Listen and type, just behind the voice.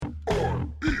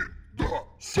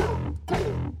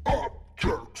Circle of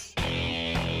Jerks.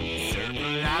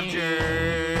 Circle of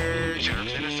Jerks.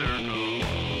 Jerks in a circle.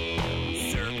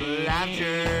 Circle of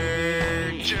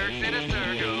Jerks. Jerks in a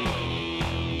circle.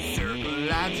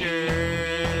 Circle of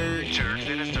Jerks. Jerks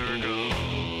in a circle.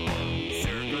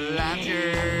 Circle of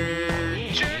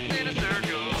Jerks. Jerks in a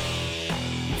circle.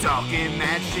 Talking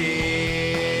that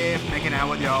shit, making out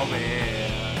with y'all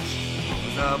bitch.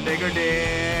 Who's a bigger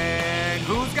dick?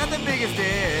 Who's got the biggest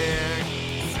dick?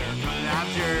 Circle of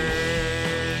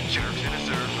Jerks. Jerks in a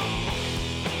circle.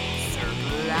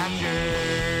 Circle of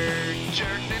Jerks.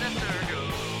 Jerks in a circle.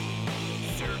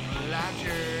 Circle of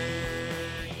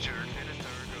Jerks. Jerks in a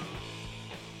circle.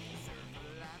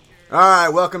 All right,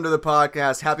 welcome to the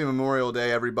podcast. Happy Memorial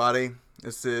Day, everybody.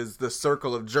 This is the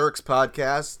Circle of Jerks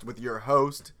podcast with your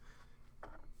host,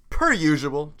 per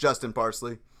usual, Justin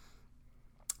Parsley.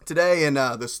 Today in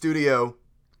the studio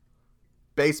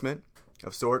basement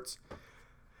of sorts,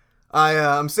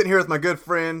 I'm sitting here with my good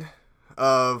friend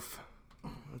of,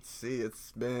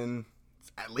 it's been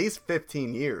at least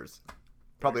 15 years.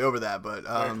 Probably over that, but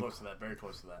Very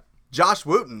close to that. Josh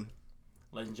Wooten.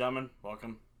 Ladies and gentlemen,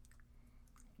 welcome.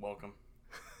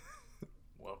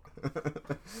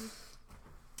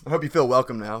 I hope you feel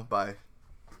welcome now by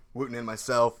Wooten and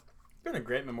myself. It's been a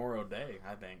great Memorial Day,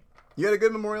 I think. You had a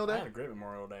good Memorial I Day? had a great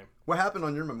Memorial Day. What happened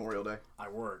on your Memorial Day? I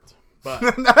worked. But,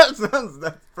 First of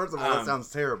all, that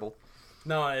sounds terrible.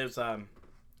 no, it was,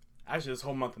 actually, this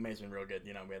whole month of May's been real good.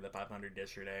 You know, we had the 500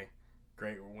 yesterday.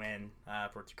 Great win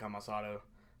for Tucson Masato.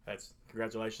 That's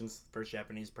congratulations. First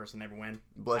Japanese person to ever win.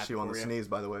 Bless Happy you on the for sneeze,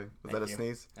 by the way. Was Thank that a you.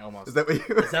 sneeze? Almost. Is that what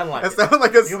you... It sounded like It it. sounded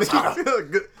like a sneeze.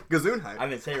 Kumasada. Gazoon hype. I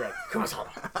didn't say it right.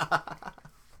 Kumasada.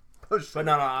 Oh, shit. But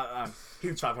no,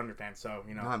 huge 500 fan. So,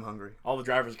 you know, I'm hungry. all the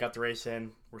drivers got the race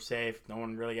in. We're safe. No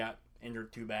one really got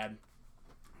injured too bad.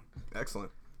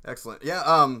 Excellent.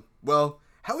 Yeah, well,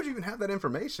 how would you even have that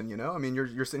information, you know? I mean,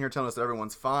 you're sitting here telling us that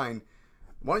everyone's fine.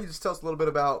 Why don't you just tell us a little bit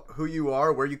about who you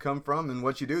are, where you come from, and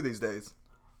what you do these days?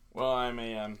 Well, I'm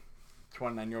a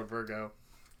 29-year-old Virgo.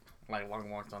 I like long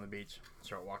walks on the beach,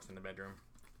 short walks in the bedroom.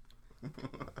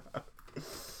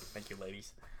 Thank you,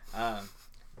 ladies.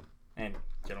 And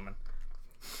gentlemen.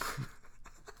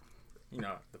 You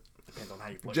know, depends on how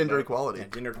you play. Gender equality. Yeah,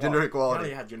 gender Gender equality. You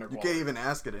gotta have gender You equality. can't even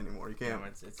ask it anymore. You You can't. know,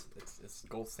 it's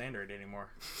gold standard anymore.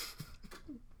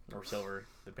 Or silver,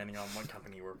 depending on what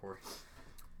company you work for.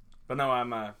 But no,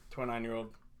 I'm a 29-year-old.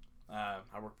 I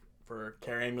work for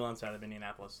Care Ambulance out of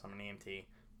Indianapolis. I'm an EMT.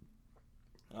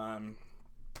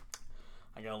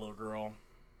 I got a little girl.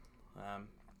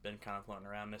 Been kind of floating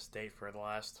around this state for the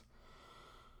last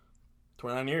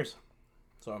 29 years.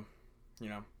 So, you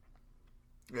know.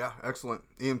 Yeah, excellent.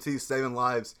 EMT saving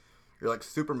lives. You're like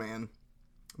Superman,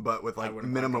 but with I like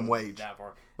wouldn't minimum go wage. That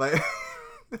far. Like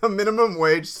a minimum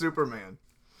wage Superman.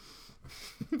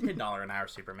 $10 an hour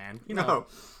Superman. You know. No.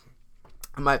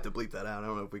 I might have to bleep that out. I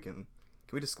don't know if we can. Can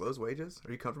we disclose wages?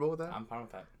 Are you comfortable with that? I'm fine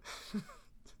with that.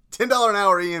 $10 an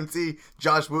hour EMT,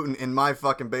 Josh Wooten in my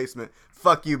fucking basement.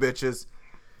 Fuck you, bitches.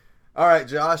 All right,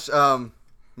 Josh.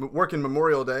 Working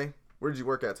Memorial Day. Where did you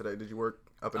work at today? Did you work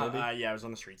up in Indy? Yeah, I was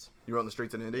on the streets. You were on the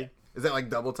streets in Indy? Yeah. Is that like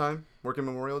double time working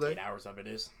Memorial Day? 8 hours of it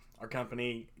is. Our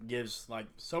company gives like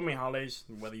so many holidays,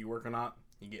 whether you work or not,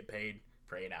 you get paid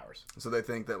for 8 hours. So they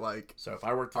think that like So if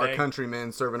I work today, our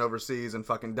countrymen serving overseas and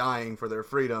fucking dying for their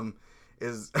freedom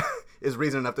is is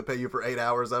reason enough to pay you for 8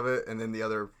 hours of it, and then the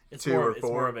other it's two more, or it's four.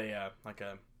 more of a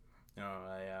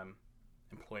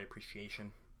employee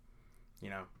appreciation, you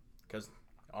know, because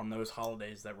on those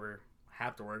holidays that we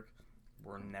have to work,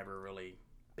 we're never really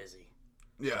busy.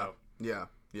 Yeah, So,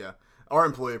 yeah. Our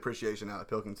employee appreciation out at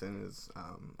Pilkington is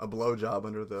a blowjob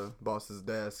under the boss's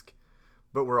desk,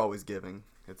 but we're always giving.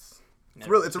 It's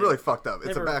never really receiving. fucked up. It's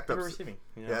Never- a backed up. never receiving.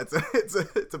 You know? Yeah,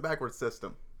 it's a backward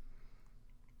system.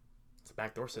 It's a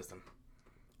backdoor system.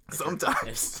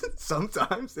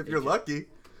 Sometimes if you're lucky,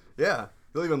 yeah,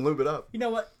 they'll even lube it up. You know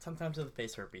what? Sometimes with the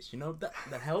face herpes, you know that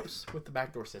helps with the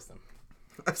backdoor system.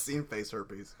 I've seen face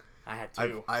herpes. I had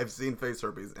two. I've seen face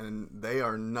herpes, and they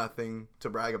are nothing to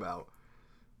brag about.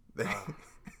 They,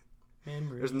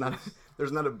 Memories.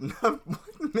 there's not enough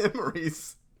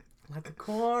memories. At the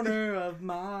corner of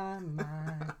my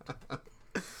mind.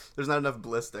 There's not enough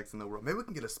Blistex in the world. Maybe we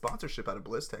can get a sponsorship out of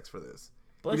Blistex for this.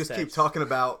 We just Blistex. keep talking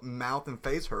about mouth and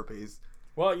face herpes.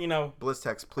 Well, you know,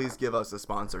 Blistex, please give us a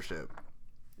sponsorship.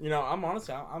 I'm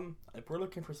honestly, I'm if we're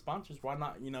looking for sponsors, why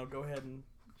not, go ahead and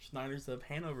Snyder's of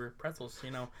Hanover pretzels.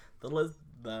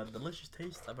 The delicious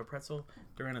taste of a pretzel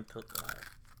during a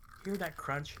hear that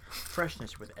crunch,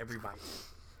 freshness with every bite.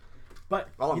 But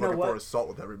All I'm you know looking what? for is salt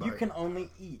with everybody. You can only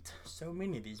eat so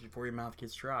many of these before your mouth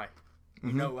gets dry.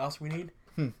 You know what else we need?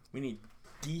 We need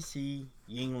DC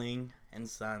Yuengling and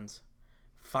Sons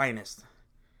finest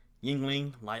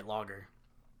Yuengling Light Lager.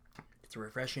 It's a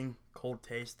refreshing, cold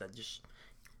taste that just,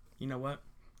 you know what?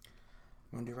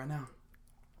 I'm gonna do it right now.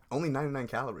 Only 99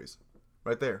 calories.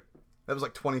 Right there. That was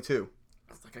like 22.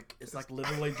 It's like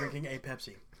literally drinking a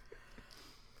Pepsi.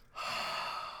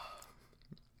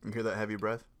 You hear that heavy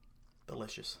breath?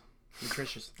 Delicious.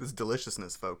 Nutritious. This is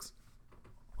deliciousness, folks.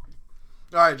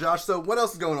 Alright, Josh, so what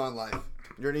else is going on in life?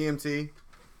 You're an EMT.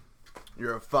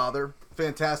 You're a father.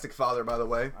 Fantastic father, by the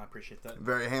way. I appreciate that.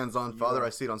 Very hands-on father. I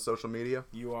see it on social media.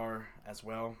 You are as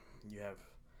well. You have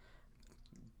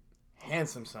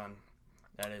handsome son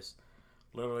that is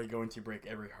literally going to break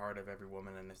every heart of every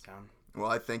woman in this town. Well,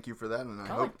 I thank you for that, and I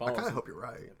kind of hope you're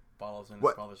right. Follows in his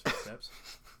What? father's footsteps.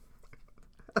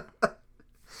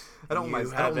 I don't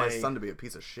want my son to be a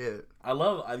piece of shit.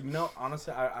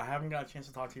 Honestly, I haven't got a chance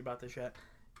to talk to you about this yet.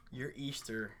 Your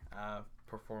Easter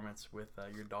performance with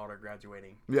your daughter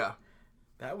graduating. Yeah.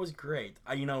 That was great.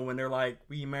 When they're like,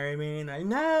 "Will you marry me?" And I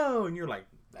know, and you're like,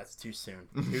 "That's too soon.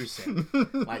 Too soon."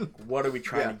 Like, what are we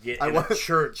trying to get in a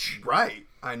church? Right.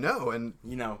 I know, and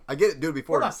I get it. Do it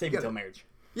before. We're not saving till marriage.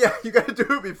 Yeah, you got to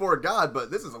do it before God, but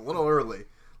this is a little early.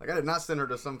 Like, I did not send her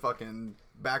to some fucking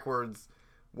backwards.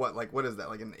 What is that?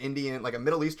 Like an Indian, like a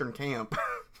Middle Eastern camp.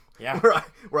 Yeah.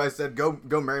 where I said, go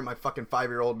marry my fucking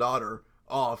 5-year-old daughter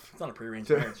off. It's not a prearranged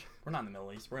marriage. We're not in the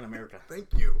Middle East. We're in America.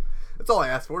 Thank you. That's all I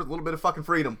asked for, is a little bit of fucking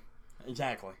freedom.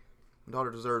 Exactly. My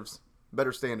daughter deserves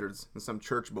better standards than some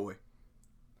church boy.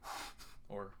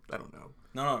 Or I don't know.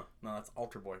 No, that's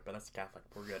altar boy, but that's Catholic.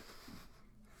 We're good.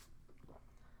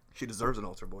 She deserves an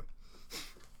altar boy.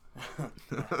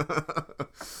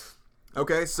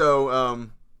 Okay, so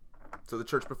the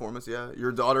church performance, yeah.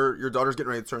 Your daughter's getting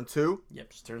ready to turn 2.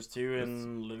 Yep, she turns 2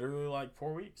 in literally like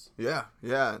 4 weeks. Yeah.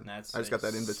 And I just got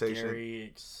that invitation. Scary,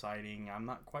 exciting. I'm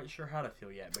not quite sure how to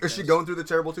feel yet. Is she going through the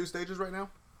terrible 2 stages right now?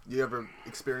 You ever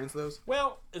experience those?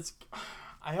 Well,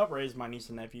 I help raise my niece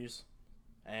and nephews,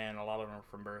 and a lot of them are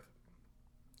from birth.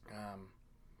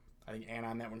 I think Anna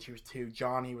I met when she was 2.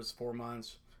 Johnny was 4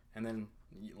 months, and then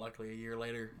luckily a year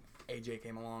later, AJ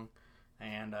came along,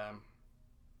 and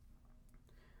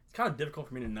it's kind of difficult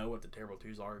for me to know what the terrible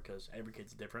 2s are because every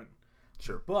kid's different.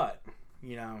 Sure. But,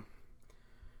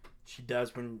 she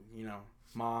does when,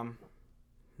 Mom,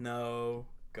 no,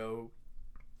 go,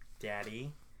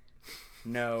 Daddy,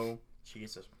 no. She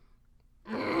gets this.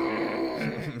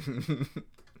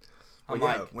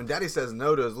 When Daddy says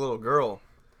no to his little girl,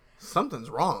 something's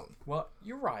wrong. Well,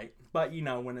 you're right. But,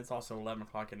 when it's also 11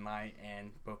 o'clock at night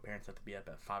and both parents have to be up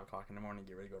at 5 o'clock in the morning to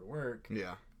get ready to go to work.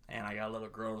 Yeah. And I got a little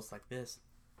girl that's like this.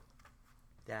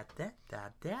 Da da da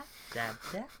da da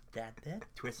da da da,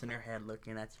 twisting her head,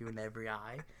 looking at you in every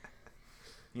eye.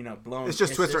 Blowing. It's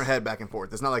just twisting her head back and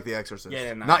forth. It's not like The Exorcist.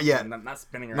 Yeah, not yet. Not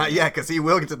spinning her. Not yet, because he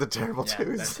will get to the terrible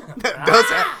 2s.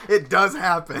 It does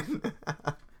happen.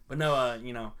 But no,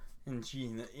 and she,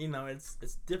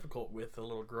 it's difficult with a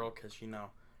little girl because you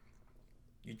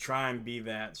try and be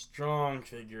that strong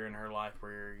figure in her life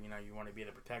where you want to be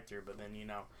the protector, but then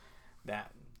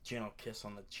that gentle kiss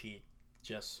on the cheek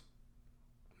just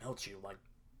melts you like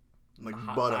a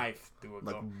hot butter. knife through a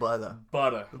like butter.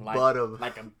 Butter.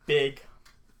 Like a big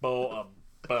bowl of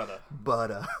butter.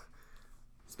 Butter.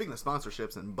 Speaking of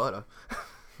sponsorships and butter.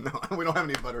 No, we don't have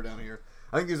any butter down here.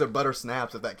 I think these are butter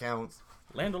snaps, if that counts.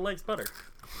 Land O'Lakes butter.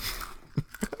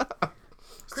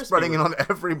 Spreading it on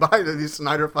every bite of these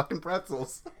Snyder fucking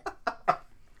pretzels. I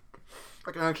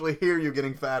can actually hear you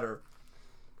getting fatter.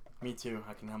 Me too.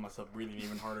 I can have myself breathing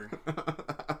even harder.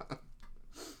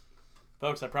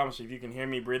 Folks, I promise you, if you can hear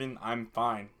me breathing, I'm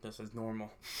fine. This is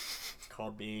normal. It's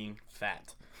called being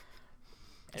fat.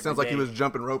 Sounds like he was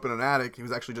jumping rope in an attic. He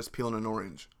was actually just peeling an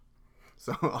orange.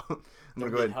 So I'm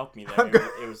gonna go ahead. Help me there.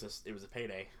 It was a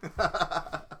payday.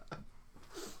 I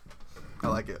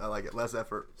like it. Less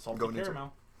effort. Salty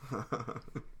caramel.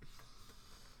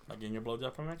 Like getting your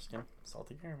blowjob from Mexican.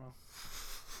 Salty caramel.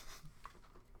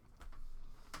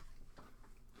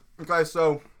 Okay,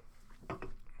 so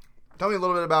tell me a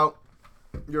little bit about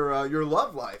your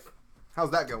love life.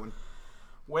 How's that going?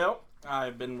 Well,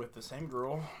 I've been with the same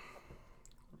girl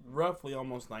roughly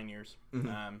almost 9 years.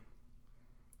 Mm-hmm.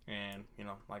 And,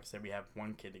 like I said, we have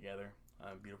one kid together,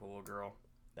 a beautiful little girl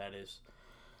that is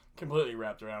completely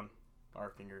wrapped around our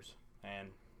fingers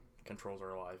and controls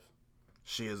our lives.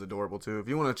 She is adorable, too. If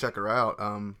you want to check her out,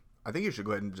 I think you should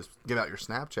go ahead and just give out your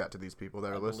Snapchat to these people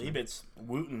that are listening. I believe it's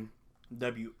Wooten,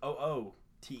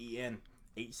 WOOTEN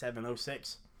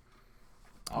 8706.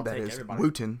 I'll that take is everybody.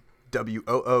 Wooten,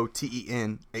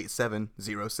 WOOTEN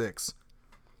 8706.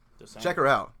 Check her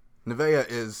out.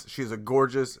 Nevaeh she's a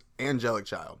gorgeous, angelic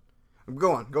child.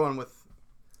 Go on with.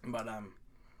 But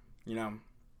you know,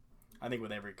 I think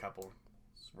with every couple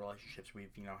relationships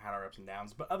we've had our ups and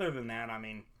downs. But other than that, I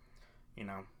mean,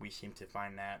 we seem to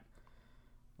find that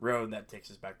road that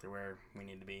takes us back to where we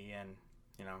need to be, and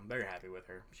I'm very happy with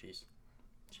her. She's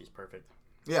perfect.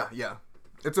 Yeah.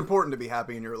 It's important to be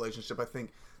happy in your relationship. I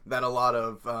think that a lot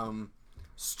of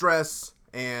stress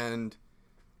and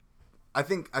I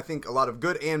think a lot of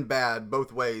good and bad,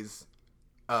 both ways,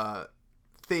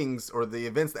 things or the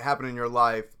events that happen in your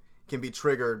life can be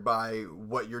triggered by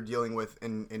what you're dealing with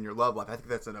in your love life. I think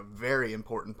that's a very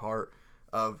important part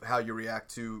of how you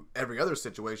react to every other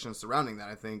situation surrounding that.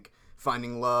 I think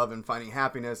finding love and finding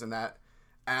happiness and that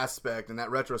aspect and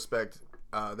that retrospect,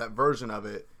 that version of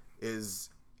it is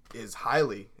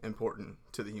highly important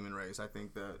to the human race. I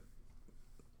think that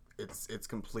it's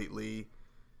completely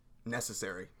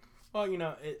necessary. Well,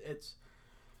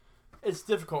 it's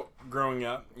difficult growing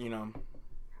up.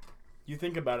 You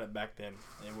think about it back then.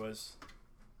 It was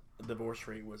the divorce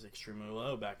rate was extremely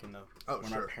low back in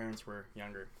when our parents were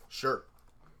younger. Sure.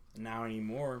 Now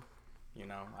anymore,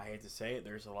 I hate to say it,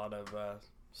 there's a lot of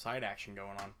side action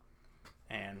going on,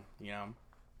 and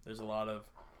there's a lot of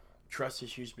trust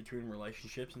issues between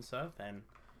relationships and stuff. And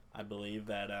I believe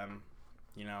that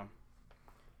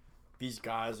these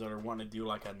guys that are wanting to do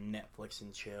like a Netflix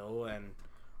and chill and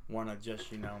want to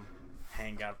just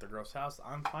hang out at the girl's house,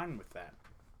 I'm fine with that.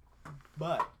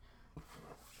 But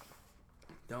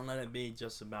don't let it be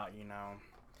just about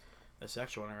the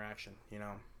sexual interaction.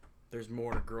 There's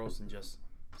more to girls than just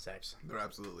sex. There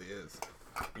absolutely is.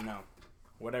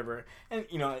 Whatever, and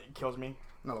it kills me.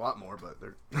 Not a lot more, but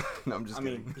they're. No, I'm just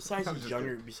kidding. I mean, besides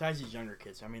these younger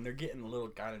kids, I mean, they're getting a little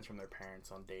guidance from their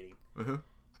parents on dating. Mm-hmm.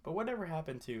 But whatever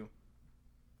happened to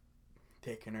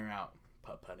taking her out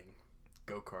putt-putting,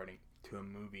 go-karting, to a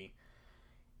movie,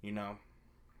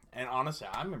 And honestly,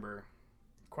 I remember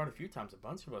quite a few times a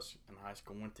bunch of us in high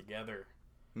school went together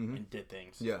and did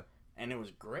things. Yeah. And it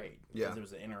was great. Because it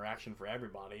was an interaction for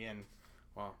everybody. And,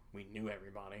 well, we knew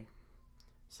everybody.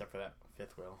 Except for that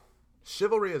fifth wheel.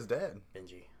 Chivalry is dead.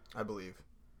 Benji. I believe.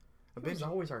 Benji was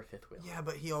always our fifth wheel. Yeah,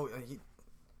 but he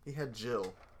had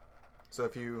Jill. So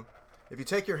if you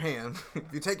take your hand,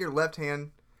 if you take your left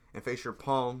hand and face your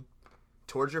palm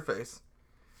towards your face,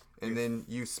 and then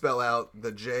you spell out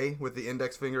the J with the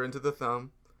index finger into the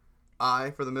thumb,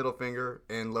 I for the middle finger,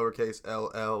 and lowercase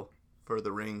LL for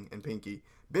the ring and pinky.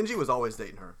 Benji was always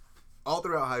dating her. All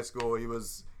throughout high school, he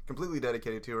was completely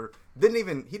dedicated to her. He didn't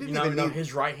even need...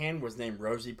 his right hand was named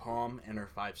Rosie Palm and her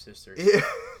 5 sisters. Yeah.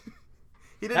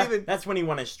 He didn't even... That's when he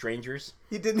wanted strangers.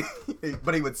 He didn't...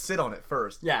 But he would sit on it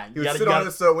first. Yeah. He would sit on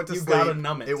it so it went to sleep. You gotta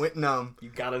numb it. It went numb. You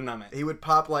gotta numb it. He would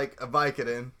pop like a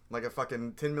Vicodin, like a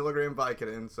fucking 10 milligram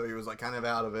Vicodin, so he was like kind of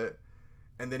out of it.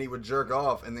 And then he would jerk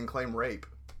off and then claim rape.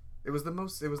 It was the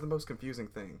most confusing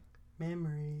thing.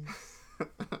 Memories.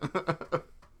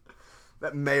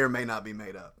 That may or may not be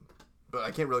made up. But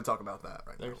I can't really talk about that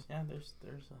right now.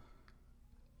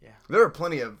 Yeah. There are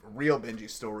plenty of real Benji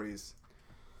stories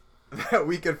that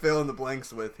we could fill in the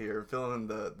blanks with here, fill in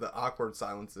the awkward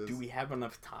silences. Do we have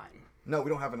enough time? No, we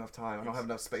don't have enough time. I don't have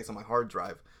enough space on my hard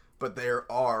drive. But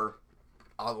there are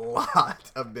a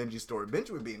lot of Benji stories.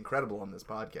 Benji would be incredible on this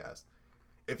podcast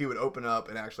if he would open up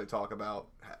and actually talk about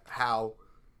how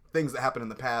things that happened in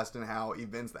the past and how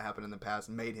events that happened in the past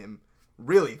made him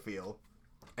really feel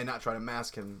and not try to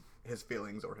mask his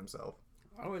feelings or himself.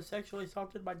 I was sexually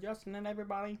assaulted by Justin and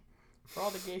everybody for all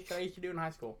the gay shit I used to do in high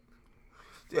school.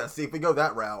 Yeah, see, if we go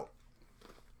that route,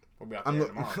 we'll be out there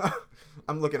tomorrow.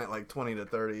 I'm looking at like 20 to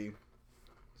 30,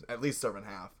 at least serving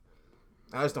half.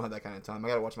 I just don't have that kind of time. I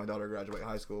gotta watch my daughter graduate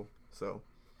high school, so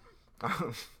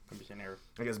I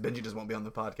guess Benji just won't be on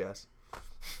the podcast.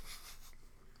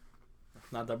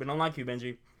 Not that we don't like you,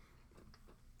 Benji.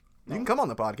 You can come on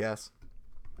the podcast.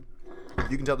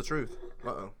 You can tell the truth.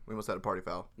 Uh-oh, we almost had a party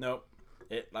foul. Nope.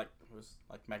 It was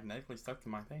magnetically stuck to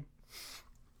my thing.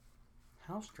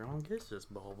 How strong is this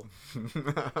bulb?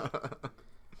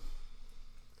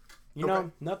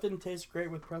 Nothing tastes great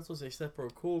with pretzels except for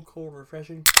a cool, cold,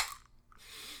 refreshing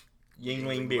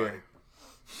Yuengling beer.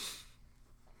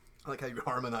 I like how you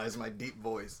harmonized my deep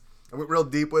voice. I went real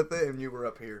deep with it, and you were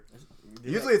up here.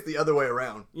 Usually it's the other way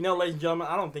around. Ladies and gentlemen,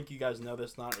 I don't think you guys know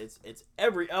this. It's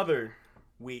every other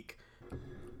week.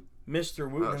 Mr.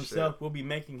 Wooten himself will be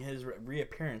making his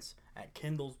reappearance at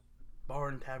Kendall's Bar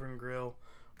and Tavern Grill,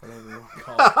 whatever you want to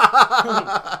call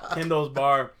it. Kendall's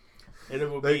Bar.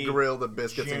 They grill the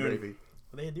biscuits and gravy.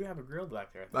 Well, they do have a grill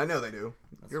back there. I know they do.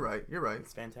 You're right.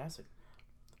 It's fantastic.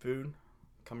 Food,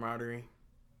 camaraderie.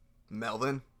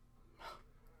 Melvin.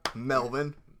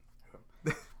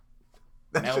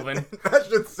 Kelvin. That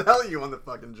should sell you on the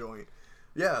fucking joint.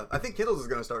 Yeah, I think Kindle's is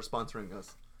going to start sponsoring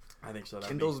us. I think so.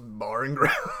 Kindle's Bar and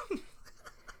Ground.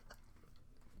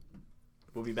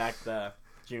 We'll be back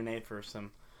June 8th for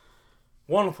some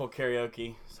wonderful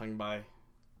karaoke sung by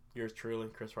yours truly,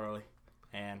 Chris Farley,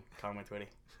 and Conway Twitty.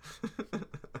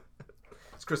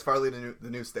 Is Chris Farley the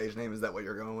new stage name? Is that what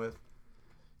you're going with?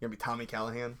 You're going to be Tommy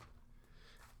Callahan?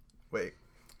 Wait.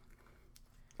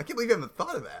 I can't believe you haven't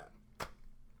thought of that.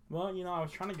 Well, I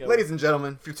was trying to go. Ladies and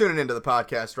gentlemen, if you're tuning into the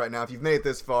podcast right now, if you've made it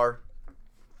this far,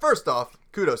 first off,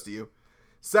 kudos to you.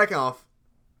 Second off,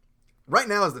 right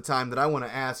now is the time that I want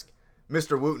to ask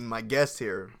Mr. Wooten, my guest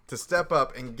here, to step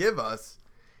up and give us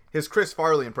his Chris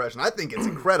Farley impression. I think it's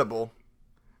incredible.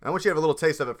 I want you to have a little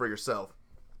taste of it for yourself.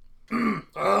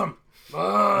 Okay,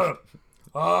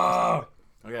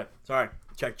 sorry.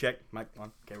 Check. Mic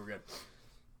on. Okay, we're good.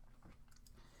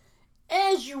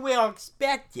 As you well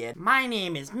expected, my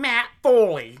name is Matt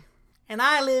Foley, and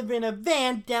I live in a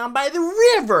van down by the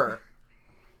river.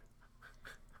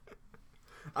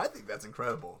 I think that's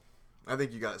incredible. I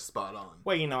think you got it spot on.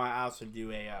 Well, I also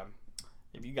do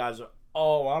if you guys are,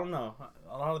 I don't know,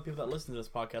 a lot of the people that listen to this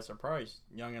podcast are probably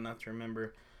young enough to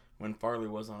remember when Farley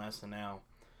was on SNL,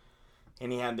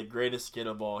 and he had the greatest skit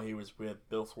of all. He was with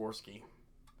Bill Swarsky,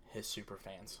 his super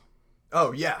fans.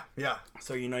 Oh, yeah.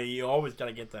 So, you always got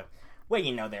to get the,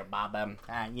 there, Bob,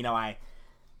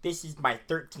 this is my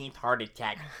 13th heart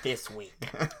attack this week.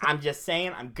 I'm just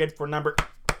saying, I'm good for number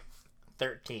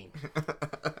 13.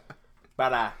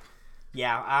 But, I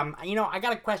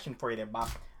got a question for you there, Bob.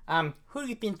 Who do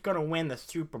you think's going to win the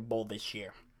Super Bowl this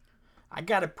year? I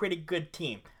got a pretty good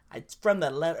team. It's from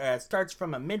starts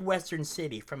from a Midwestern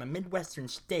city, from a Midwestern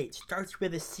state, starts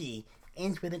with a C,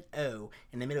 ends with an O,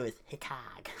 in the middle is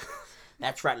Hickog.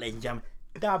 That's right, ladies and gentlemen.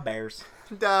 Da Bears.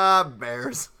 Da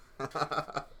Bears.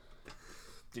 Farley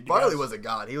guys, was a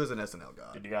god. He was an SNL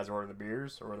god. Did you guys order the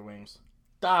beers or the wings?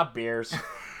 Da beers.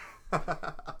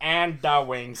 And da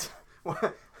wings.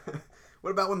 What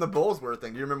about when the Bulls were a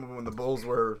thing? Do you remember when the Bulls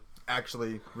were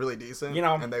actually really decent?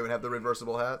 And they would have the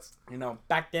reversible hats?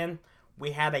 Back then,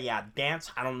 we had a dance.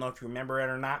 I don't know if you remember it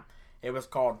or not. It was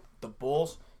called the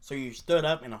Bulls. So you stood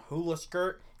up in a hula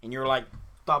skirt, and you're like,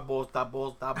 da Bulls, da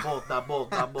Bulls, da Bulls, da Bulls,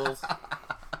 da Bulls.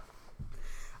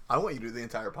 I want you to do the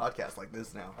entire podcast like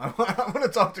this now. I want to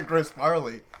talk to Chris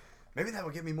Farley. Maybe that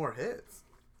will get me more hits.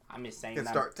 I'm just saying You can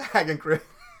that. start tagging Chris.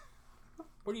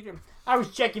 What are you doing? I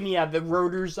was checking the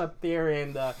rotors up there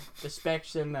and the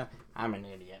specs, and I'm an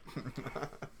idiot.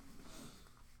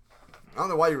 I don't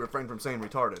know why you refrained from saying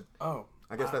retarded. Oh.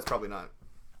 I guess that's probably not.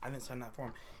 I didn't sign that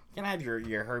form. Can I have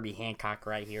your Herbie Hancock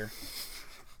right here?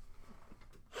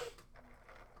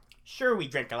 Sure, we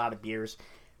drank a lot of beers.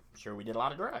 Sure, we did a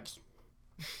lot of drugs.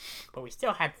 But we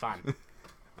still had fun.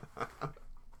 It's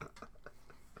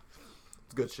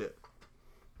good shit.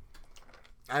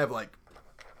 I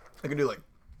can do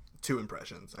 2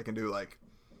 impressions. I can do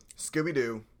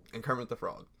Scooby-Doo and Kermit the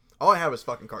Frog. All I have is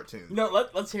fucking cartoons.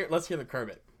 Let's hear the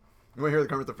Kermit. You want to hear the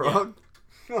Kermit the Frog?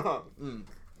 Yeah.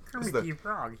 Kermit the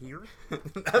Frog here.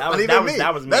 That's not even me.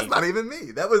 That was me. That's not even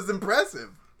me. That was impressive.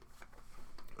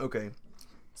 Okay.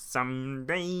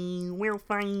 Someday we'll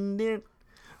find it.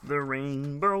 The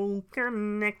rainbow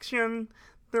connection.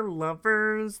 The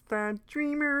lovers, the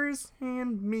dreamers,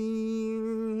 and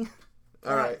me.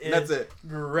 All right. That's it.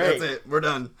 Great. That's it. We're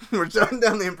done. We're shutting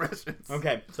down the impressions.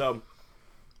 Okay, so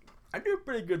I do a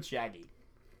pretty good Shaggy.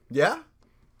 Yeah?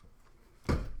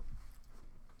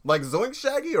 Like Zoink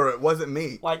Shaggy, or it wasn't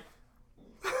me? Like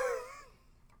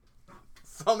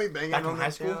Saw me banging back on in that high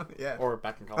school? channel? Yeah. Or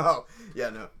back in college? Oh, yeah,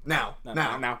 no. Now.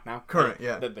 Current,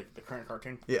 yeah. The current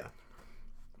cartoon? Yeah.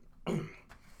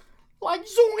 Like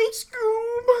Zoink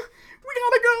Scoob! We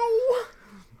gotta go!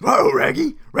 Whoa,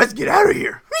 Raggy, let's get out of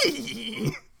here.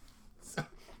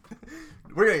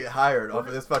 We're gonna get hired off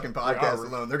of this fucking podcast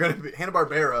alone. They're gonna be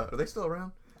Hanna-Barbera. Are they still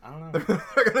around? I don't know.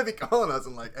 They're gonna be calling us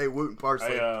and hey, Woot and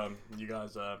Parsley. Hey, you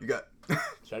guys, you got.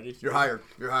 Shaggy? You're hired.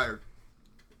 You're hired.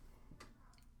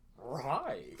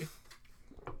 Right.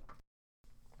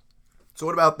 So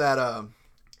what about that?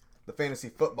 The fantasy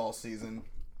football season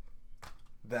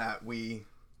that we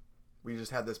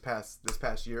just had this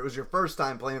past year. It was your first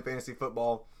time playing fantasy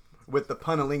football with the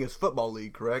Punnalingus Football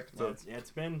League, correct? So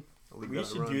It's been. We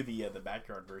should do the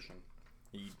backyard version.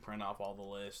 You'd print off all the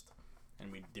list,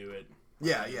 and we'd do it.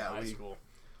 Yeah, in high school.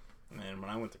 And then when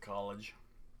I went to college,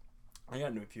 I got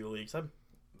into a few leagues. I'm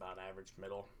about average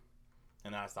middle,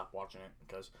 and then I stopped watching it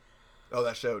because. Oh,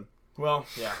 that showed. Well,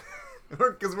 yeah.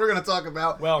 Because we're going to talk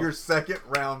about Well, your second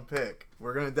round pick.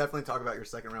 We're going to definitely talk about your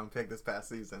second round pick this past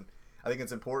season. I think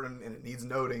it's important and it needs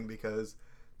noting because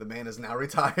the man is now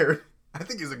retired. I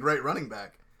think he's a great running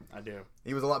back. I do.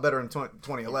 He was a lot better in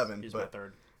 2011. He's but my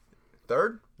third.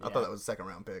 Third? I Yeah. thought that was a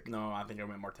second-round pick. No, I think I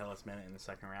went Martellus Bennett in the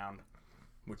second round,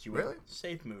 which you Really? went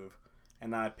safe move.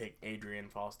 And then I picked Adrian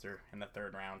Foster in the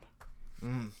third round.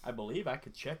 Mm. I believe I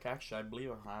could check. Actually, I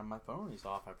believe my phone is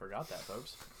off. I forgot that,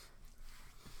 folks.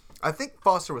 I think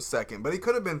Foster was second, but he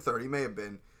could have been third. He may have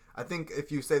been. I think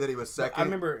if you say that he was second... I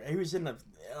remember he was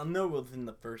I know within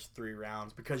the first 3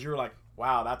 rounds because you were like,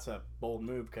 wow, that's a bold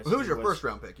move. Because Who was your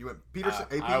first-round pick? You went Peterson,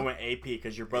 AP? I went AP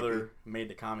because your brother made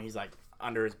the comment. He's like,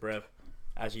 under his breath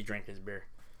as he drank his beer.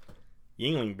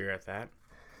 Yuengling beer at that.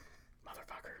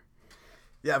 Motherfucker.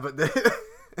 Yeah, but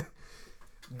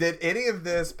did any of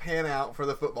this pan out for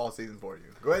the football season for you?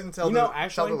 Go ahead and tell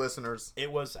tell the listeners.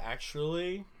 It was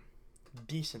actually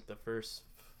decent the first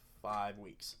 5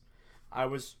 weeks.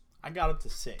 I got up to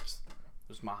 6th. It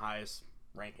was my highest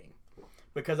ranking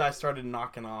because I started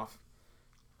knocking off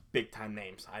big time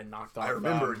names. I knocked off. I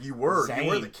remember you were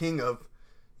the king of.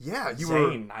 Yeah, you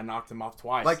Zane, were. I knocked him off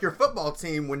twice. Like your football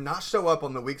team would not show up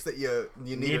on the weeks that you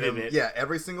needed him. it. Yeah,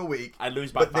 every single week. I'd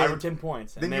lose by 5 or 10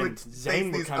 points, and Then you then would Zane face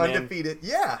would these come undefeated.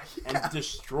 Yeah, in and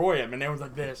destroy him, and everyone's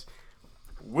like this,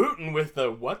 wooting with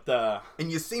the what the.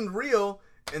 And you seemed real,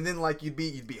 and then like you'd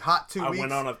be hot 2 weeks. I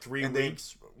went on a 3 and then-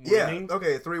 weeks. Yeah, winning,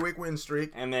 okay, a 3-week win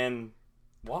streak. and then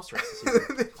lost the rest of the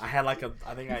season. I had I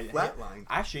think I Flatline.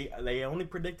 Actually, they only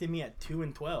predicted me at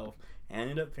 2-12, and I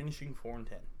ended up finishing 4-10.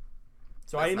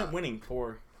 So I That's ended up not- winning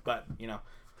 4, but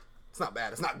It's not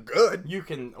bad. It's not good. you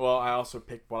can. Well, I also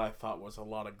picked what I thought was a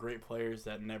lot of great players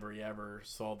that never ever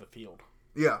saw the field.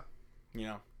 Yeah.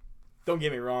 Don't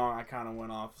get me wrong. I kind of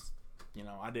went off.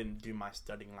 I didn't do my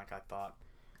studying like I thought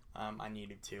I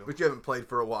needed to. But you haven't played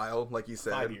for a while, like you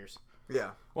said. 5 years.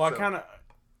 Yeah. Well, so-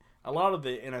 a lot of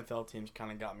the NFL teams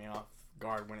kind of got me off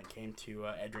guard when it came to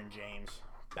Edgerrin James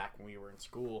back when we were in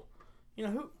school.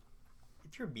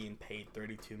 If you're being paid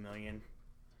 $32 million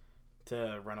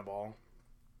to run a ball,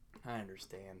 I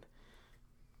understand.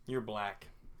 You're black.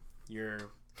 You're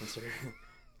considered.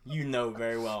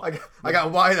 Very well. I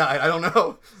got wide-eyed. I don't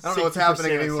know. I don't know what's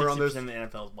happening anymore on this. 60% of the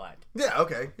NFL is black. Yeah,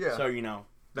 okay, yeah. So,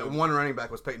 that one running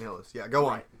back was Peyton Hillis. Yeah, go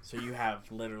on. right. So you have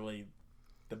literally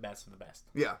the best of the best.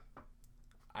 Yeah.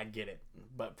 I get it.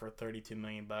 But for $32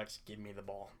 million, give me the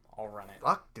ball. I'll run it.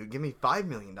 Fuck, dude, give me $5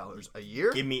 million a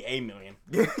year? Give me $1 million.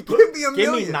 Give me a Give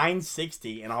million. me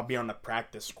 $960 and I'll be on the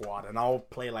practice squad and I'll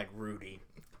play like Rudy.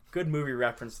 Good movie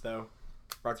reference though.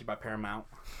 Brought to you by Paramount.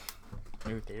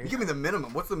 You give me the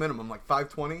minimum. What's the minimum? Like $520? I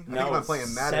think if I'm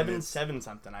playing Madden. 7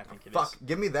 something. I think it is. Fuck,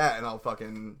 give me that and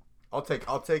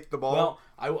I'll take the ball.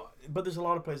 Well, but there's a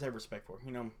lot of players I have respect for.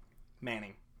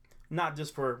 Manning, not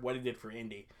just for what he did for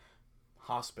Indy,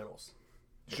 hospitals,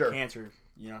 the Sure. cancer,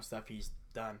 stuff he's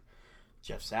done.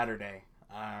 Jeff Saturday.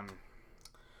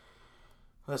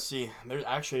 Let's see.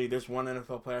 There's one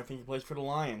NFL player I think he plays for the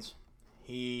Lions.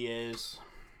 He is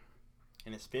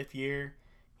in his 5th year.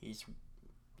 He's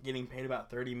getting paid about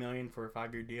 $30 million for a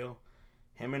 5-year deal.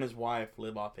 Him and his wife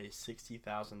live off a $60,000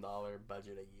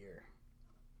 budget a year,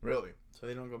 Really? so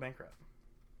they don't go bankrupt.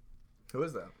 Who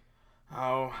is that?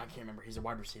 Oh, I can't remember. He's a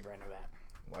wide receiver. I know that.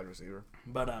 Wide receiver.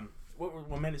 But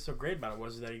what made it so great about it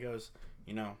was that he goes,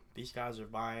 these guys are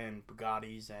buying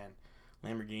Bugattis and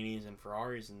Lamborghinis and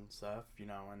Ferraris and stuff,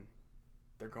 and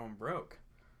they're going broke.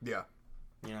 Yeah.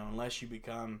 Unless you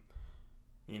become,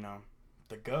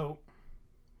 the GOAT,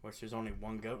 which there's only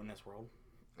one GOAT in this world.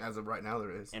 As of right now,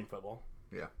 there is. In football.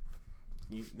 Yeah.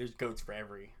 There's GOATs for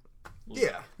every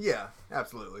league. Yeah,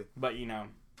 absolutely. But,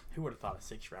 who would have thought a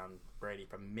 6th-round Brady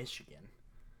from Michigan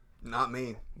Not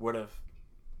me. would have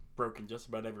broken just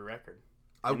about every record?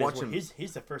 I And watch him. He's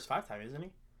the first 5-time, isn't he?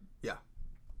 Yeah.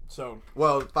 So,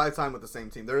 Well, 5-time with the same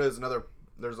team. There's a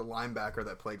linebacker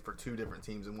that played for 2 different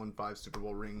teams and won 5 Super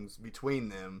Bowl rings between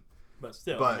them. but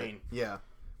still, But yeah,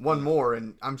 one more,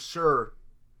 and I'm sure,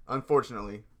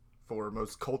 unfortunately, for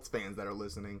most Colts fans that are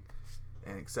listening,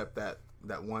 and except that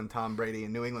one Tom Brady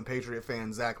and New England Patriot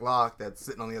fan, Zach Locke, that's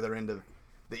sitting on the other end of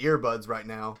the earbuds right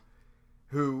now,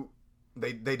 who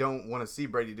they don't want to see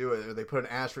Brady do it, or they put an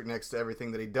asterisk next to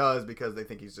everything that he does because they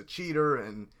think he's a cheater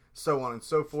and so on and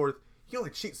so forth. He only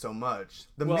cheats so much.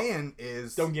 The man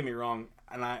is... Don't get me wrong,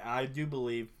 and I do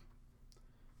believe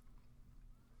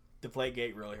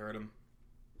Deflategate really hurt him.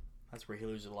 That's where he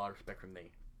loses a lot of respect from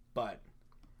me. But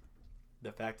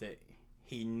the fact that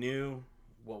he knew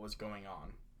what was going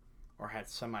on, or had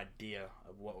some idea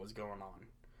of what was going on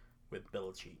with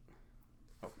Belichick.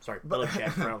 Oh, sorry, Belichick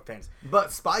for all fans. But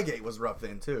Spygate was rough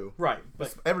then, too. Right,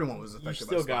 but Everyone was affected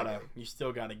by Spygate. you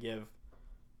still gotta give,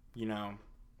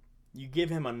 you give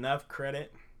him enough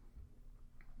credit,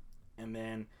 and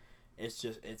then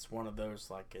it's one of those,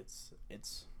 like, it's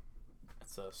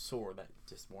a sore that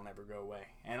just won't ever go away.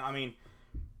 And I mean,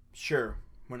 sure,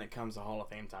 when it comes to Hall of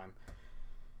Fame time,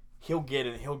 he'll get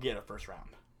a first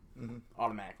round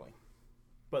automatically.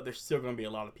 But there's still going to be a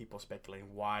lot of people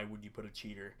speculating, why would you put a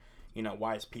cheater? You know,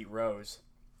 why is Pete Rose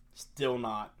still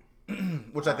not?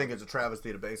 Which I think is a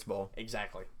travesty to baseball.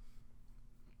 Exactly.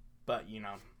 But, you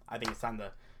know, I think it's time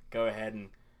to go ahead and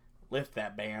lift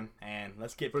that ban, and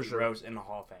let's get Pete Rose in the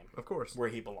Hall of Fame. Of course. Where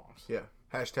he belongs. Yeah.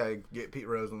 Hashtag get Pete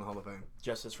Rose in the Hall of Fame.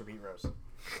 Justice for Pete Rose.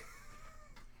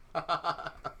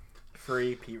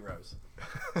 Free Pete Rose.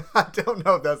 I don't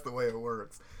know if that's the way it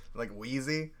works. Like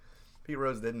Wheezy? Pete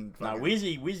Rose didn't. No,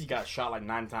 Wheezy got shot like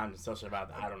 9 times and still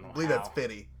survived. I don't know. I believe that's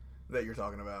Fitty that you're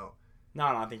talking about. No,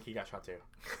 I think he got shot too.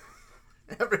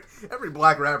 Every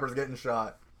black rapper's getting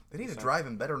shot. They need to drive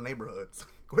in better neighborhoods.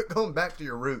 Quit going back to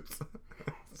your roots.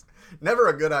 Never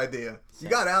a good idea. You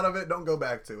got out of it, don't go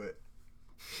back to it.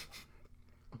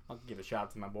 I'll give a shout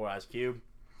out to my boy Ice Cube.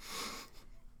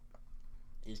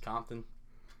 East Compton.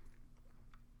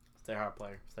 Stay hard,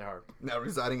 player. Stay hard. Now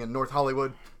residing in North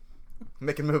Hollywood.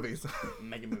 Making movies.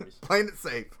 Making movies. Playing it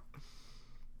safe.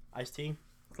 Iced tea.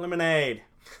 Lemonade.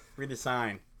 Read the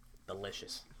sign.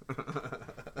 Delicious.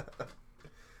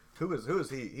 Who is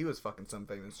he? He was fucking some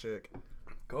famous chick.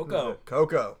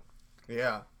 Coco.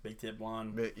 Yeah. Big Tip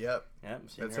Blonde. Yep. Yep.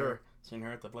 That's her. Seen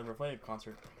her at the Flavor Flav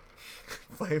concert.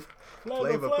 Flavor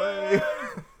Flav.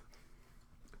 Flav.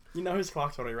 You know his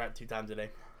clock's only right 2 times a day.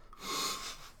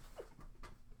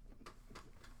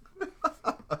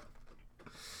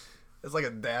 It's like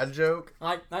a dad joke.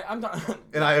 I'm not.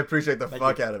 And I appreciate the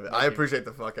fuck you. out of it. Thank I you. appreciate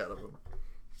the fuck out of him.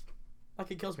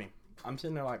 Like, it kills me. I'm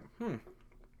sitting there like,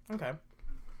 okay.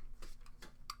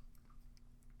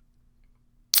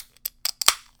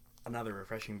 Another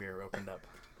refreshing beer opened up.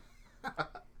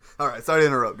 All right, sorry to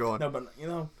interrupt. Go on. No, but, you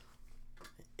know,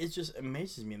 it just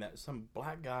amazes me that some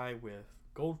black guy with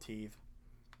gold teeth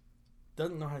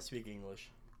doesn't know how to speak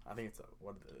English. I think it's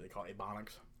what do they call it,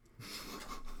 Ebonics.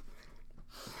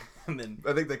 And then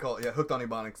I think they call it, hooked on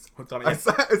Ebonics. Hooked on Hooked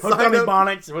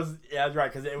Ebonics was, that's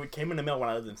right, because it came in the mail when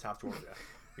I lived in South Georgia.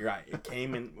 You're right. It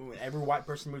came in, every white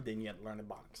person moved in, you had to learn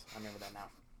Ebonics. I remember that now.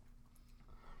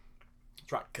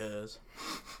 That's right, cuz.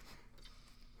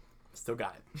 Still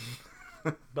got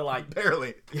it. But, like,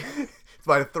 Barely. It's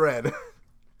by a thread.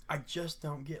 I just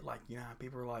don't get, like, you know, how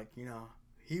people are like, you know,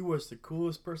 he was the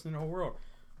coolest person in the whole world.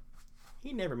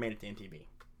 He never made it to MTV.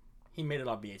 He made it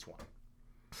on VH1.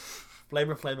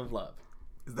 Flavor Flav of Love.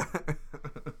 Is that...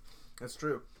 That's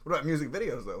true. What about music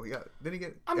videos, though? Did he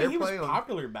get I mean, he was airplay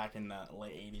popular back in the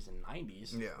late 80s and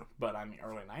 90s. Yeah. But, I mean,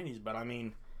 early 90s. But, I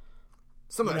mean...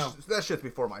 Some of that shit's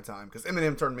before my time, because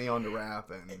Eminem turned me on to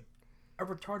rap, and... A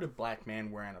retarded black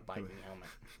man wearing a biking helmet.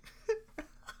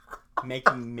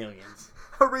 Making millions.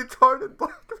 A retarded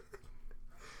black man.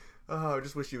 Oh, I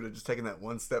just wish you would have just taken that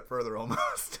one step further,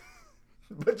 almost.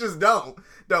 But just don't,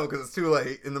 because it's too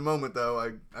late. In the moment, though,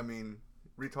 I mean,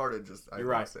 retarded. You're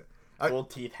right. It.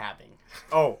 Gold teeth having.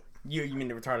 Oh, you mean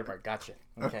the retarded part? Gotcha.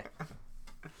 Okay.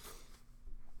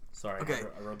 Sorry. Okay.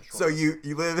 I wrote the short So list.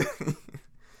 you live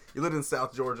you lived in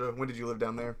South Georgia. When did you live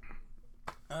down there?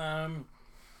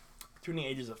 Between the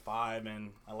ages of 5 and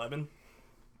 11,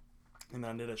 and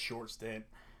I did a short stint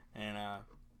in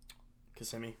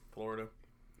Kissimmee, Florida.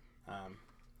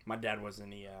 My dad was in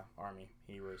the Army.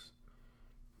 He was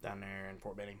down there in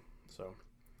Fort Benning, so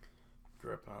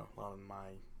grew up a lot of my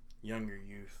younger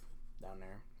youth down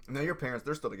there. Now your parents,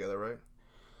 they're still together, right?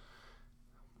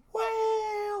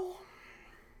 Well,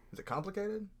 Is it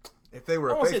complicated? If they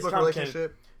were I a won't say it's Facebook complicated.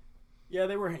 relationship? yeah,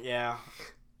 they were. Yeah,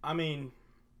 I mean,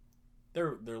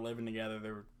 they're living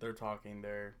together. They're talking.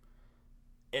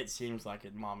 It seems like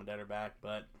it. Mom and dad are back,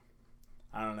 but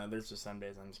I don't know. There's just some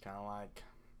days I'm just kind of like,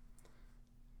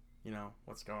 you know,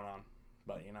 what's going on?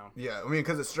 But you know. Yeah, I mean,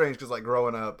 because it's strange, because like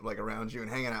growing up, like around you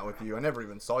and hanging out with you, I never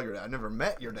even saw your dad. I never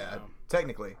met your dad,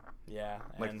 technically. Yeah.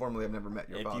 Like formally, I've never met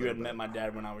your father. If you had met my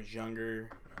dad when I was younger,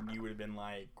 you would have been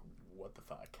like, "What the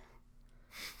fuck?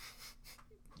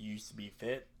 You used to be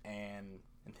fit and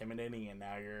intimidating, and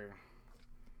now you're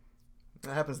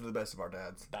That happens to the best of our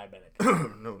dads.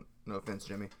 diabetic." No offense,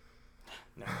 Jimmy.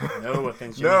 No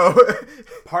offense. Jimmy. No.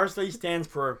 Parsley stands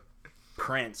for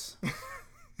Prince,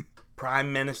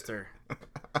 Prime Minister.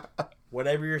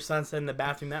 Whatever your son said in the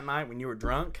bathroom that night when you were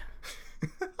drunk,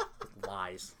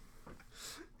 lies.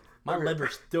 My liver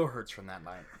still hurts from that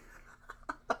night.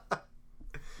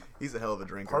 He's a hell of a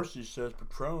drinker. Parsley says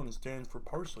Patron stands for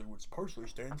parsley, which parsley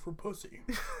stands for pussy.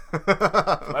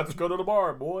 Let's go to the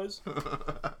bar, boys.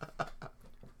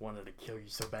 Wanted to kill you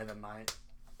so bad that night.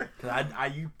 Cause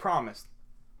you promised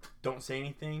Don't say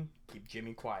anything. Keep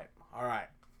Jimmy quiet. All right.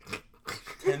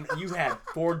 And you had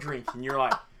 4 drinks, and you're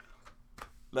like,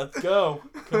 let's go.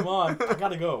 Come on. I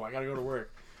gotta go. I gotta go to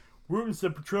work. Wooten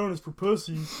said Patronus for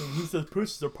pussies, and he says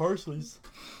pussies are parsleys.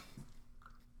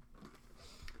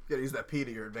 You gotta use that P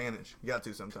to your advantage. You got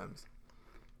to sometimes.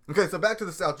 Okay, so back to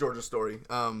the South Georgia story.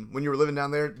 When you were living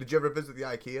down there, did you ever visit the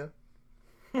IKEA?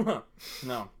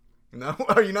 No. No?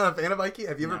 Are you not a fan of IKEA?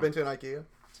 Have you ever No. been to an IKEA?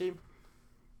 See?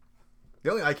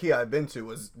 The only IKEA I've been to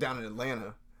was down in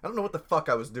Atlanta. I don't know what the fuck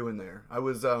I was doing there. I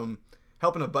was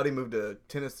helping a buddy move to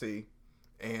Tennessee,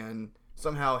 and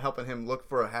somehow helping him look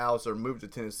for a house or move to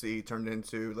Tennessee turned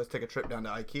into, let's take a trip down to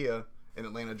IKEA in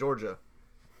Atlanta, Georgia.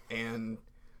 And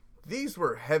these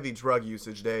were heavy drug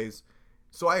usage days,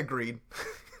 so I agreed.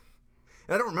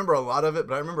 And I don't remember a lot of it,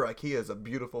 but I remember IKEA is a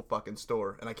beautiful fucking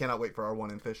store, and I cannot wait for our one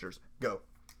in Fishers. Go.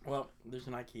 Well, there's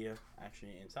an IKEA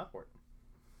actually in Southport.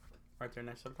 Right there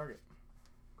next to the Target.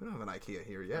 We don't have an IKEA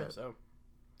here I yet. believe so.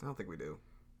 I don't think we do.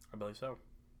 I believe so.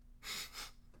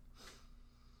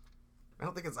 I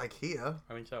don't think it's IKEA.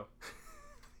 I think so.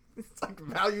 It's like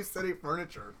Value City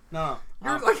Furniture. No.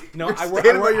 You're like, no, you're I work.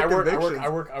 standing by your convictions. I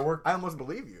I almost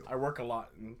believe you. work a lot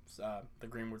in the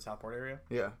Greenwood Southport area.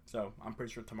 Yeah. So I'm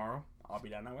pretty sure tomorrow I'll be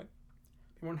down that way.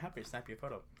 Be more than happy to snap you a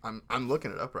photo. I'm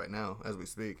looking it up right now as we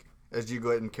speak. As you go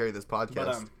ahead and carry this podcast.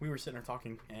 But we were sitting there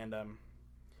talking, and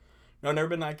no, never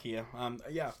been to IKEA.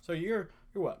 Yeah. So you're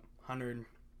what?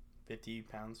 150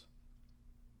 pounds.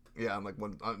 Yeah, I'm like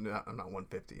I'm not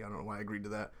 150. I don't know why I agreed to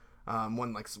that.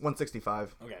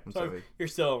 165. Okay. I'm So sorry. you're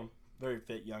still a very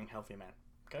fit, young, healthy man.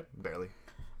 Okay. Barely.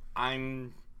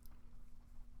 I'm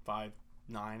 5'9"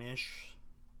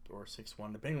 or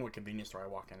 6'1", depending on what convenience store I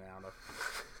walk in and out of.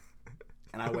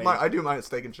 And I weigh I do mine at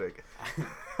Steak and Shake.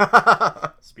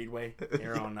 Speedway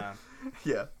here on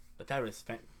Yeah. the fabulous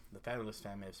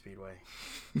family of Speedway.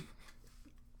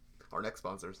 Our next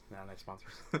sponsors. Now next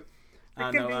sponsors.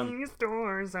 Convenience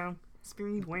stores on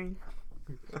Speedway.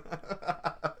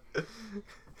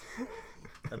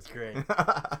 That's great. Like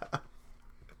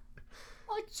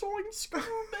Soaring School,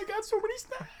 they got so many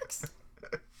snacks.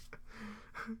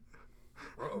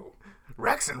 Whoa.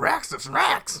 Racks and racks of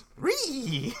snacks.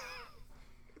 Ree.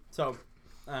 So,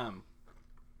 no,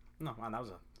 wow, that was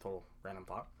a total random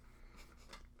thought.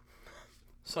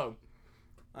 So,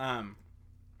 The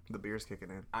beer's kicking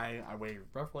in. I weigh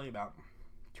roughly about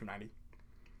 290.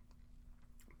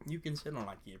 You can sit on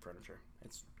IKEA furniture.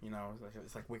 It's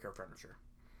it's like wicker furniture.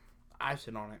 I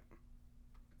sit on it.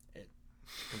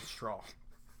 It's straw.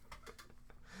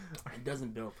 It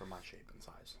doesn't build for my shape and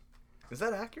size. Is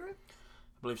that accurate? I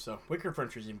believe so. Wicker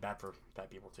furniture is even bad for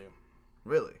fat people too.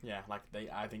 Really? Yeah, like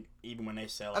I think even when they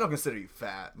sell, I don't consider you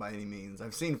fat by any means.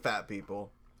 I've seen fat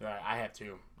people. I have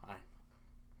too.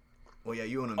 Well, yeah,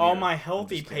 you own a All mirror. my I'm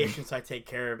healthy just kidding. patients I take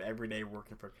care of every day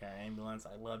working for Care Ambulance.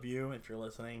 I love you if you're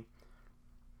listening.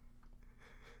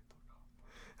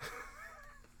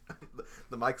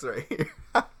 The mic's right here.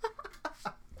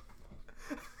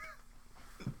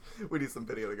 We need some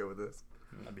video to go with this.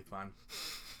 That'd be fun.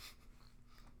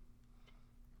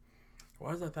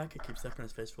 Why does that fat kid keep stuffing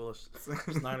his face full of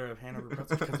Snyder of Hanover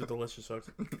pretzels? Because they're delicious, folks.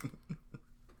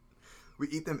 We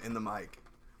eat them in the mic.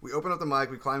 We open up the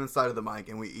mic, we climb inside of the mic,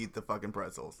 and we eat the fucking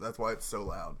pretzels. That's why it's so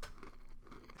loud.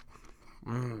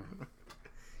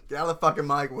 Get out of the fucking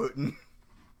mic, Wooten.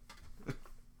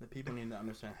 The people need to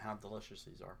understand how delicious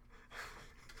these are.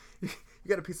 You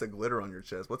got a piece of glitter on your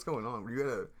chest. What's going on? Were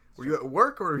you at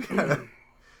work or were you at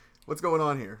what's going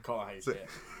on here? Call it how you say it.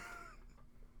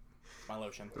 My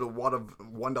lotion. There's a wad of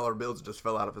 $1 bills that just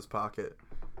fell out of his pocket.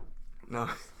 No.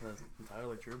 That's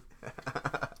entirely true.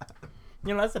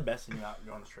 That's the best thing about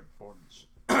going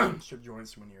to strip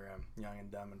joints when you're young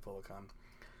and dumb and full of cum.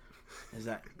 Is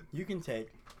that you can take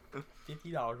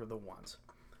 $50 worth of wands,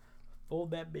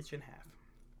 fold that bitch in half,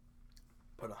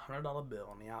 put a $100 bill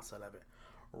on the outside of it,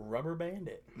 rubber band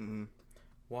it,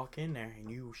 walk in there, and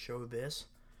you show this,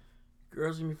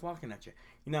 girls gonna be flocking at you.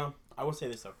 I will say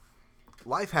this though.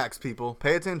 Life hacks, people.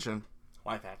 Pay attention.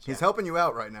 Life hacks. He's helping you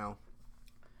out right now.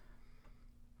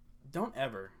 Don't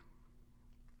ever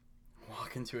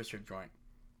walk into a strip joint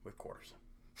with quarters.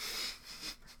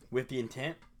 With the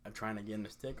intent of trying to get him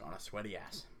to stick on a sweaty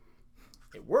ass.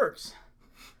 It works.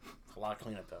 It's a lot of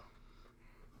cleanup though.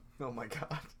 Oh my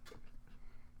god.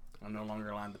 I'm no longer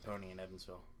aligned with the Pony in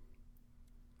Evansville.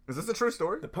 Is this a true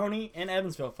story? The Pony in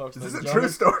Evansville, folks. Is this ladies a and true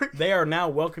gentlemen, story? They are now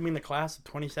welcoming the class of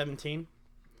 2017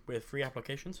 with free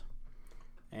applications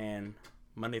and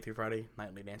Monday through Friday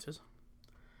nightly dances.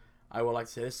 I would like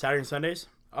to say this, Saturday and Sundays.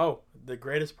 Oh, the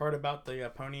greatest part about the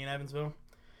Pony in Evansville,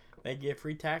 they give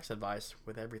free tax advice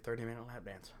with every 30-minute lap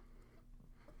dance.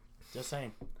 Just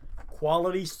saying.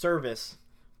 quality service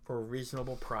for a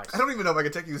reasonable price. I don't even know if I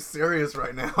can take you serious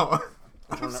right now.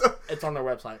 It's on their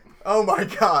website. Oh my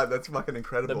god, that's fucking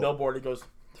incredible. The billboard, it goes,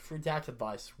 free tax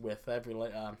advice with every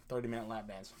 30-minute lap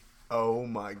dance. Oh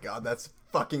my god, that's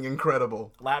fucking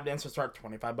incredible. Lap dances start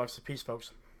 $25 a piece, folks.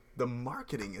 The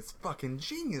marketing is fucking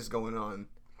genius going on.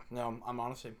 No, I'm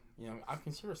honestly, I've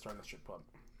considered starting a strip club.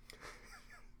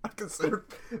 I considered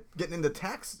getting into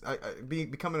tax,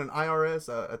 becoming an IRS,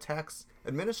 a tax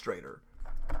administrator.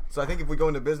 So I think if we go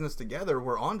into business together,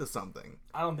 we're onto something.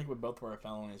 I don't think with both of our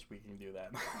felonies we can do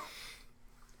that.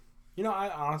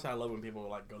 I love when people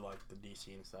go to the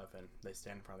DC and stuff, and they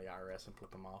stand in front of the IRS and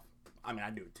flip them off. I mean, I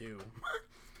do it too.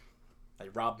 They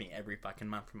rob me every fucking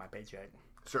month from my paycheck.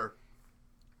 Sure.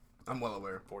 I'm well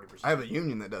aware. 40%. I have a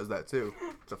union that does that too.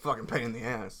 It's a fucking pain in the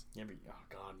ass. Yeah, but, oh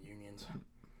god, unions.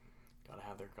 Gotta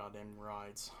have their goddamn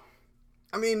rights.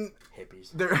 I mean,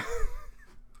 Hippies.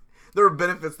 There are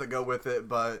benefits that go with it,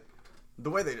 but the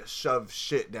way they just shove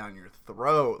shit down your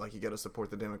throat, like you gotta support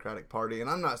the Democratic Party, and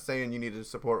I'm not saying you need to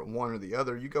support one or the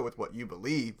other, you go with what you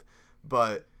believe,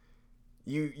 but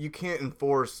you can't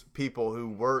enforce people who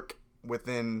work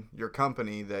within your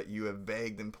company that you have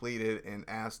begged and pleaded and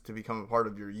asked to become a part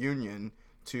of your union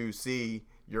to see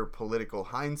your political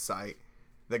hindsight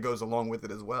that goes along with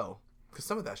it as well. Because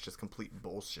some of that's just complete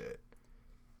bullshit.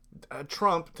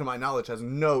 Trump, to my knowledge, has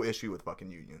no issue with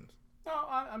fucking unions. No,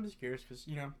 I'm just curious because,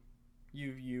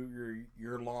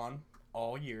 your lawn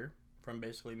all year from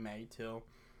basically May till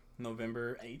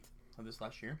November 8th of this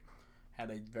last year had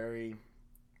a very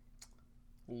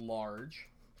large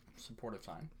supportive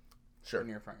sign. Sure. In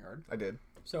your front yard. I did.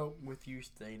 So, with you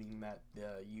stating that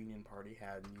the Union Party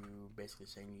had you basically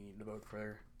saying you need to vote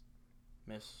for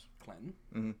Miss Clinton,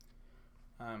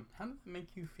 how did that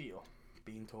make you feel?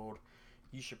 Being told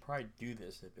you should probably do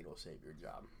this if it'll save your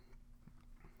job.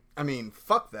 I mean,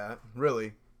 fuck that,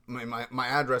 really. I mean, my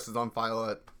address is on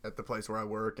file at the place where I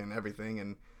work and everything,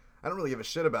 and I don't really give a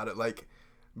shit about it. Like,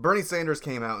 Bernie Sanders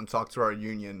came out and talked to our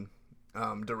union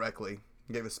directly,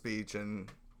 gave a speech, and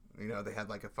they had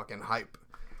like a fucking hype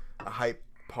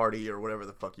party or whatever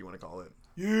the fuck you want to call it.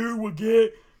 You will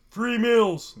get free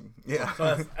meals. Yeah.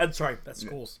 So that's right. That's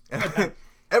schools.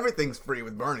 Everything's free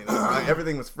with Bernie, though, right?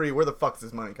 Everything was free. Where the fuck's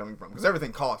this money coming from? Because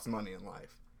everything costs money in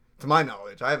life. To my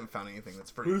knowledge, I haven't found anything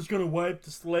that's free. Who's gonna wipe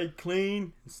the slate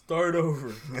clean and start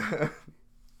over?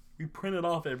 We print it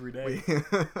off every day.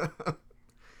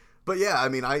 But yeah, I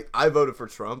mean, I voted for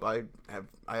Trump. I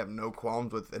have no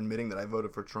qualms with admitting that I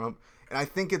voted for Trump. And I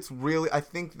think I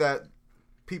think that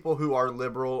people who are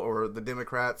liberal or the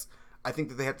Democrats, I think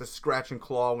that they have to scratch and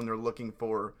claw when they're looking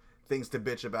for things to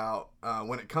bitch about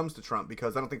when it comes to Trump,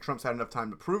 because I don't think Trump's had enough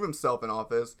time to prove himself in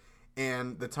office,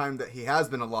 and the time that he has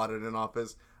been allotted in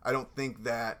office, I don't think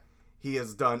that he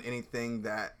has done anything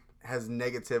that has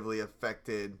negatively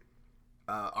affected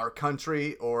our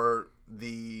country or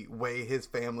the way his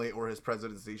family or his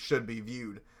presidency should be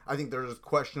viewed. I think there's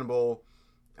questionable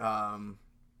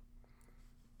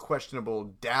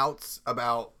doubts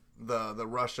about the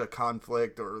Russia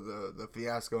conflict or the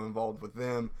fiasco involved with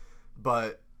them,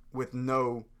 but with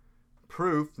no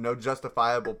proof, no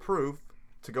justifiable proof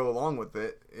to go along with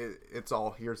it, it's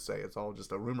all hearsay. It's all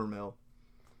just a rumor mill.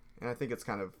 And I think it's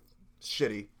kind of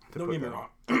shitty. Don't get me wrong.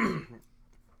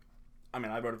 I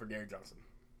mean, I voted for Gary Johnson.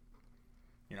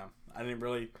 I didn't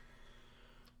really...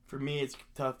 For me, it's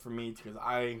tough for me because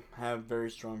I have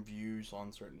very strong views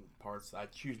on certain parts I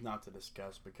choose not to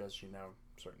discuss because,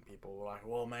 certain people were like,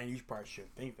 well, man, you probably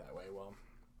shouldn't think that way. Well,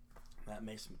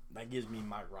 that gives me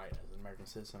my right as an American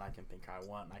citizen. I can think I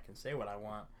want and I can say what I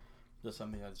want. Just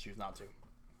something I choose not to.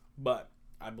 But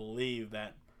I believe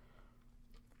that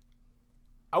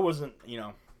I wasn't,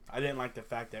 I didn't like the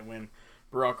fact that when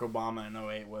Barack Obama in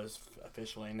 2008 was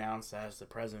officially announced as the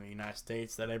president of the United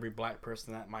States, that every black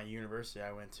person at my university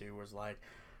I went to was like,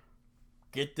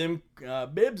 get them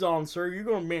bibs on, sir. You're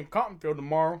going to be in Cottonfield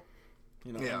tomorrow.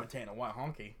 Imitating a white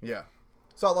honky. Yeah.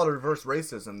 Saw a lot of reverse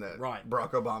racism that right.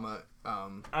 Barack Obama...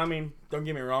 I mean, don't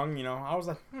get me wrong, I was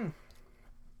like,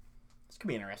 this could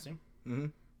be interesting.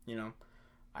 Mm-hmm.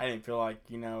 I didn't feel like,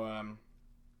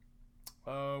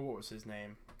 what was his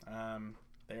name?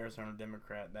 The Arizona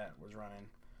Democrat that was running.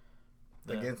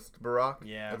 Against Barack?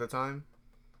 Yeah. At the time?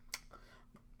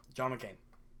 John McCain.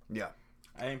 Yeah.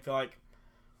 I didn't feel like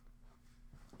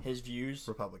his views...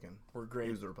 Republican. ...were great.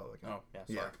 He was a Republican. Oh, yeah,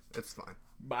 sorry. Yeah, it's fine.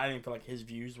 But I didn't feel like his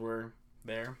views were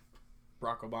there.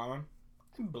 Barack Obama,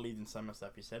 I believed in some of the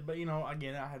stuff he said. But,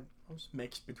 again, I was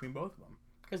mixed between both of them.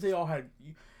 Because they all had...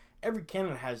 Every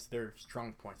candidate has their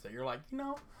strong points that you're like, I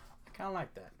kind of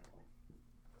like that.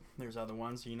 There's other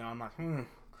ones, I'm like,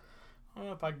 I don't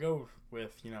know if I go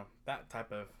with that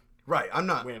type of Right. I'm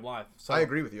not. way of life. So, I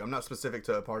agree with you. I'm not specific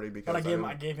to a party because. but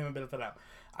I gave him a bit of that out.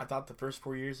 I thought the first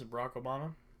 4 years of Barack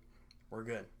Obama were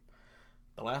good.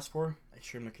 The last 4,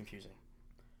 extremely confusing.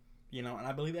 And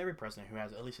I believe every president who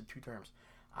has at least 2 terms.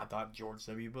 I thought George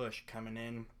W. Bush coming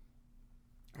in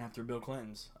after Bill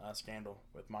Clinton's scandal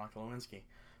with Monica Lewinsky.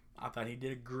 I thought he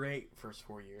did a great first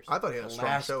 4 years. I thought he had a the strong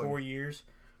last showing. 4 years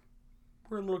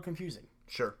were a little confusing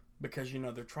Sure. because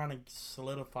they're trying to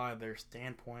solidify their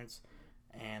standpoints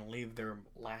and leave their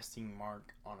lasting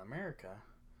mark on America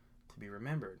to be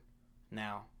remembered.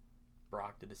 Now,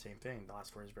 Barack did the same thing. The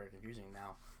last 4 years very confusing.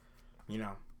 Now,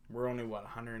 we're only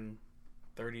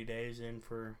 130 days in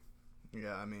for.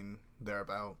 Yeah, I mean,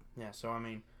 thereabout. Yeah, so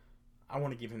I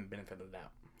want to give him the benefit of the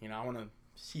doubt. I want to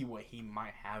see what he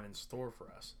might have in store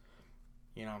for us.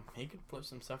 He could flip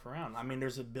some stuff around.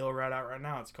 There's a bill right out right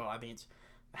now. It's called, I think it's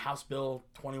House Bill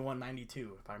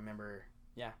 2192, if I remember.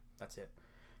 Yeah, that's it.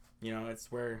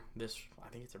 It's where I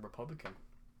think it's a Republican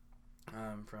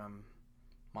from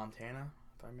Montana,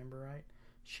 if I remember right.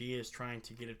 She is trying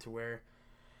to get it to where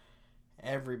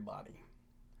everybody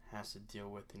has to deal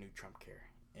with the new Trump care,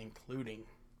 including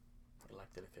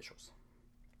elected officials.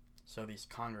 So these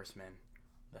congressmen,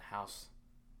 the House,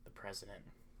 the president,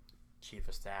 chief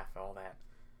of staff, all that,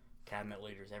 cabinet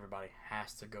leaders, everybody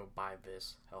has to go buy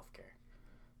this health care.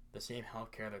 The same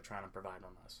health care they're trying to provide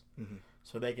on us. Mm-hmm.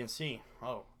 So they can see,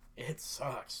 it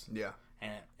sucks. Yeah.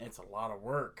 And it's a lot of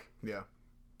work. Yeah.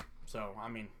 So,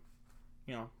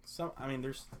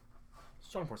 there's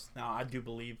strong points. Now, I do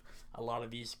believe a lot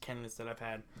of these candidates that I've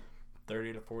had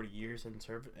 30 to 40 years in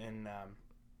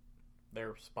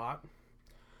their spot,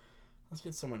 let's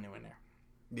get someone new in there.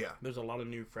 Yeah. There's a lot of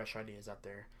new, fresh ideas out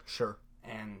there. Sure.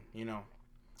 And, I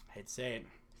hate to say it,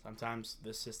 sometimes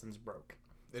this system's broke.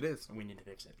 It is. And we need to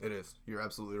fix it. It is. You're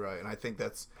absolutely right. And I think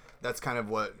that's kind of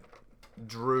what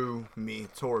drew me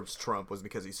towards Trump, was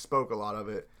because he spoke a lot of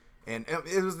it. And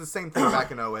it was the same thing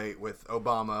back in 2008 with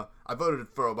Obama. I voted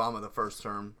for Obama the first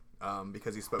term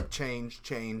because he spoke change,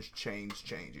 change, change,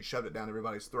 change. He shoved it down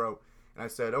everybody's throat. And I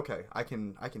said, okay, I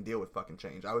can deal with fucking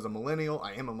change. I was a millennial.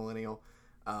 I am a millennial.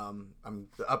 I'm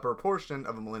the upper portion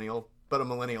of a millennial, but a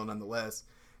millennial nonetheless.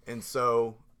 And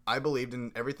so I believed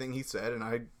in everything he said, and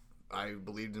I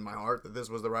believed in my heart that this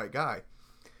was the right guy.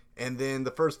 And then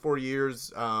the first 4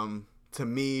 years, to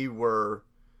me, were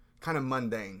kind of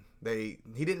mundane. He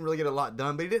didn't really get a lot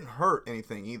done, but he didn't hurt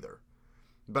anything either.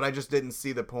 But I just didn't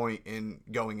see the point in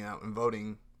going out and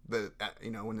voting.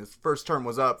 When his first term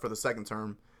was up for the second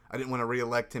term, I didn't want to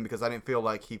re-elect him because I didn't feel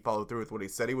like he followed through with what he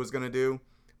said he was going to do.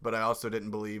 But I also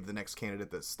didn't believe the next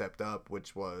candidate that stepped up,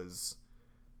 which was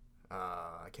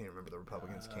I can't remember the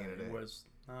Republicans' candidate. It was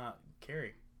not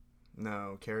Kerry.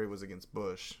 No, Kerry was against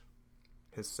Bush,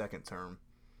 his second term.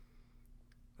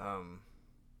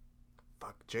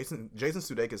 Jason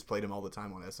Sudeikis played him all the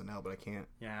time on SNL, but I can't.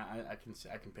 Yeah, I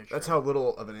can picture. That's how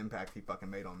little of an impact he fucking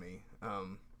made on me.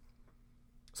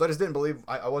 So I just didn't believe.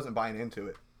 I wasn't buying into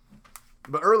it.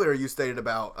 But earlier you stated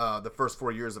about the first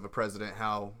 4 years of a president,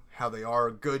 how they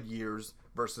are good years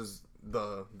versus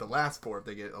the last 4 if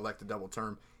they get elected double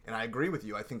term. And I agree with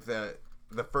you. I think that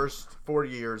the first 4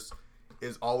 years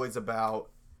is always about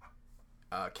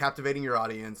captivating your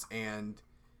audience and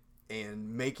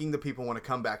making the people want to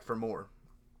come back for more.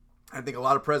 I think a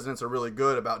lot of presidents are really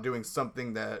good about doing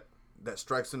something that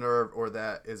strikes a nerve or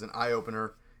that is an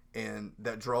eye-opener and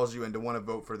that draws you in to want to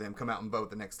vote for them, come out and vote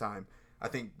the next time. I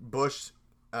think Bush,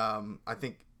 I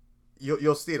think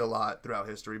you'll see it a lot throughout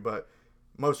history, but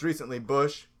most recently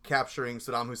Bush capturing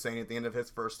Saddam Hussein at the end of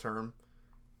his first term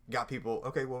got people,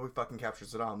 okay, well, we fucking captured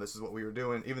Saddam. This is what we were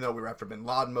doing. Even though we were after bin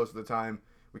Laden most of the time,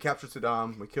 we captured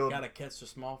Saddam. We killed. You gotta catch the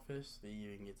small fish, then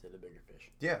you can get to the bigger fish.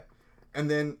 Yeah,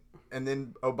 and then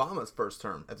Obama's first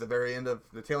term, at the very end of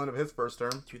the tail end of his first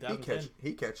term, 2010.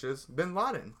 he catches bin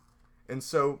Laden, and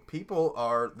so people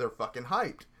they're fucking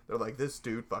hyped. They're like, this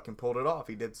dude fucking pulled it off.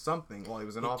 He did something while he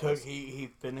was in office. He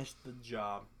finished the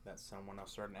job that someone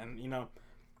else started. And,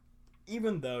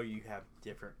 even though you have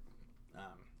different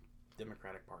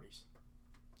Democratic parties,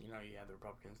 you have the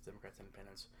Republicans, Democrats,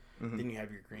 Independents, Mm-hmm. then you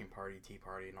have your Green Party, Tea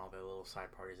Party, and all the little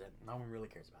side parties that no one really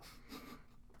cares about.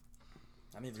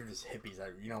 I mean, they're just hippies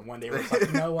that, one day we're like,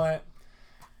 you know what?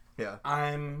 Yeah.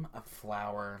 I'm a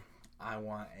flower. I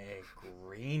want a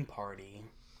Green Party.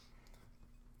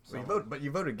 Well,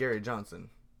 you voted Gary Johnson.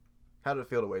 How did it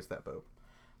feel to waste that vote?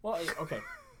 Well, okay,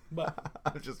 but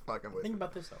I'm just fucking with think you.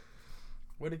 about this though.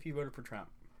 What if you voted for Trump?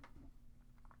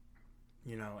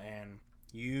 And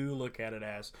you look at it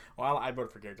as, well, I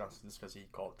voted for Gary Johnson just because he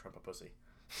called Trump a pussy,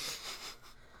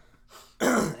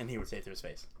 and he would say it to his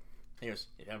face. He goes,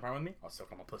 "You have a problem with me? I'll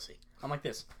suck on my pussy." I'm like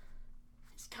this.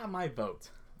 He's got my vote.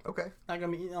 Okay. Not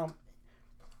gonna be,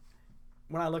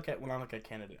 when I look at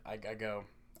candidate, I go,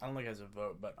 I don't look at it as a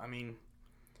vote, but I mean,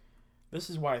 this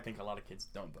is why I think a lot of kids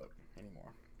don't vote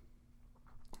anymore,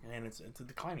 and it's a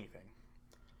declining thing.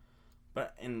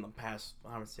 But in the past,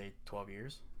 I would say 12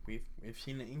 years, we've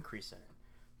seen an increase in it.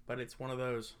 But it's one of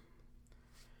those.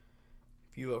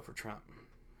 If you vote for Trump,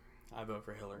 I vote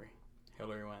for Hillary.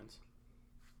 Hillary wins.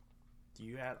 Do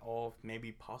you at all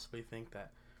maybe possibly think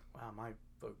that, wow, my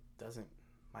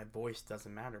voice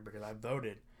doesn't matter because I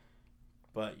voted?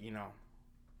 But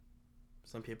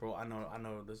some people I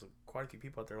know there's quite a few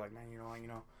people out there like, man,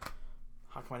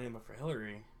 how come I didn't vote for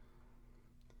Hillary?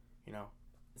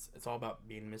 It's all about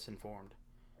being misinformed,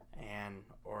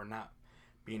 or not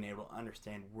being able to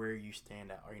understand where you stand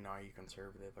at. Are you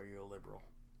conservative? Are you a liberal?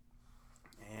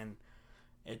 And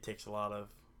it takes a lot of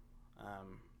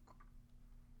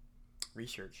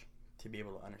research to be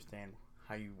able to understand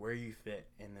where you fit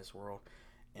in this world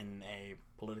in a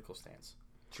political stance.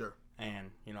 Sure.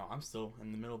 And I'm still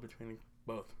in the middle between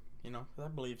both. 'Cause I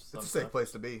believe it's a safe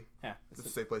place to be. Yeah, it's a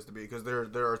safe place to be because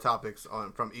there are topics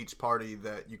from each party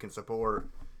that you can support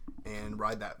and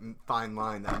ride that fine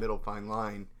line, that middle fine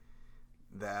line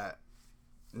that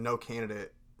no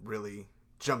candidate really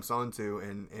jumps onto,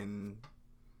 and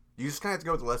you just kind of have to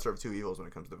go with the lesser of two evils when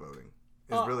it comes to voting.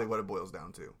 Is really what it boils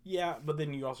down to. Yeah, but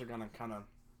then you also gonna kind of,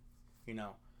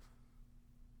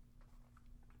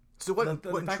 So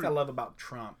the fact I love about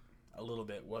Trump a little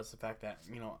bit was the fact that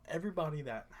everybody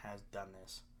that has done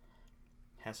this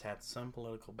has had some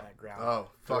political background.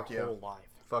 Oh, fuck their yeah. whole life.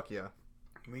 Fuck yeah.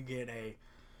 We get a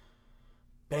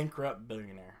bankrupt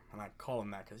billionaire, and I call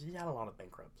him that because he's had a lot of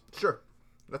bankrupts. Sure,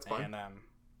 that's fine. And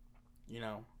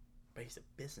but he's a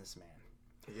businessman.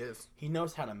 He is. He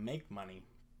knows how to make money,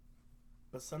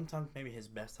 but sometimes maybe his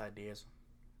best ideas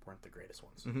weren't the greatest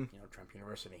ones. Mm-hmm. Trump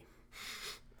University.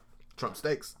 Trump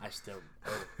steaks. I still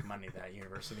owe money to that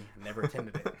university. I never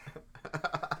attended it.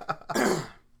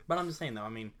 But I'm just saying, though, I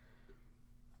mean,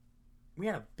 we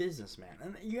had a businessman.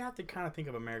 And you have to kind of think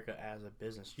of America as a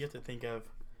business. You have to think of...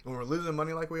 When we're losing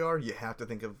money like we are, you have to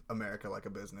think of America like a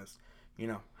business.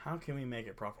 How can we make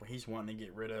it profitable? He's wanting to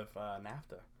get rid of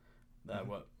NAFTA.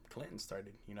 What Clinton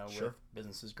started, Sure. with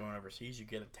businesses going overseas. You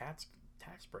get a tax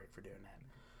break for doing that.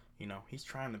 He's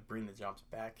trying to bring the jobs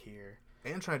back here.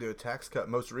 And trying to do a tax cut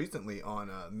most recently on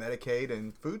Medicaid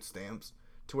and food stamps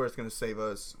to where it's going to save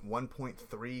us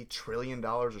 $1.3 trillion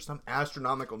or some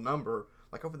astronomical number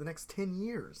like over the next 10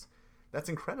 years. That's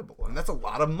incredible. And that's a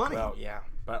lot of money. Well, yeah.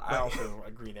 But I also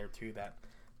agree there, too, that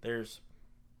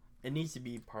it needs to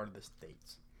be part of the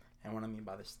states. And what I mean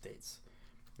by the states,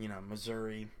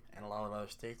 Missouri and a lot of other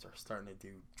states are starting to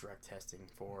do drug testing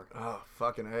for... Oh,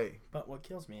 fucking A. But what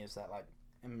kills me is that,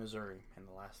 in Missouri, in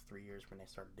the last 3 years when they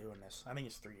started doing this, I think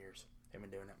it's 3 years they've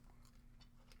been doing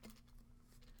it.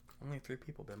 Only 3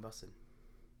 people been busted.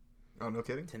 Oh, no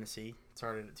kidding? Tennessee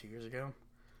started it 2 years ago.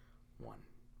 1.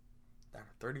 Out of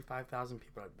 35,000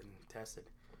 people have been tested,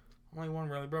 only 1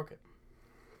 really broke it.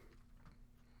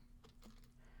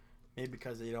 Maybe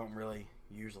because they don't really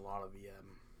use a lot of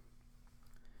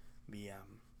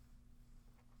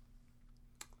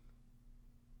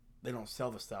they don't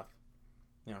sell the stuff.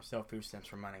 Sell food stamps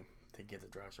for money to get the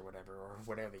drugs or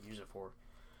whatever they use it for.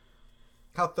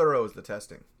 How thorough is the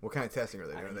testing? What kind of testing are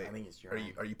they doing? I think it's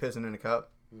urine. Are you pissing in a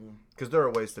cup? Because there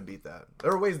are ways to beat that.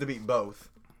 There are ways to beat both.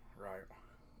 Right.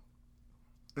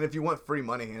 And if you want free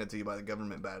money handed to you by the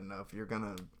government bad enough,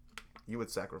 you would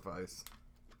sacrifice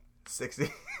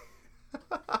 60.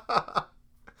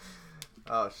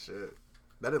 Oh, shit.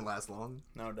 That didn't last long.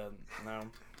 No, it doesn't. No.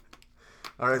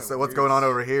 All right, so what's going on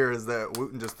over here is that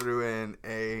Wooten just threw in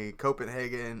a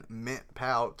Copenhagen mint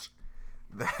pouch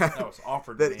that was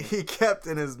offered to me. he kept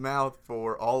in his mouth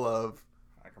for all of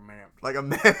like a a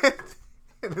minute. minute,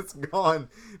 and it's gone.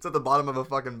 It's at the bottom of a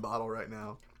fucking bottle right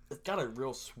now. It's got a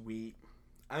real sweet.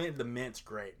 I mean, the mint's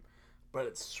great, but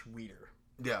it's sweeter.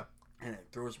 Yeah, and it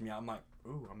throws me out. I'm like,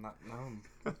 ooh, I'm not numb.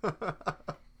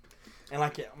 And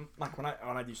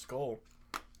when I do Skull,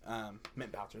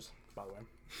 mint pouches, by the way.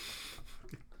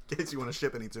 In case you want to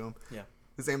ship any to him. Yeah.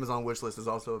 His Amazon wish list is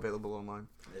also available online.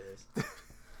 It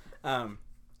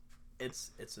is.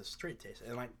 It's a straight taste,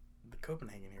 and the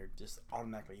Copenhagen here just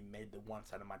automatically made the one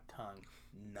side of my tongue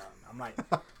numb. I'm like,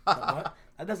 what?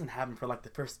 That doesn't happen for the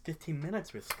first 15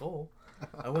 minutes with Skull.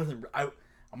 I'm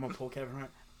gonna pull Kevin right.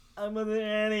 I'm a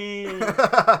Danny.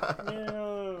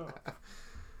 Yeah.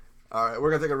 All right,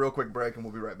 we're gonna take a real quick break, and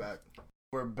we'll be right back.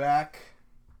 We're back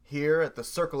here at the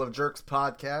Circle of Jerks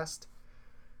podcast.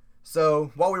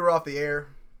 So while we were off the air,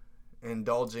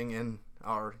 indulging in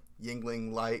our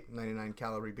Yuengling Light 99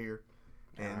 calorie beer.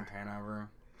 And Hanover,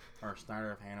 or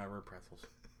Snyder of Hanover pretzels.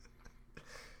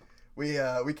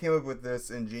 we came up with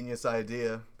this ingenious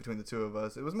idea between the two of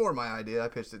us. It was more my idea. I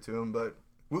pitched it to him, but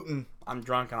Wooten, I'm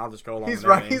drunk and I'll just go along. he's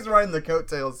with everything. He's riding the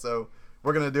coattails, so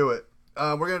we're gonna do it.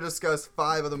 We're gonna discuss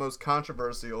 5 of the most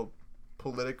controversial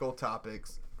political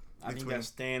topics. I think that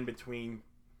stand between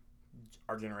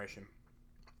our generation.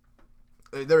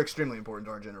 They're extremely important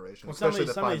to our generation, Well, especially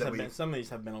the 5 that we. some of these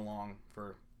have been along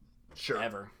for Sure.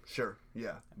 ever, Sure.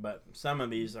 Yeah. but some of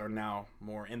these are now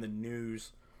more in the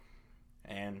news,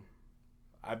 and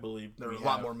I believe They're a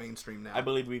lot more mainstream now. I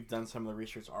believe we've done some of the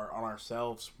research on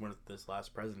ourselves with this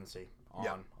last presidency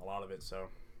on a lot of it. So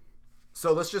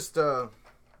let's just go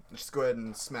ahead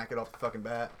and smack it off the fucking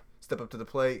bat. Step up to the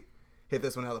plate. Hit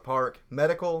this one out of the park.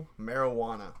 Medical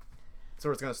marijuana. That's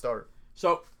where it's going to start.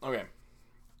 So, okay.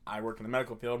 I work in the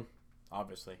medical field,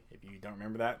 obviously. If you don't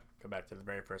remember that, go back to the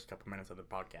very first couple minutes of the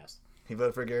podcast. He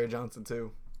voted for Gary Johnson,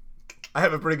 too. I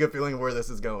have a pretty good feeling of where this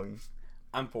is going.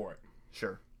 I'm for it.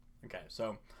 Sure. Okay,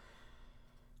 so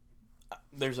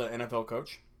there's an NFL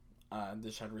coach.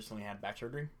 This had recently had back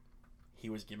surgery. He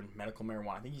was given medical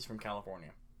marijuana. I think he's from California.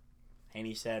 And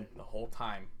he said the whole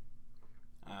time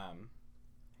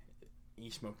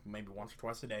he smoked maybe once or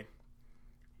twice a day.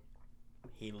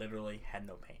 He literally had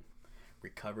no pain.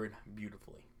 Recovered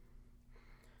beautifully.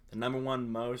 The number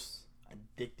one most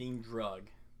addicting drug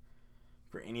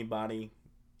for anybody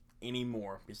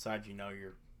anymore, besides,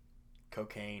 your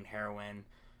cocaine, heroin,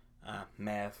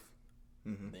 meth,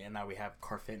 and now we have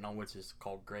carfentanil, which is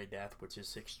called gray death, which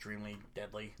is extremely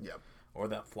deadly. Yep. Or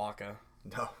that flocka.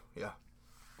 No, yeah.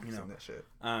 You know, Seen that shit.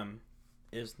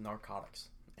 is narcotics,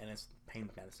 and it's pain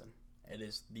medicine. It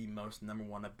is the most number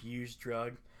one abused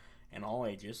drug in all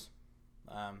ages,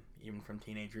 even from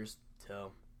teenagers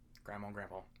till grandma and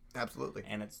grandpa. Absolutely.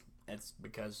 And it's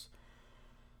because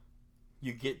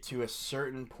you get to a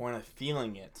certain point of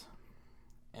feeling it,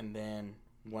 and then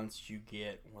once you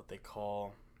get what they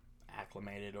call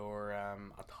acclimated or a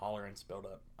tolerance build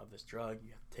up of this drug,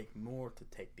 you have to take more to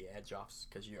take the edge off,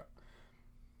 because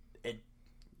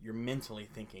you're mentally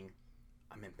thinking,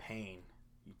 I'm in pain.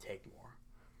 You take more.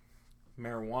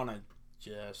 Marijuana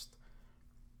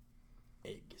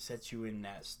it sets you in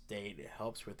that state. It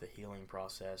helps with the healing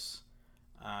process.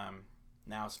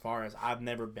 Now, as far as I've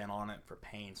never been on it for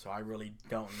pain, so I really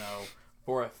don't know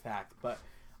for a fact, but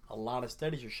a lot of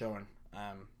studies are showing,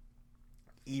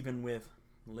 even with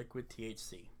liquid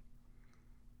THC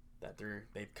that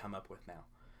they've come up with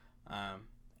now,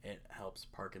 it helps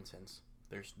Parkinson's.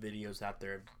 There's videos out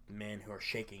there of men who are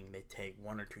shaking. They take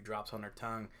 1 or 2 drops on their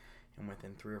tongue, and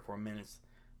within 3 or 4 minutes,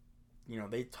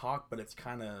 they talk, but it's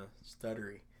kind of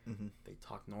stuttery. Mm-hmm. They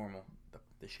talk normal.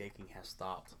 The shaking has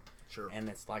stopped. Sure. And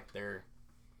it's like they're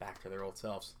back to their old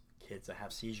selves. Kids that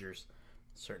have seizures,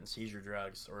 certain seizure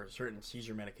drugs or certain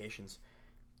seizure medications,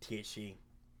 THC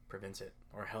prevents it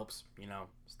or helps,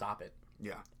 stop it.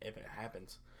 Yeah. If it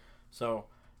happens. So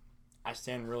I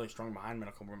stand really strong behind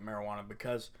medical marijuana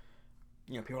because,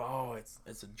 people,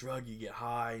 it's a drug, you get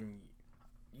high, and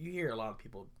you hear a lot of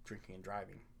people drinking and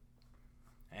driving.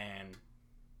 And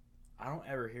I don't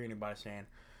ever hear anybody saying,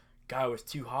 guy was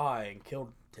too high and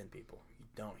killed 10 people. You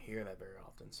don't hear that very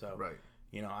often. So, right.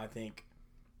 I think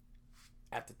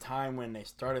at the time when they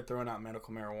started throwing out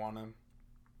medical marijuana,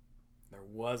 there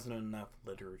wasn't enough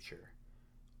literature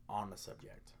on the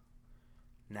subject.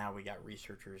 Now we got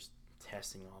researchers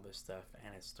testing all this stuff,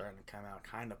 and it's starting to come out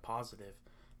kind of positive.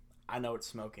 I know it's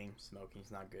smoking.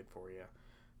 Smoking's not good for you.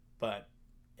 But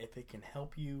if it can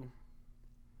help you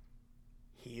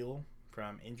heal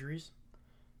from injuries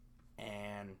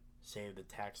and save the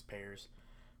taxpayers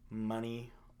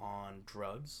money on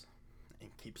drugs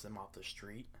and keeps them off the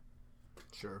street,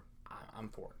 Sure. I'm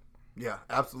for it. Yeah,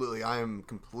 absolutely. I am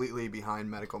completely behind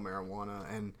medical marijuana,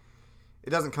 and it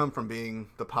doesn't come from being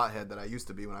the pothead that I used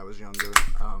to be when I was younger.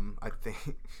 I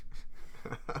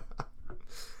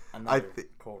think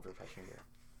Cold refreshing beer.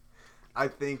 I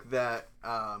think that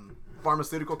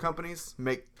pharmaceutical companies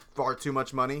make far too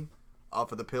much money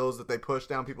off of the pills that they push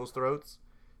down people's throats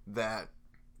that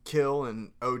kill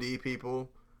and OD people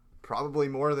probably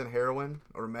more than heroin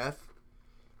or meth.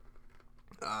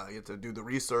 You have to do the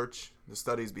research, the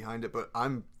studies behind it, but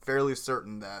I'm fairly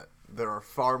certain that there are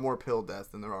far more pill deaths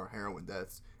than there are heroin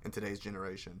deaths in today's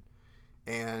generation.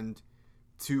 And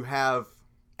to have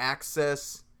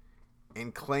access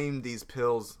and claim these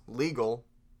pills legal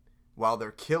while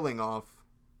they're killing off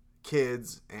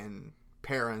kids and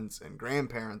parents and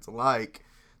grandparents alike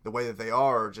the way that they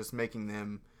are, just making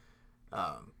them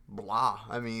blah.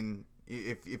 I mean,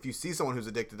 if you see someone who's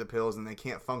addicted to pills and they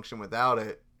can't function without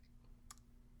it,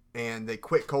 and they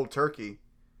quit cold turkey,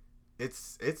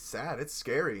 it's sad. It's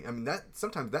scary. I mean,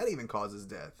 sometimes that even causes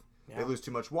death. Yeah. They lose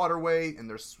too much water weight, and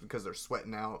because they're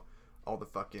sweating out all the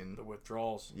fucking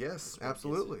withdrawals. Yes,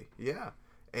 absolutely. Yeah.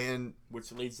 And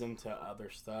which leads them to other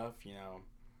stuff,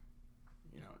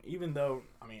 even though,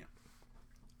 I mean,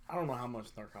 I don't know how much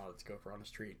narcotics go for on the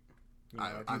street.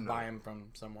 If you buy them from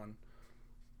someone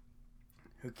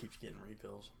who keeps getting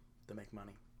refills to make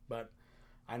money. But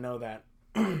I know that,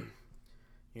 I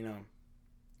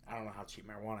don't know how cheap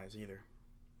marijuana is either.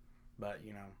 But,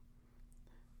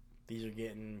 these are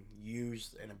getting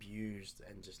used and abused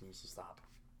and just needs to stop.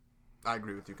 I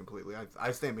agree with you completely.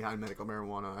 I stand behind medical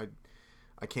marijuana.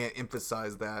 I can't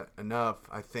emphasize that enough.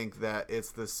 I think that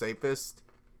it's the safest,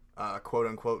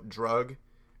 quote-unquote, drug.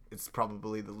 It's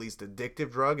probably the least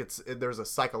addictive drug. There's a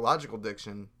psychological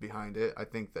addiction behind it. I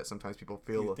think that sometimes people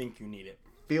You think you need it.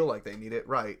 Feel like they need it,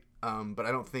 right. But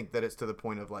I don't think that it's to the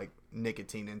point of, like,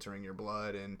 nicotine entering your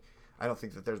blood. And I don't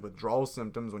think that there's withdrawal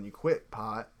symptoms when you quit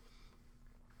pot.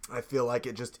 I feel like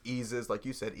it just eases, like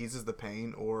you said, eases the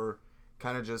pain or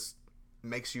kind of just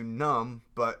makes you numb,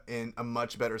 but in a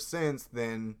much better sense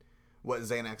than what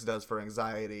Xanax does for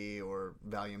anxiety or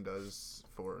Valium does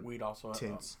for Weed also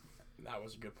tints. That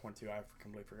was a good point too. I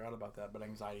completely forgot about that. But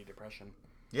anxiety, depression,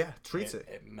 yeah, treats it.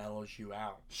 It mellows you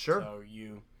out. Sure. So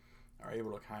you are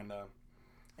able to kind of,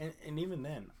 and even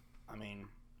then, I mean,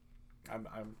 I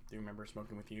do remember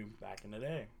smoking with you back in the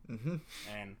day. Mm-hmm.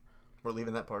 And we're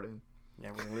leaving that part in.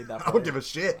 Yeah, we're gonna leave that. I don't give a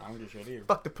shit. I don't give a shit either.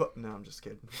 Fuck the put. No, I'm just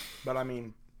kidding. But I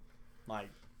mean, like,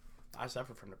 I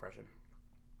suffer from depression.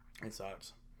 It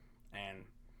sucks, and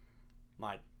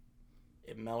like,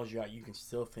 it mellows you out. You can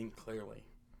still think clearly,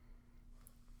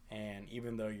 and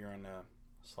even though you're in a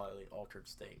slightly altered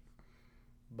state,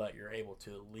 but you're able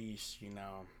to at least,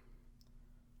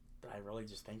 I really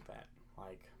just think that,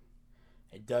 like,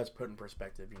 it does put in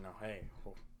perspective. Hey,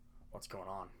 what's going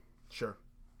on? Sure.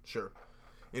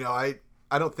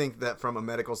 I don't think that from a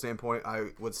medical standpoint I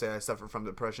would say I suffer from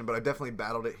depression, but I've definitely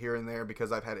battled it here and there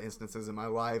because I've had instances in my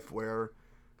life where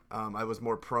I was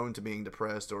more prone to being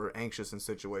depressed or anxious in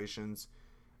situations.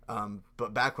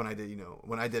 But back when I did,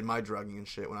 when I did my drugging and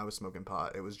shit, when I was smoking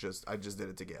pot, it was I just did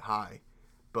it to get high.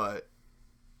 But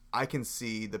I can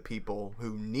see the people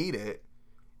who need it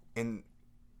and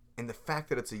the fact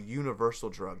that it's a universal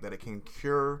drug, that it can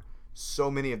cure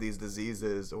so many of these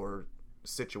diseases or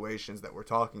situations that we're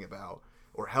talking about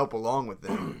or help along with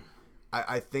them.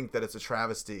 I think that it's a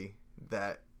travesty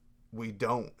that we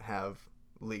don't have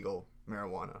legal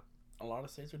marijuana. A lot of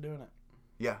states are doing it.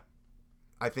 Yeah.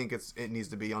 I think it needs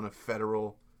to be on a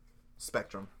federal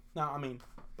spectrum. No, I mean,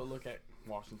 but look at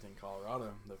Washington,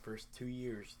 Colorado. The first 2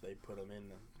 years they put them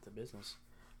into business.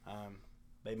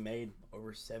 They made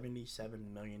over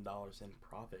 $77 million in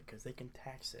profit because they can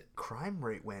tax it. Crime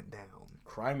rate went down.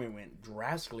 Crime rate went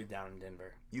drastically down in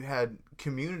Denver. You had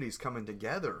communities coming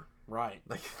together. Right.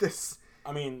 Like this.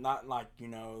 I mean, not like, the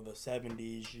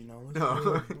 70s,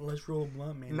 let's roll a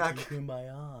blunt, man.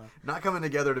 Not coming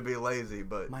together to be lazy,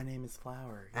 but... My name is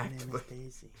Flower. Your name is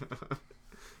Daisy.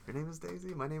 Your name is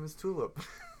Daisy? My name is Tulip.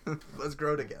 Let's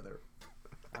grow together.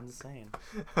 I'm just saying.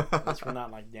 At least we're not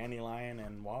like Dandelion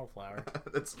and Wildflower.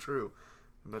 That's true.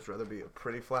 I'd much rather be a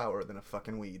pretty flower than a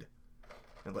fucking weed.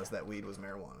 Unless that weed was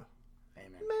marijuana.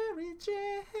 Amen. Mary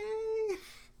Jane.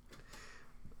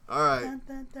 All right. Dun,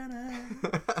 dun,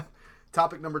 dun, dun.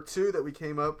 Topic number 2 that we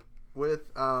came up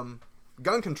with, gun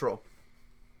control.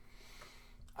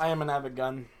 I am an avid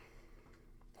gun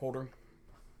holder.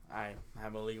 I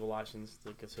have a legal license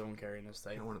to conceal and carry in this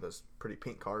state. And one of those pretty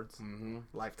pink cards. Mm-hmm.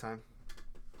 Lifetime.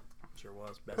 Sure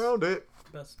was. Found it.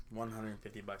 Best $150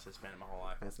 I spent in my whole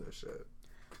life. That's no shit.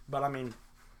 But I mean,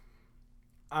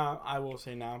 I will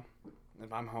say now,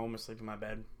 if I'm home asleep in my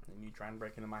bed and you try and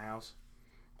break into my house,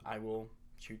 I will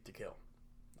shoot to kill.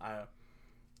 I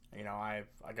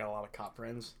got a lot of cop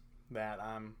friends that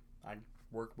I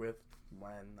worked with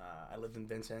when I lived in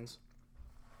Vincennes,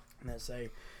 and they say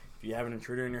if you have an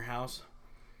intruder in your house,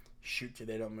 shoot till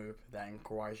they don't move. That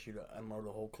requires you to unload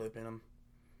a whole clip in them.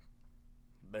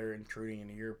 They're intruding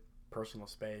into your personal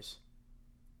space.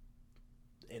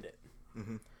 End it.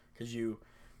 Because you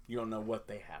don't know what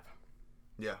they have.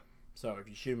 Yeah. So if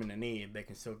you shoot them in the knee, they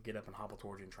can still get up and hobble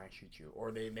towards you and try and shoot you.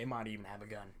 Or they might even have a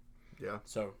gun. Yeah.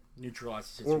 So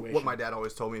neutralize the Or situation. what my dad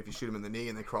always told me, if you shoot them in the knee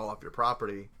and they crawl off your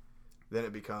property, then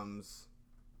it becomes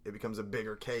a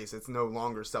bigger case. It's no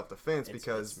longer self-defense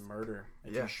because... It's murder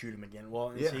if Yeah. you shoot them again.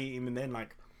 Well, Yeah. see, even then,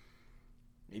 like,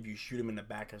 if you shoot them in the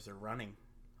back as they're running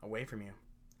away from you,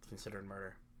 it's considered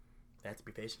murder. They have to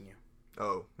be facing you.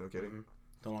 Oh, no kidding.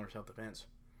 No longer self-defense.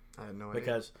 I had no idea.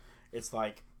 Because it's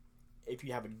like, if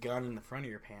you have a gun in the front of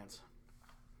your pants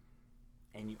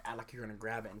and you act like you're going to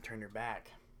grab it and turn your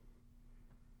back,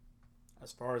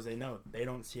 as far as they know, they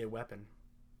don't see a weapon.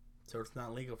 So it's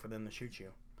not legal for them to shoot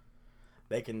you.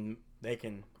 They can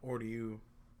order you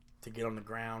to get on the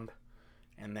ground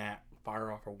and that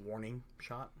fire off a warning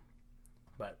shot.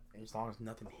 But as long as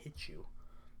nothing hits you,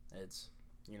 it's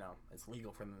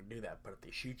legal for them to do that. But if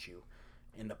they shoot you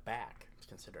in the back, it's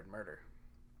considered murder.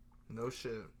 No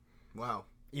shit. Wow.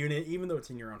 Even though it's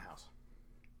in your own house.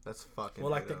 That's fucking.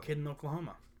 Well, like that kid in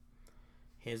Oklahoma.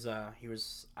 He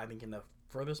was, I think, in the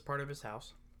furthest part of his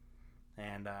house,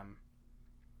 and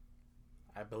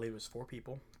I believe it was 4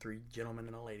 people, 3 gentlemen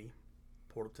and a lady,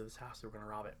 pulled up to this house. They were gonna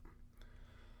rob it.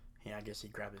 And I guess he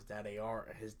grabbed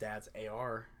his dad's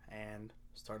AR, and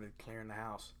started clearing the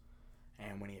house.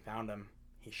 And when he found him,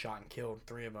 he shot and killed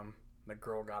 3 of them. The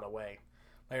girl got away.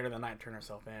 Later that night, turned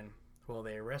herself in. Well,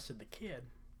 they arrested the kid.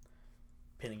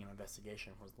 Pending an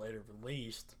investigation, was later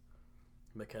released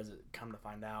because it come to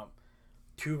find out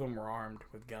 2 of them were armed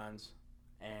with guns,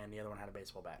 and the other one had a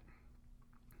baseball bat.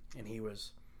 And he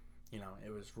was,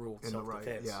 it was ruled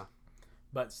self-defense. Yeah.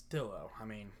 But still, though, I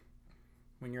mean,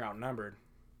 when you're outnumbered,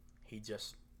 he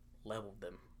just leveled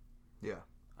them. Yeah.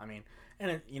 I mean,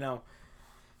 and and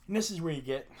this is where you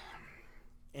get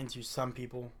into some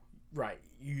people, right?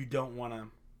 You don't want to.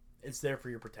 It's there for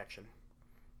your protection,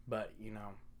 but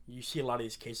you see a lot of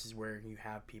these cases where you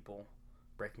have people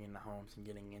breaking into homes and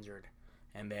getting injured,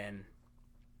 and then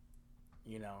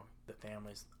the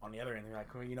families on the other end, they're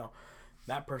like, well,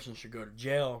 that person should go to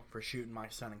jail for shooting my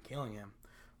son and killing him.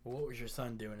 Well, what was your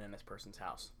son doing in this person's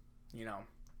house?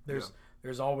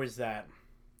 There's always that,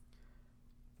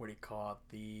 what do you call it,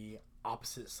 the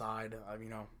opposite side of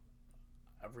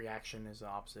a reaction is the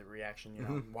opposite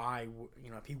reaction. Why,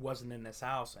 if he wasn't in this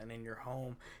house and in your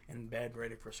home in bed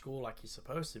ready for school like he's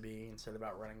supposed to be, instead of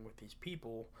out running with these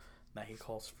people that he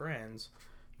calls friends,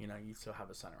 you still have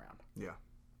a son around.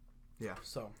 Yeah.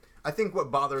 So I think what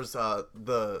bothers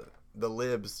the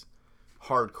libs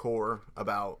hardcore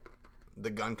about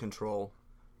the gun control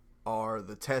are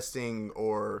the testing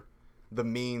or the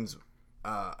means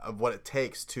of what it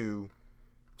takes to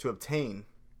obtain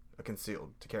a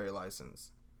concealed to carry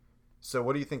license. So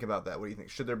what do you think about that? What do you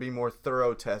think? Should there be more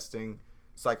thorough testing,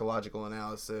 psychological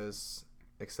analysis,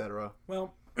 etc.?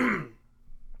 Well,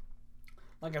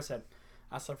 like I said,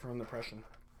 I suffer from depression.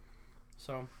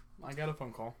 So I got a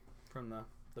phone call from the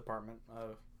Department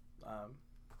of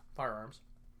Firearms.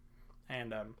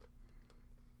 And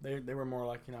they were more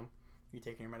like, you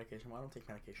taking your medication? Well, I don't take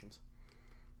medications.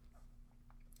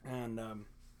 And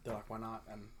they're like, why not?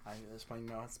 And I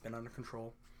explained, it's been under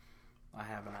control. I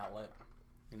have an outlet.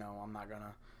 I'm not going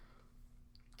to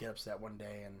get upset one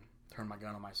day and turn my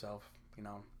gun on myself.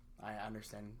 I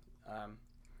understand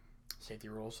safety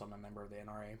rules, so I'm a member of the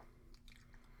NRA.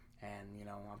 And,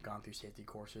 I've gone through safety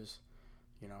courses,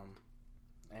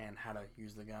 and how to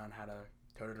use the gun, how to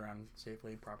tote it around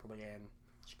safely, properly, and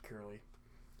securely.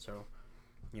 So,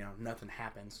 nothing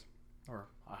happens, or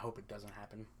I hope it doesn't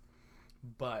happen.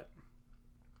 But,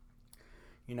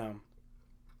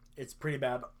 it's pretty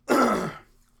bad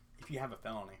if you have a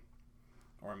felony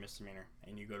or a misdemeanor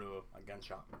and you go to a gun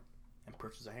shop and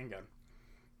purchase a handgun.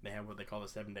 They have what they call the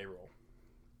 7-day rule.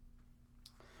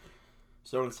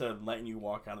 So instead of letting you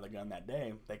walk out of the gun that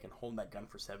day, they can hold that gun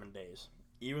for 7 days,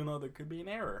 even though there could be an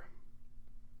error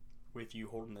with you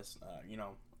holding this,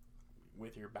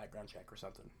 with your background check or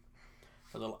something.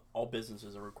 Because all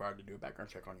businesses are required to do a background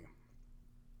check on you.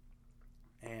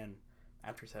 And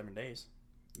after 7 days,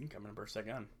 you can come in and purchase that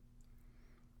gun.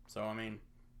 So, I mean,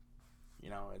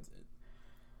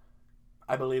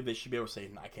 I believe they should be able to say,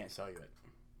 I can't sell you it.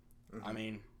 Mm-hmm. I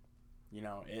mean,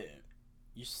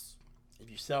 if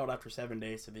you sell it after 7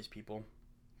 days to these people,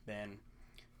 then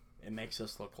it makes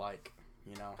us look like,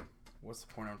 what's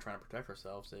the point of trying to protect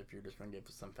ourselves if you're just going to give it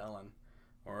to some felon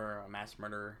or a mass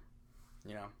murderer?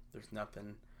 There's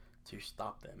nothing to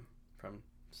stop them from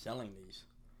selling these.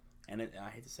 And I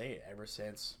hate to say it, ever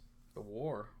since the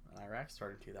war in Iraq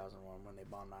started in 2001 when they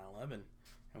bombed 9/11,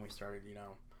 and we started,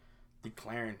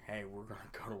 declaring, hey, we're going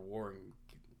to go to war and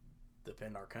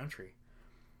defend our country.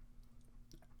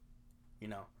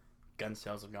 Gun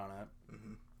sales have gone up.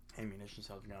 Mm-hmm. Ammunition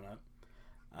sales have gone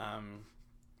up.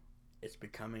 It's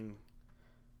becoming,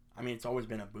 it's always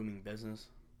been a booming business,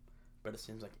 but it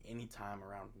seems like any time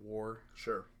around war,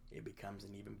 sure, it becomes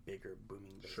an even bigger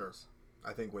booming business. Sure.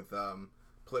 I think with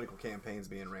political campaigns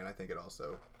being ran, I think it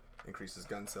also increases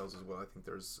gun sales as well. I think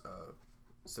there's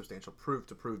substantial proof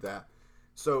to prove that.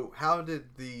 So how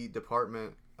did the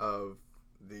Department of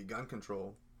the Gun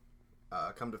Control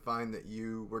come to find that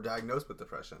you were diagnosed with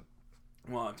depression?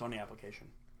 Well, it's on the application.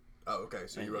 Oh, okay.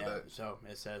 So you wrote that. So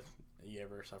it says, you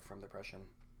ever suffer from depression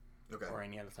Okay. or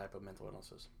any other type of mental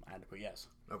illnesses? I had to put yes.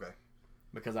 Okay.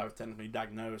 Because I was technically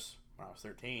diagnosed when I was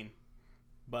 13,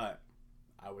 but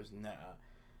I was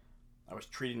I was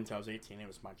treated until I was 18. It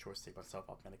was my choice to take myself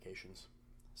off medications.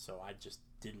 So I just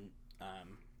didn't,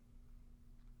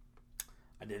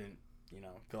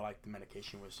 feel like the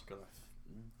medication was going to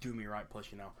do me right. Plus,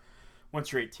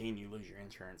 once you're 18, you lose your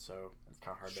insurance, so it's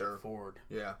kind of hard to afford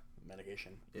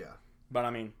medication. Yeah.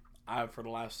 But, for the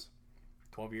last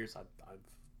 12 years, I've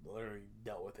literally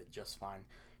dealt with it just fine.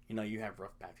 You have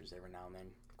rough patches every now and then.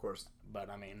 Of course. But,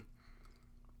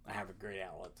 I have a great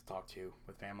outlet to talk to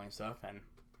with family and stuff, and,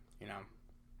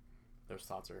 those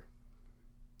thoughts are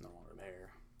no longer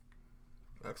there.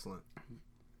 Excellent.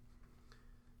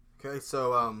 Okay,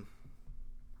 so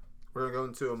we're going to go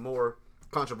into a more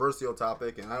controversial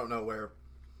topic, and I don't know where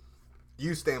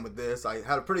you stand with this. I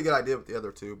had a pretty good idea with the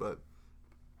other two, but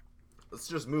let's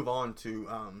just move on to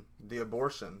the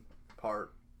abortion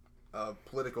part of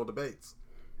political debates.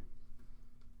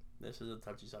 This is a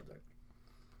touchy subject.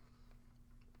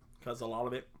 Because a lot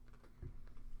of it,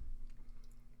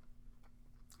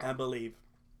 I believe,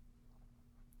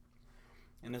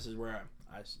 and this is where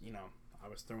I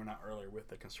was throwing out earlier with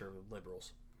the conservative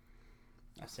liberals.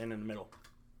 I stand in the middle.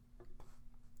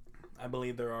 I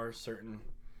believe there are certain,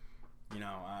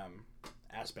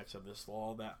 aspects of this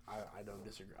law that I don't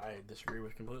disagree. I disagree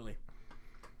with completely.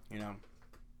 And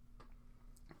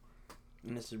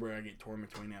this is where I get torn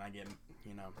between, and I get,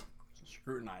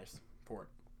 scrutinized for it.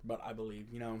 But I believe,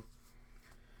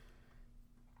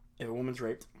 if a woman's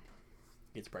raped,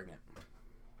 gets pregnant,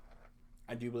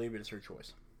 I do believe it is her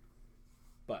choice.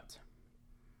 But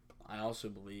I also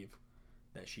believe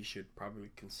that she should probably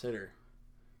consider,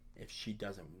 if she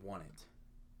doesn't want it,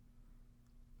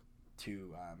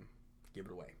 to give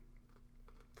it away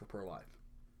for pro-life.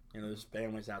 There's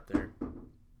families out there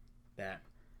that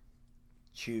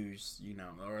choose,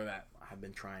 or that have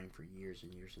been trying for years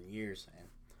and years and years and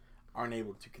aren't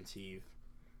able to conceive.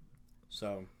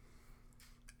 So,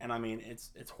 and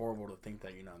it's horrible to think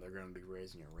that, they're going to be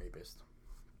raising a rapist.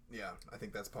 Yeah, I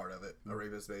think that's part of it. A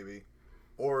rapist baby.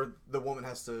 Or the woman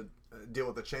has to deal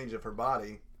with the change of her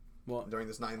body during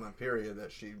this 9-month period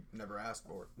that she never asked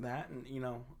for. That, and,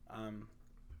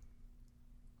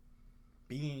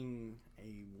 being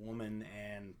a woman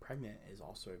and pregnant is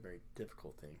also a very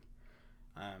difficult thing.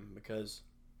 Because,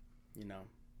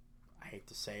 I hate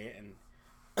to say it, and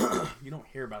you don't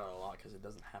hear about it a lot because it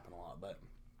doesn't happen a lot, but,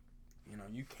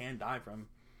 you can die from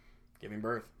giving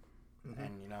birth. Mm-hmm.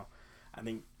 And, I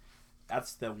think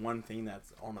that's the one thing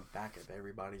that's on the back of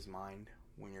everybody's mind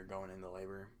when you're going into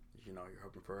labor. You're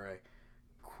hoping for a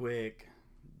quick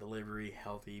delivery,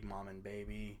 healthy mom and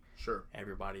baby. Sure.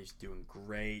 Everybody's doing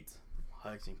great.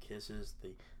 Hugs and kisses.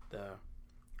 The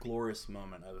glorious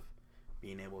moment of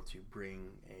being able to bring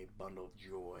a bundle of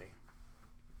joy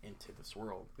into this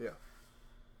world. Yeah.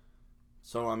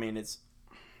 So, it's,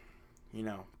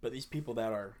 but these people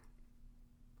that are,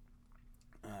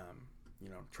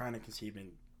 trying to conceive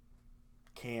and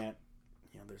can't,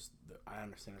 I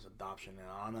understand there's adoption, and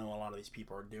I know a lot of these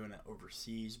people are doing it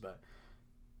overseas, but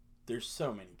there's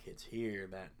so many kids here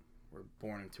that were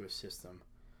born into a system.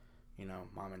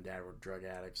 Mom and dad were drug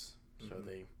addicts, so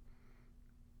they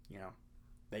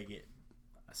get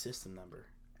a system number,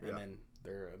 and then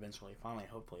they're eventually, finally,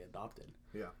 hopefully adopted.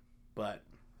 Yeah. But,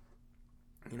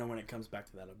 when it comes back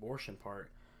to that abortion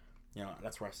part,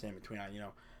 that's where I stand between.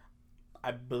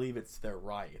 I believe it's their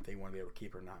right if they want to be able to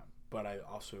keep her or not. But I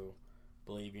also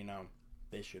believe,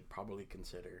 they should probably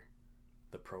consider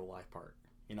the pro-life part.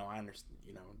 I understand,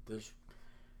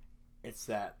 it's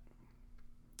that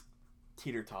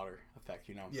teeter-totter effect,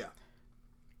 Yeah.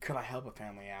 Could I help a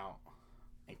family out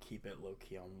and keep it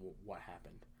low-key on what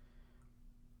happened?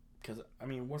 Because,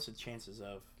 what's the chances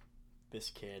of this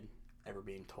kid ever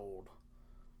being told,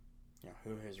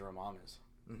 who his real mom is?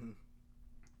 Mm-hmm.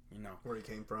 Where he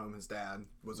came from, his dad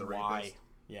was a why? rapist.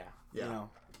 Yeah. Yeah.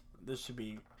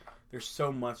 There's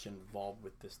so much involved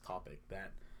with this topic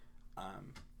that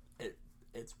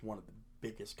it's one of the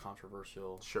biggest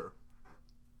controversial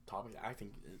topics. I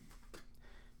think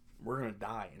we're going to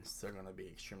die, and it's still going to be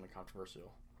extremely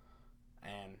controversial.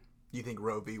 And you think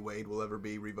Roe v. Wade will ever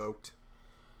be revoked?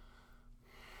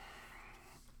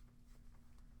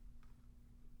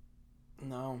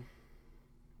 No.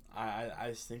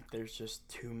 I think there's just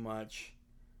too much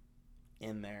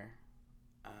in there,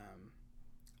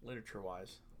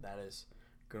 literature-wise, that is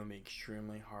going to be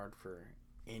extremely hard for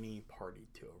any party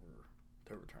to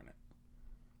overturn it.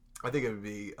 I think it would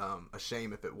be a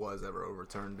shame if it was ever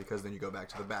overturned, because then you go back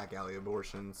to the back alley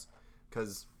abortions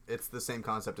because it's the same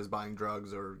concept as buying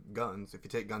drugs or guns. If you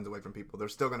take guns away from people, they're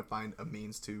still going to find a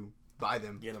means to buy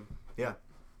them. Get them. Yeah.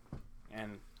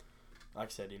 And like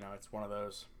I said, it's one of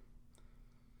those.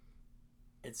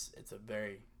 It's a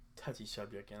very touchy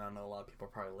subject, and I know a lot of people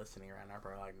are probably listening right now,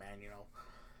 probably like, man,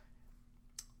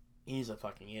 he's a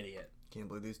fucking idiot. Can't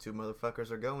believe these two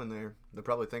motherfuckers are going there. They're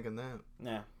probably thinking that.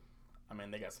 Yeah. I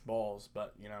mean, they got some balls,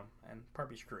 but, and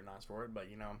probably scrutinized for it, but,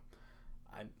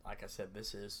 like I said,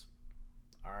 this is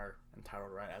our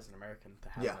entitled right as an American to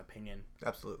have an opinion.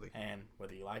 Absolutely. And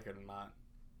whether you like it or not,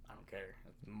 I don't care.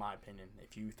 It's my opinion.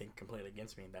 If you think completely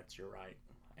against me, that's your right.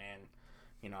 And,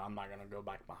 I'm not going to go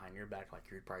back behind your back like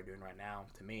you're probably doing right now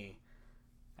to me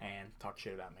and talk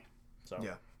shit about me. So.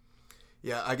 Yeah.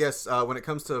 Yeah, I guess when it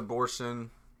comes to abortion,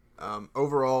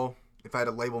 overall, if I had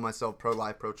to label myself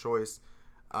pro-life, pro-choice,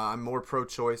 I'm more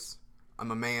pro-choice. I'm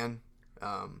a man.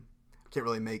 I can't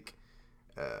really make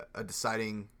a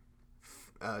deciding...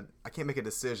 I can't make a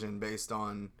decision based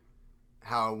on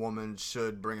how a woman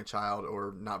should bring a child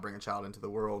or not bring a child into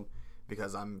the world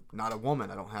because I'm not a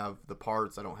woman. I don't have the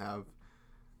parts. I don't have...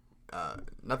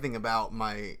 nothing about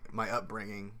my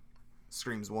upbringing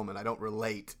screams woman. I don't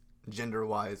relate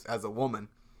gender-wise as a woman.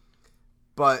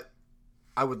 But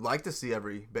I would like to see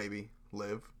every baby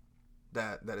live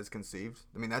that is conceived.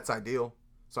 I mean, that's ideal.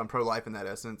 So I'm pro-life in that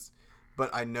essence. But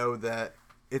I know that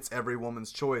it's every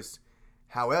woman's choice.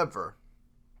 However,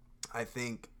 I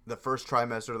think the first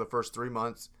trimester, the first 3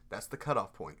 months, that's the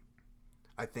cutoff point.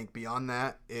 I think beyond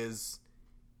that is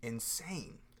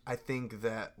insane. I think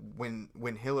that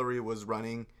when Hillary was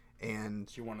running and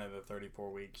She wanted the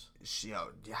 34 weeks. she,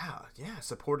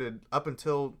 supported up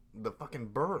until the fucking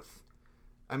birth.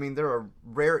 I mean, there are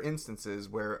rare instances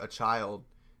where a child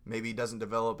maybe doesn't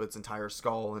develop its entire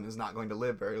skull and is not going to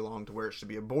live very long to where it should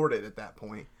be aborted at that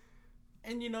point.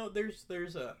 And there's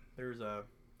a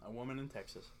woman in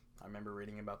Texas. I remember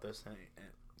reading about this, and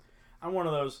I'm one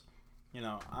of those,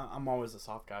 I'm always a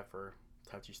soft guy for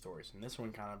touchy stories, and this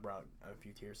one kind of brought a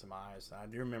few tears to my eyes. I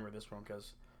do remember this one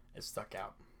because it stuck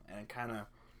out, and it kind of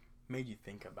made you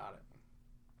think about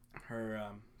it. Her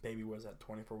baby was at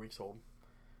 24 weeks old,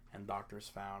 and doctors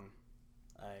found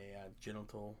a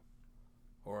genital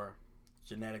or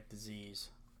genetic disease.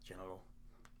 Genital.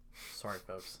 Sorry,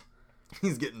 folks.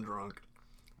 He's getting drunk.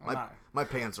 My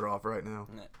pants are off right now.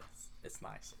 It's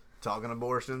nice. Talking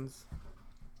abortions.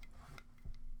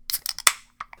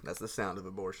 That's the sound of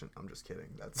abortion. I'm just kidding.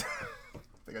 That's. I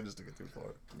think I just took it too far.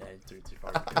 Yeah, you took it too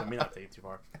far. I mean, not take it too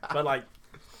far. But,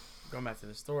 going back to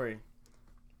the story,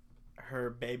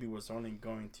 her baby was only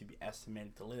going to be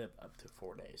estimated to live up to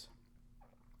 4 days.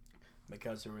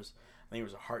 Because I think it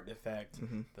was a heart defect.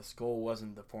 Mm-hmm. The skull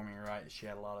wasn't deforming right. She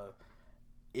had a lot of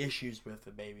issues with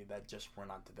the baby that just were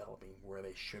not developing where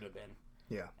they should have been.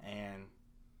 Yeah. And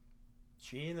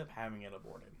she ended up having it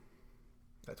aborted.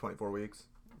 At 24 weeks?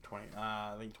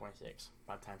 I think 26.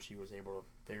 By the time she was able to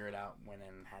figure it out, went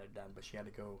in and had it done. But she had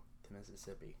to go to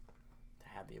Mississippi to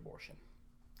have the abortion.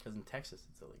 Because in Texas,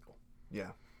 it's illegal.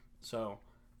 Yeah. So,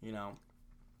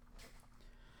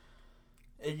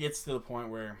 it gets to the point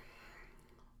where,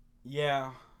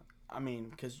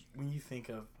 because when you think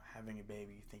of having a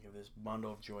baby, you think of this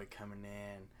bundle of joy coming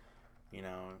in,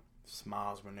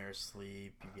 smiles when they're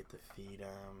asleep, you get to feed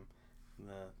them,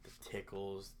 the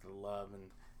tickles, the love, and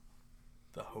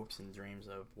the hopes and dreams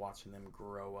of watching them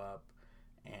grow up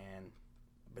and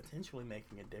potentially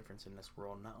making a difference in this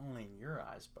world, not only in your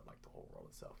eyes, but the whole world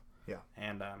itself. Yeah.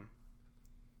 And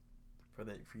for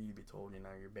you to be told,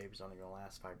 your baby's only gonna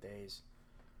last 5 days,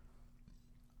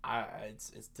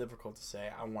 it's difficult to say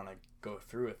I want to go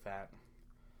through with that,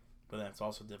 but then it's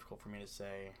also difficult for me to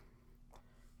say,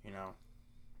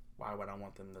 why would I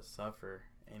want them to suffer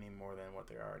any more than what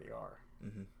they already are?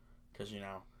 Because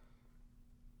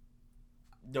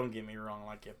don't get me wrong,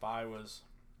 if I was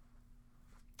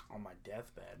on my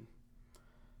deathbed,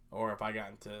 or if I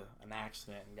got into an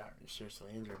accident and got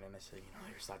seriously injured and they said,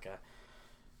 there's a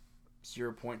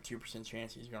 0.2%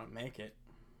 chance he's going to make it,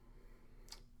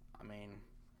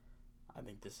 I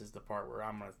think this is the part where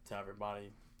I'm going to tell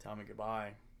everybody, tell me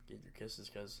goodbye, get your kisses,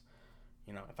 because,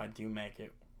 if I do make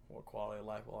it, what quality of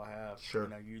life will I have? Sure.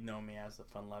 You know me as the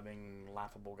fun-loving,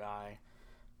 laughable guy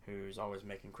who's always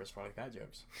making Chris Farley fat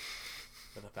jokes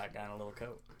with a fat guy in a little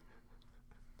coat.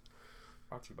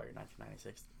 Brought to you by your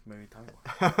 1996 movie title.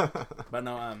 But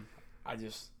no, I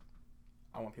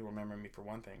want people remembering me for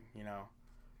one thing.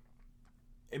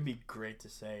 It'd be great to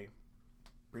say,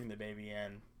 bring the baby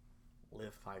in,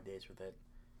 live 5 days with it,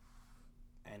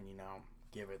 and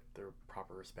give it the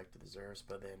proper respect it deserves.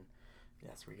 But then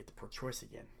that's where you get the pro-choice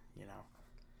again.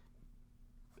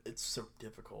 It's so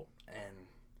difficult, and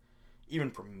even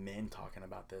for men talking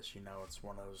about this, you know, it's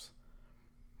one of those,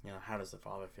 you know, how does the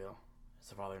father feel? Is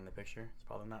the father in the picture? Is the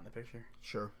father not in the picture?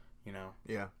 Sure. You know?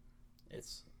 Yeah.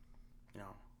 It's, you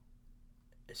know,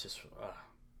 it's just,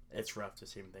 it's rough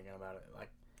just even thinking about it. Like,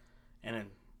 and then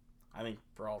I think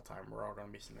for all time, we're all going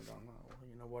to be sitting there going, oh, well,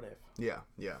 you know, what if? Yeah,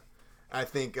 yeah. I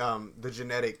think the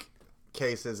genetic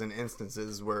cases and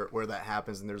instances where that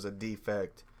happens and there's a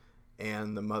defect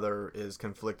and the mother is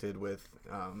conflicted with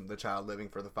the child living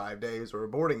for the 5 days or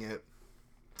aborting it,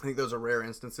 I think those are rare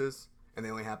instances, and they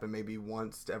only happen maybe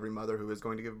once to every mother who is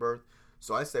going to give birth.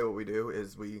 So I say what we do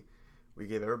is we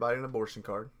give everybody an abortion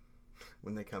card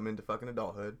when they come into fucking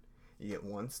adulthood. You get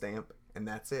one stamp, and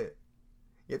that's it.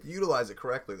 You have to utilize it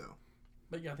correctly, though.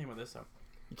 But you gotta think about this, though.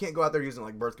 You can't go out there using,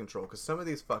 like, birth control, because some of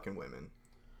these fucking women,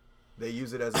 they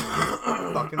use it as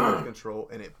fucking birth control,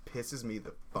 and it pisses me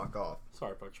the fuck off.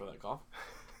 Sorry, folks, for that cough.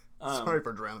 Sorry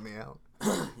for drowning me out.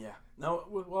 Yeah. No,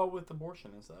 with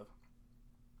abortion and stuff.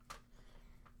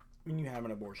 When you have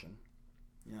an abortion,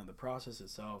 you know, the process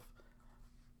itself,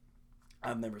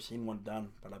 I've never seen one done,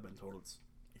 but I've been told it's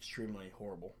extremely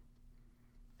horrible.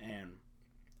 And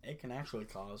it can actually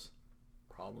cause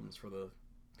problems for the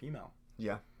female.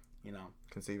 Yeah. You know,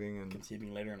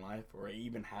 Conceiving later in life, or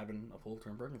even having a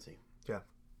full-term pregnancy. Yeah.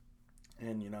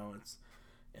 And, you know,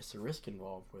 it's a risk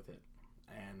involved with it.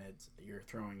 And you're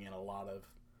throwing in a lot of,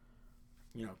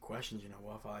 you know, questions. You know,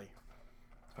 well,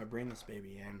 if I bring this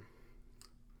baby in,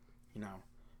 you know,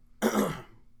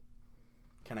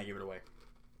 can I give it away?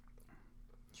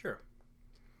 Sure.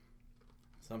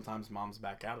 Sometimes moms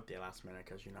back out at the last minute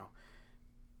because, you know,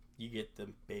 you get the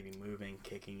baby moving,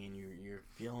 kicking, and you're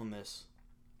feeling this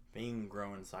thing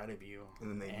grow inside of you.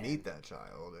 And then they meet that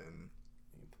child, and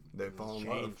they fall in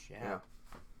love. Yeah.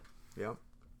 Yeah.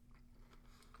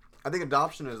 I think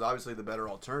adoption is obviously the better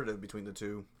alternative between the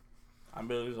two. I mean,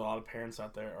 there's a lot of parents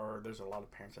out there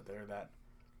that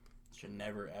should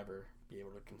never, ever be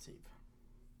able to conceive.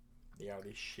 They are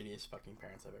the shittiest fucking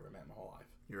parents I've ever met in my whole life.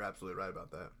 You're absolutely right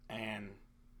about that. And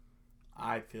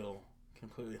I feel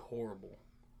completely horrible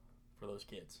for those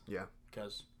kids. Yeah.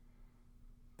 Because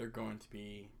they're going to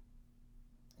be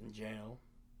in jail,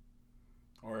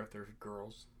 or if they're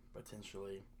girls,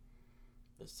 potentially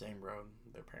the same road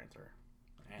their parents are.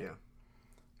 And yeah.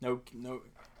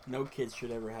 No kids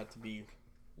should ever have to be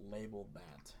labeled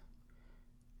that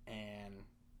and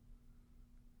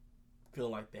feel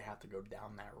like they have to go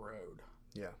down that road.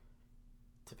 Yeah.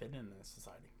 To fit in this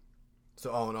society.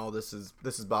 So all in all, this is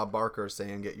Bob Barker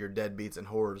saying, get your deadbeats and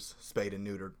whores spayed and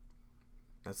neutered.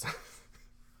 That's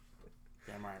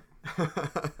damn right.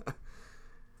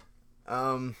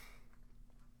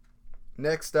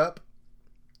 Next up,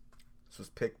 this was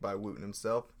picked by Wooten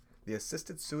himself, the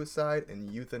assisted suicide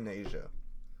and euthanasia.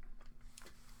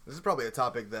 This is probably a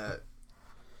topic that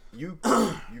you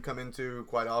come into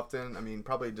quite often. I mean,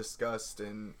 probably discussed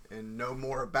and know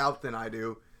more about than I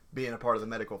do, being a part of the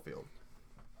medical field.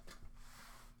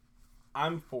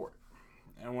 I'm for it.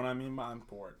 And what I mean by I'm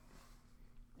for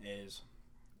it is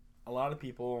a lot of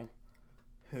people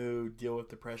who deal with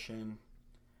depression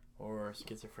or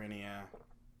schizophrenia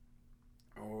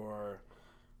or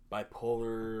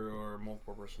bipolar or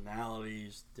multiple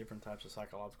personalities, different types of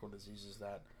psychological diseases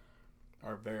that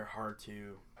are very hard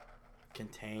to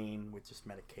contain with just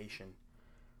medication.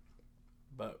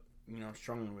 But, you know,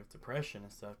 struggling with depression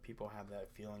and stuff, people have that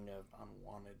feeling of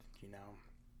unwanted, you know.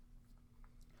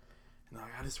 And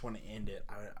like, I just want to end it.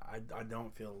 I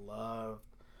don't feel loved.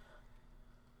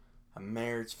 A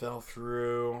marriage fell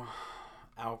through.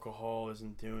 Alcohol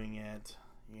isn't doing it.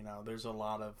 You know, there's a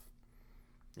lot of,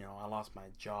 you know, I lost my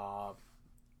job.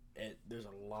 There's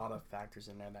a lot of factors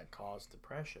in there that cause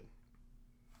depression.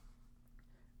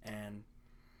 And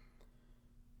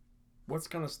what's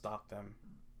going to stop them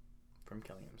from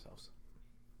killing themselves?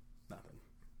 Nothing.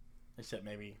 Except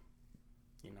maybe,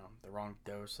 you know, the wrong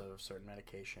dose of certain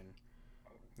medication.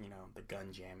 You know, the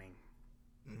gun jamming.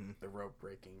 Mm-hmm. The rope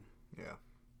breaking. Yeah.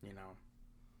 You know,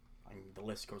 I mean, the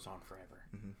list goes on forever.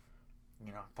 Mm-hmm.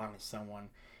 You know, finally someone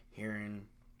hearing,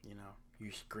 you know,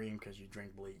 you scream because you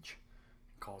drink bleach,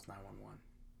 calls 911.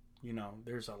 You know,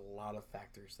 there's a lot of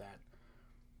factors that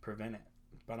prevent it.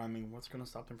 But I mean, what's going to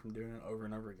stop them from doing it over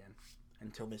and over again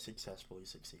until they successfully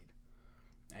succeed?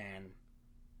 And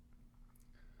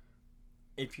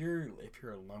if you're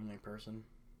a lonely person,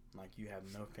 like you have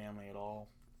no family at all,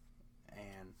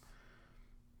 and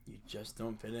you just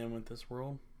don't fit in with this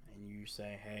world, and you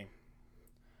say, hey,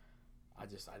 I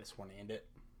just want to end it,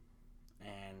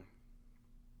 and,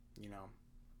 you know,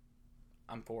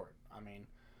 I'm for it. I mean,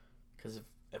 because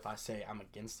if I say I'm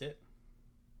against it,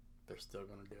 they're still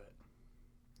going to do it.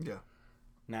 Yeah.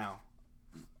 Now,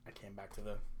 I came back to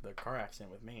the car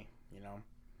accident with me. You know,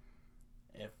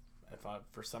 if I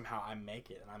for somehow I make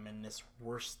it and I'm in this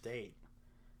worst state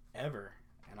ever,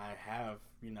 and I have,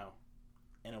 you know,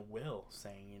 in a will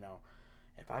saying, you know,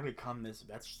 if I become this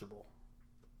vegetable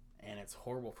and it's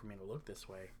horrible for me to look this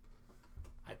way,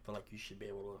 I feel like you should be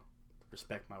able to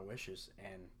respect my wishes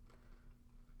and,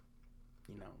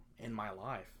 you know, in my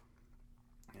life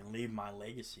and leave my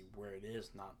legacy where it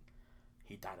is, not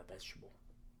he died a vegetable.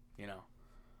 You know,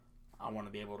 I want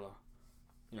to be able to,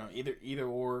 you know, either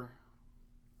or.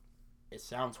 It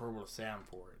sounds horrible to say I'm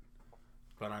for it,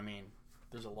 but I mean,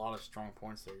 there's a lot of strong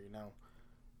points there. You know,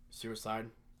 suicide,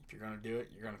 if you're going to do it,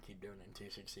 you're going to keep doing it until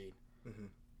you succeed. Mm-hmm.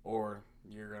 Or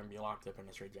you're going to be locked up in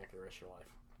a straitjacket the rest of your life.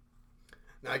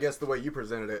 Now, I guess the way you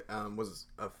presented it was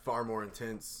a far more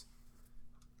intense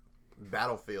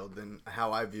battlefield than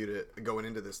how I viewed it going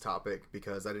into this topic,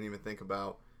 because I didn't even think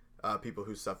about people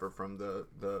who suffer from the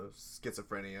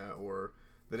schizophrenia or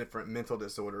the different mental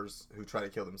disorders who try to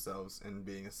kill themselves and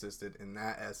being assisted in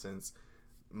that essence.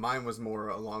 Mine was more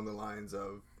along the lines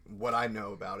of what I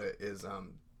know about it is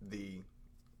the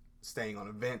staying on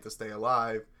a vent to stay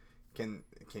alive. Can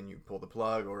you pull the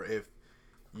plug? Or if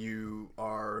you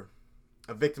are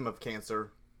a victim of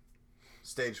cancer,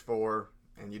 stage 4,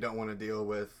 and you don't want to deal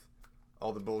with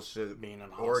all the bullshit, being in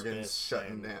organs hospice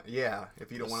shutting down. Yeah,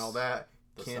 if you don't want all that,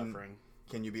 suffering.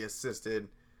 Can you be assisted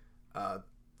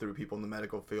through people in the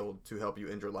medical field to help you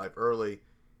end your life early?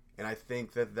 And I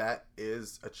think that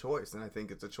is a choice, and I think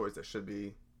it's a choice that should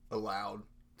be allowed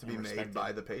to be made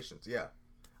by the patients. Yeah,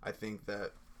 I think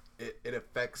that it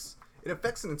affects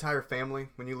an entire family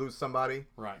when you lose somebody.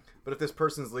 Right. But if this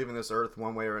person's leaving this earth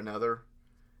one way or another,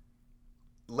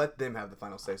 let them have the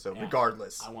final say so,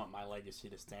 regardless. I want my legacy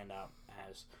to stand out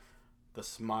as the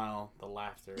smile, the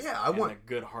laughter, yeah, and a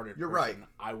good-hearted You're person. right.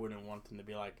 I wouldn't want them to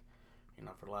be like, you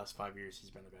know, for the last 5 years he's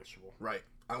been a vegetable. Right.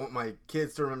 I want my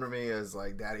kids to remember me as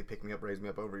like, Daddy picked me up, raised me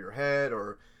up over your head,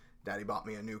 or Daddy bought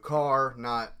me a new car,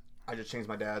 not I just changed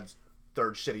my dad's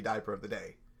third shitty diaper of the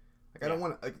day. Like, I don't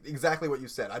want to, exactly what you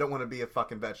said. I don't want to be a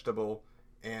fucking vegetable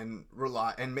and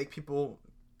make people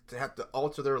to have to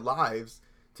alter their lives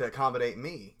to accommodate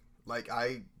me. Like,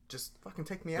 I just fucking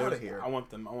take me out of here. I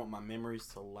want my memories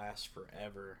to last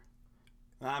forever.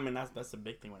 I mean, that's the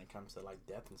big thing when it comes to like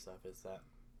death and stuff, is that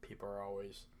people are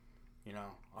always, you know,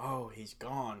 oh, he's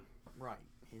gone. Right,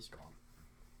 he's gone.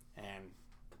 And,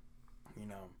 you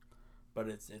know, but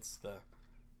it's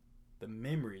the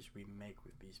memories we make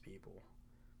with these people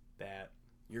that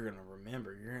you're going to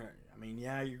remember. You're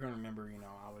going to remember, you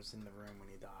know, I was in the room when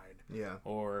he died. Yeah.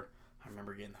 Or I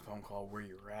remember getting the phone call where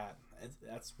you were at.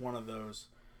 That's one of those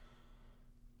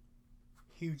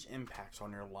huge impacts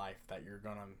on your life that you're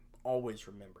going to always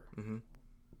remember. Mm-hmm.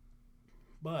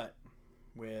 But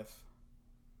with,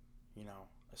 you know,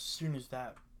 as soon as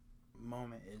that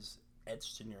moment is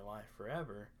etched in your life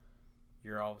forever,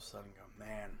 you're all of a sudden going,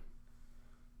 man,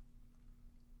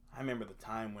 I remember the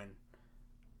time when,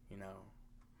 you know,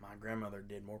 my grandmother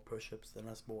did more push-ups than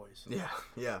us boys. Yeah,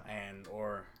 yeah.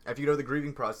 Or if you know the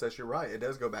grieving process, you're right. It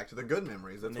does go back to the good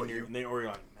memories. That's what or you're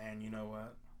like, man, you know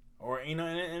what? Or, you know,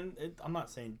 and I'm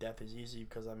not saying death is easy,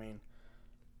 because, I mean,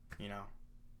 you know,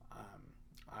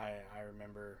 I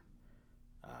remember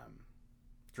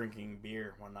drinking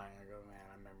beer one night, and I go, man,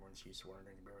 I remember when she used to want to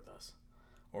drink a beer with us.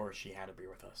 Or she had a beer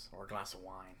with us, or a glass of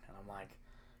wine. And I'm like,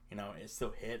 you know, it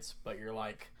still hits, but you're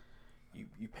like,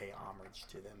 you pay homage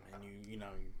to them, and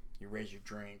you raise your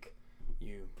drink,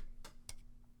 you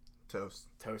toast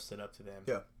it up to them.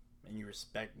 Yeah. And you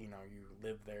respect, you know, you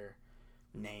live their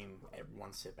name at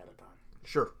one sip at a time.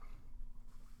 Sure.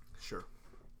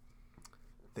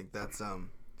 I think that's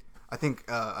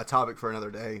a topic for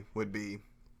another day would be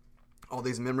all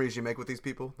these memories you make with these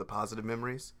people, the positive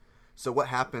memories. So what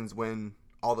happens when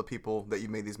all the people that you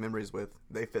made these memories with,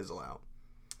 they fizzle out,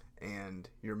 and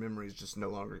your memories just no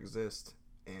longer exist,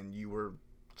 and you were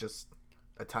just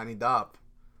a tiny dot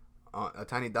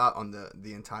on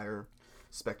the entire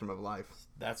spectrum of life.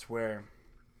 That's where.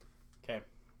 Okay,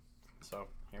 so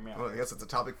hear me out. Well, I guess it's a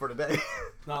topic for today.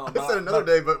 No, I said another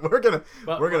day, but we're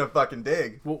gonna fucking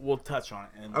dig. We'll touch on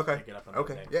it and pick it up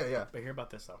another day. Yeah. But hear about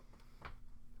this though.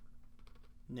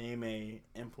 Name a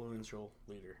influential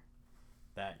leader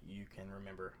that you can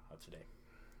remember of today.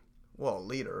 Well,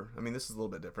 leader. I mean, this is a little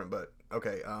bit different, but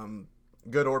okay.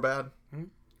 Good or bad?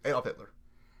 Adolf Hitler.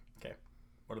 Okay.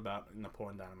 What about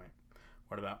Napoleon Dynamite?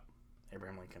 What about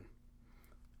Abraham Lincoln?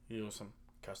 You know, some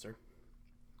Custer.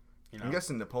 You know? I'm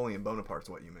guessing Napoleon Bonaparte's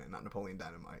what you meant, not Napoleon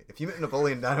Dynamite. If you meant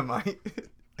Napoleon Dynamite,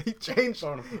 he changed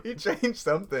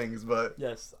some things, but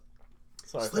yes.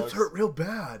 Sorry, slips folks. hurt real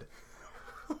bad.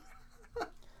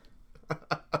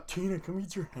 Tina, come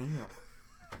eat your ham.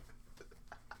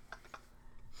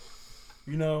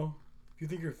 You know, if you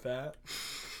think you're fat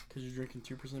because you're drinking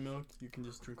 2% milk, you can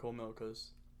just drink whole milk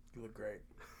because you look great.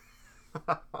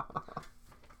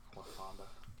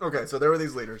 Okay, so there were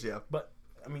these leaders, yeah. But,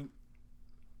 I mean,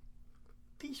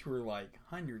 these were like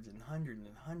hundreds and hundreds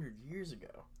and hundreds of years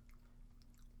ago.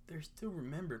 They're still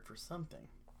remembered for something.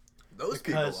 Those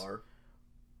people are.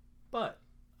 But,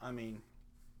 I mean,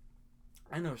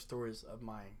 I know stories of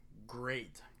my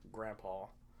great grandpa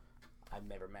I'd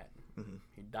never met. Mm-hmm.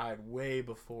 He died way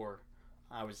before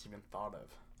I was even thought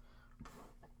of.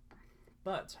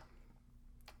 But,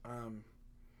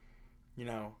 you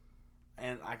know,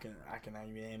 and I can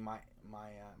even name my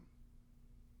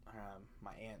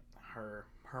aunt, her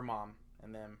mom,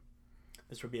 and then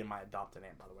this would be my adopted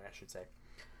aunt, by the way, I should say.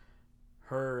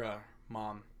 Her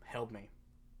mom held me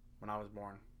when I was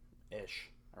born,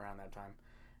 around that time,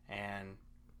 and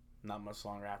not much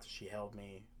longer after she held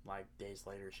me, like days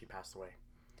later, she passed away.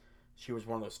 She was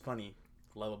one of those funny,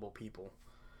 lovable people.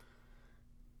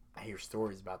 I hear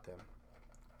stories about them.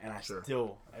 And I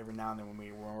still, every now and then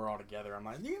when we're all together, I'm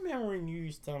like, do you remember when you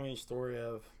used to tell me a story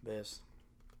of this?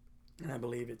 And I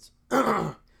believe it's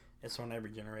it's on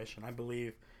every generation. I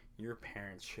believe your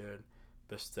parents should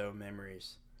bestow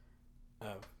memories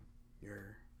of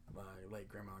your late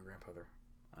grandma and grandfather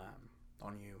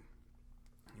on you.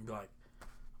 You'd be like, I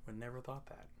would never thought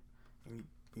that. And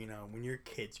you know, when your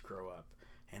kids grow up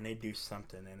and they do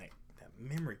something and that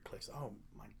memory clicks, oh,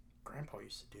 my grandpa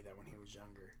used to do that when he was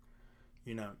younger.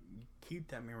 You know, you keep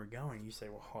that memory going. You say,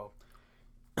 well,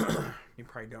 you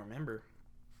probably don't remember.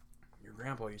 Your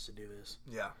grandpa used to do this.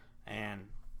 Yeah. And,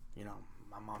 you know,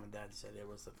 my mom and dad said it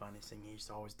was the funniest thing he used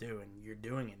to always do, and you're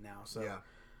doing it now. So, yeah.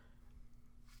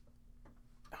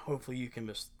 Hopefully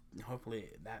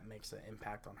that makes an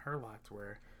impact on her life to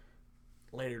where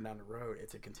later down the road,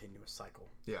 it's a continuous cycle.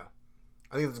 Yeah.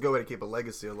 I think it's a good way to keep a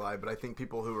legacy alive, but I think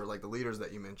people who are like the leaders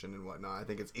that you mentioned and whatnot, I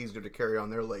think it's easier to carry on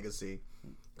their legacy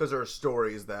because there are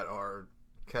stories that are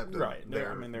kept right.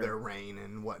 in their reign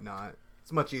and whatnot.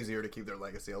 It's much easier to keep their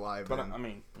legacy alive. But I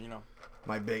mean, you know,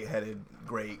 my big-headed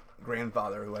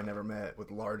great-grandfather who I never met with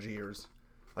large ears.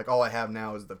 Like, all I have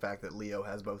now is the fact that Leo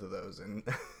has both of those. And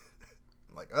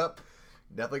I'm like,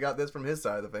 definitely got this from his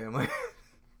side of the family.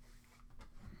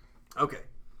 Okay.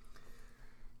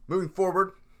 Moving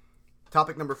forward.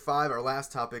 Topic number 5, our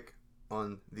last topic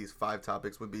on these 5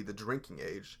 topics would be the drinking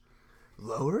age.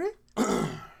 Lower it?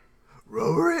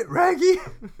 Lower it, Raggy?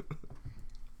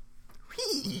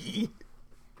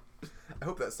 I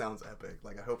hope that sounds epic.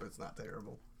 Like, I hope it's not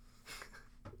terrible.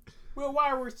 Well,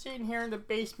 while we're sitting here in the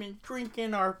basement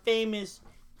drinking our famous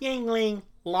Yuengling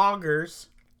lagers,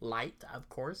 light, of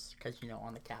course, because, you know,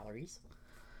 on the calories,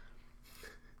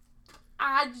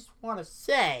 I just want to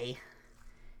say,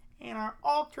 in our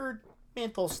altered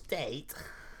mental state,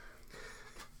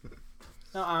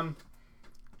 no, I'm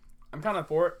kind of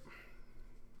for it,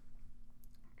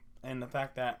 and the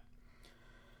fact that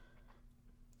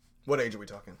what age are we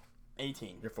talking?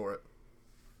 18. You're for it.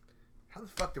 How the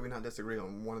fuck did we not disagree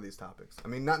on one of these topics? I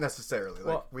mean, not necessarily.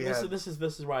 Like, well, this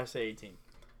is why I say 18.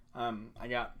 I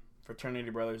got fraternity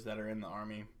brothers that are in the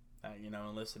Army that, you know,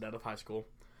 enlisted out of high school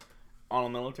on a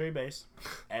military base.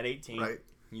 At 18, right.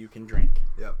 You can drink.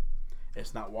 Yep.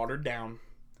 It's not watered down.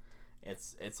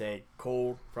 It's a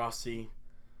cold, frosty,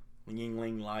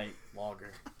 Yuengling Light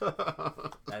lager.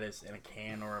 That is in a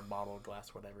can or a bottle,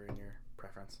 glass, whatever in your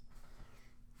preference.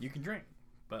 You can drink,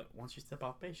 but once you step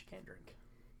off base, you can't drink.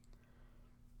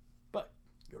 But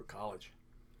you go to college.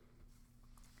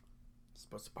 You're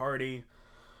supposed to party.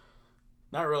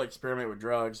 Not really experiment with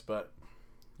drugs, but,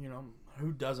 you know,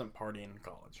 who doesn't party in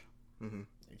college? Mm-hmm.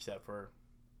 Except for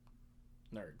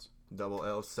nerds. Double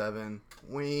L7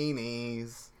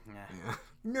 weenies. Yeah.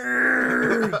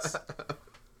 Nerds!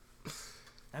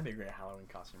 That'd be a great Halloween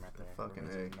costume right there. Fucking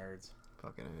A. Nerds.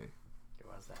 Fucking A. It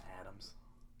was that Adams.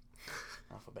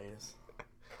 Alpha Betas.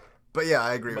 But yeah,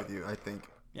 I agree with you. I think.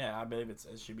 Yeah, I believe it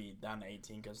should be down to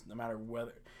 18 because no matter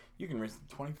whether you can raise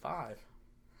 25.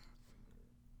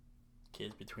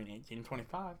 Kids between 18 and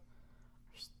 25 are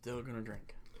still going to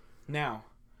drink. Now,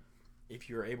 if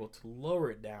you're able to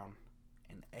lower it down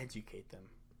and educate them,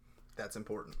 that's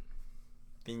important.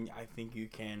 Then I think you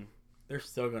can. They're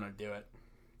still going to do it.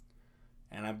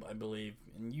 And I believe,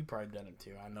 and you probably done it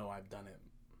too. I know I've done it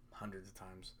hundreds of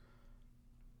times.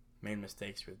 Made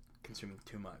mistakes with consuming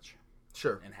too much.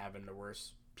 Sure. And having the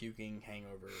worst puking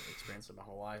hangover experience of my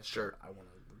whole life. Sure. I want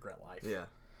to regret life. Yeah.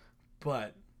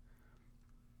 But,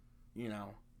 you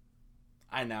know,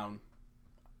 I now,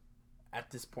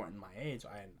 at this point in my age,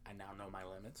 I now know my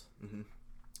limits. Mm-hmm.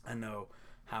 I know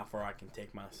how far I can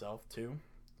take myself to.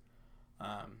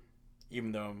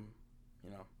 Even though,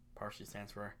 partially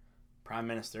stands for Prime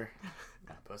Minister.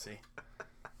 Pussy.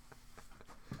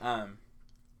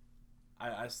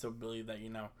 I still believe that,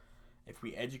 if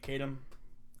we educate them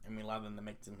and we allow them to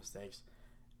make some mistakes,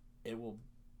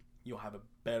 you'll have a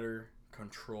better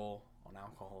control on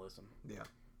alcoholism. Yeah.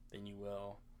 Than you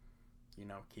will,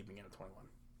 keeping it at 21.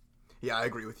 Yeah, I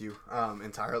agree with you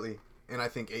entirely. And I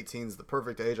think 18 is the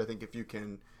perfect age. I think if you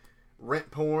can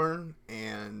rent porn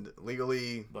and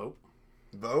legally vote,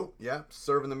 yeah,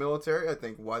 serve in the military, I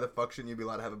think why the fuck shouldn't you be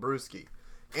allowed to have a brewski?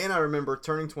 And I remember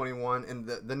turning 21, and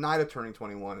the night of turning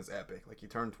 21 is epic. Like, you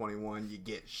turn 21, you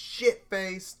get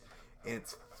shit-faced, and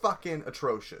it's fucking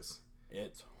atrocious.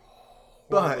 It's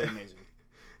horribly But amazing.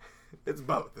 It's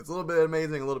both. It's a little bit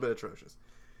amazing, a little bit atrocious.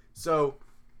 So,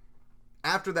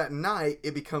 after that night,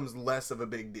 it becomes less of a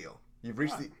big deal. You've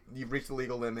reached the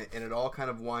legal limit, and it all kind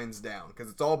of winds down, because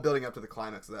it's all building up to the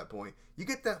climax at that point. You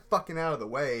get that fucking out of the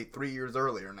way 3 years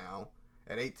earlier now,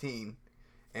 at 18,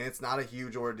 and it's not a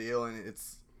huge ordeal, and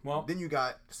then you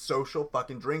got social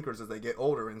fucking drinkers as they get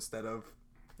older instead of...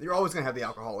 You're always going to have the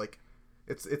alcoholic.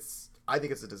 I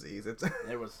think it's a disease.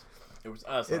 It was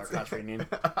us at our class reunion.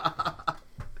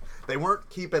 They weren't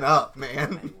keeping up,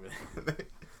 man.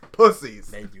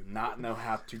 Pussies. They do not know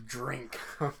how to drink.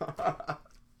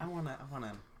 I want a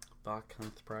vodka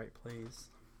and Sprite, please.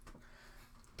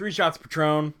 3 shots of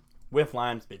Patron with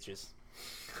limes, bitches.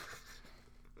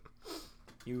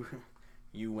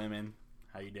 You women,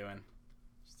 how you doing?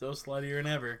 Still sluttier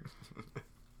than ever.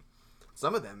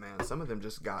 Some of them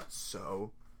just got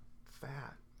so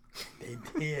fat. They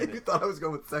did. You thought I was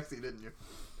going with sexy, didn't you?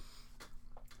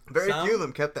 Very few of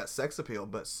them kept that sex appeal,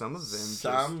 but some of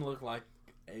them look like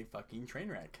a fucking train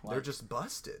wreck. They're just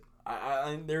busted.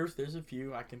 There's a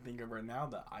few I can think of right now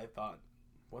that I thought,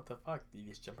 what the fuck? Did you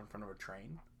just jump in front of a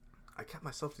train? I kept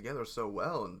myself together so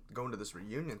well and going to this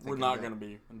reunion. We're not going to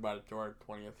be invited to our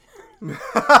 20th.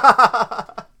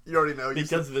 You already know.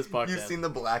 Because of this podcast. You've seen the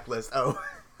blacklist. Oh.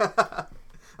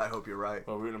 I hope you're right.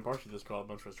 Well, we would partially just call a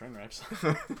bunch of us train wrecks.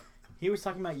 He was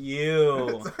talking about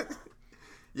you.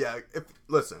 Yeah,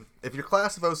 if you're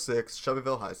class of 06,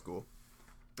 Shelbyville High School,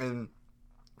 and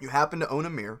you happen to own a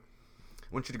mirror, I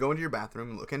want you to go into your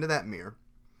bathroom and look into that mirror,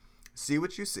 see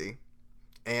what you see,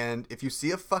 and if you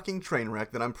see a fucking train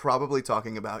wreck, then I'm probably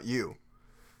talking about you.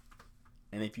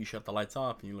 And if you shut the lights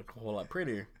off and you look a whole lot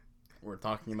prettier, we're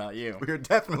talking about you. We're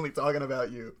definitely talking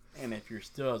about you. And if you're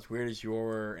still as weird as you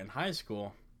were in high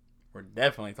school, we're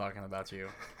definitely talking about you.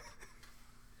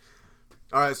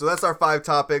 All right, so that's our 5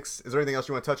 topics. Is there anything else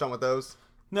you want to touch on with those?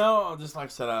 No, just like I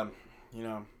said,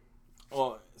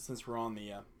 since we're on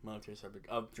the military subject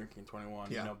of drinking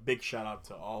 21, big shout out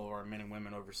to all of our men and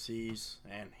women overseas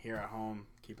and here at home,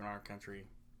 keeping our country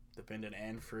defended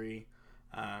and free.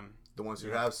 The ones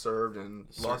who have served and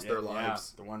lost their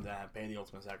lives. The ones that have paid the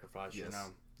ultimate sacrifice. Yes.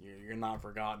 You're not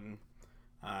forgotten.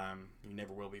 You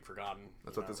never will be forgotten.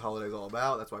 That's what this holiday is all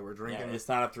about. That's why we're drinking. Yeah, it's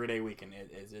not a 3-day weekend.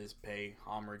 It is pay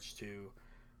homage to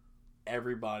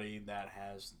everybody that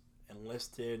has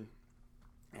enlisted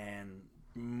and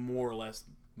more or less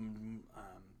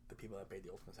the people that paid the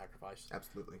ultimate sacrifice.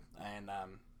 Absolutely. And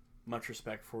much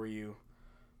respect for you.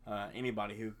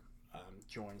 Anybody who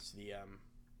joins the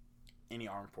any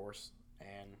armed force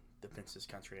and defends this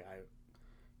country,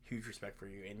 huge respect for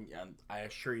you. And I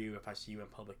assure you, if I see you in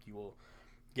public, you will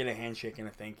get a handshake and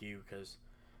a thank you, because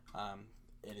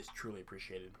it is truly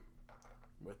appreciated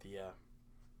with the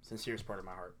sincerest part of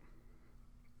my heart.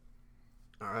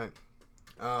 All right.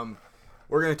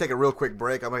 We're going to take a real quick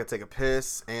break. I'm going to take a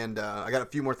piss, and I got a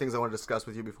few more things I want to discuss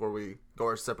with you before we go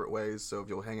our separate ways, so if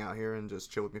you'll hang out here and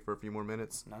just chill with me for a few more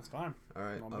minutes. That's fine. All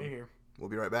right. I'll be here. We'll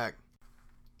be right back.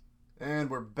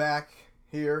 And we're back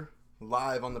here,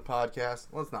 live on the podcast.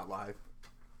 Well, it's not live.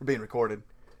 We're being recorded,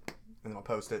 and then I'll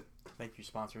post it. Thank you,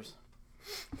 sponsors.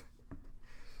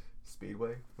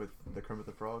 Speedway with the Kermit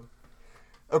the Frog.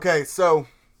 Okay, so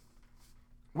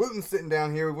Wooten's sitting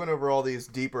down here. We went over all these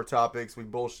deeper topics. We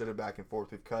bullshitted back and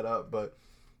forth. We've cut up. But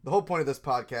the whole point of this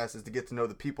podcast is to get to know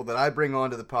the people that I bring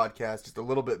onto the podcast just a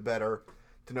little bit better,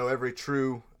 to know every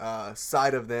true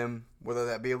side of them, whether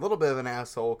that be a little bit of an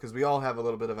asshole, because we all have a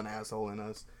little bit of an asshole in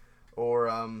us,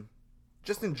 or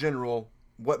just in general,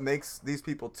 what makes these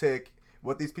people tick,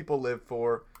 what these people live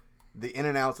for, the in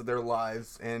and outs of their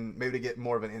lives, and maybe to get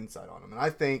more of an insight on them. And I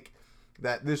think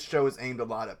that this show is aimed a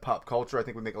lot at pop culture. I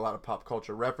think we make a lot of pop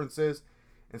culture references.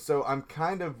 And so I'm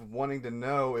kind of wanting to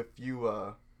know if you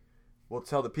will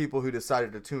tell the people who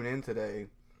decided to tune in today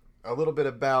a little bit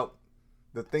about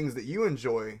the things that you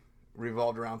enjoy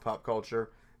revolved around pop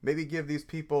culture. Maybe give these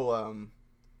people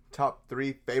top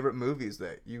 3 favorite movies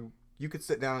that you could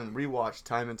sit down and rewatch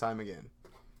time and time again.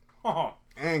 Oh.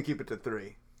 And keep it to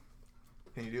 3.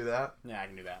 Can you do that? Yeah, I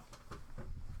can do that.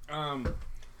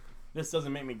 This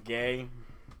doesn't make me gay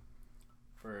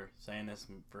for saying this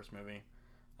first movie.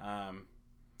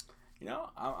 You know,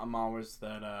 I'm always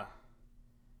that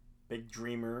big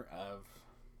dreamer of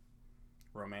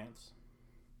romance.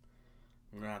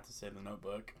 I'm gonna have to say The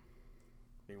Notebook.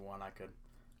 Be one I could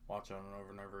watch over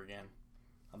and over again.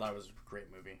 I thought it was a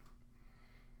great movie.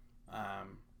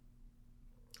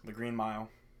 The Green Mile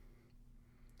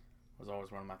was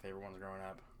always one of my favorite ones growing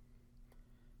up.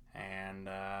 And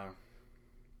that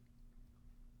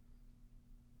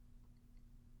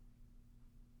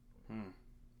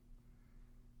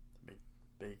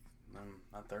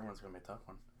third one's gonna be a tough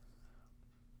one.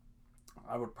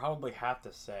 I would probably have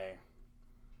to say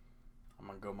I'm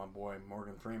gonna go my boy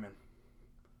Morgan Freeman.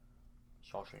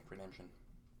 Shawshank Redemption.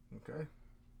 Okay.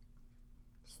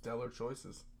 Stellar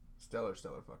choices. Stellar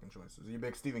fucking choices. Are you a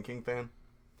big Stephen King fan?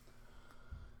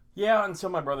 Yeah, until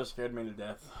my brother scared me to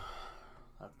death.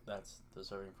 That's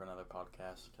deserving for another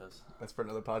podcast, because That's for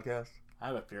another podcast? I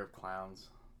have a fear of clowns.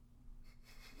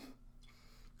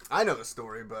 I know the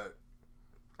story, but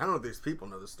I don't know if these people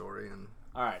know the story. And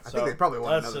All right, I so think they probably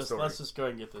want to know the story. Let's just go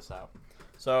ahead and get this out.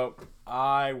 So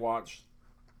I watched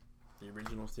the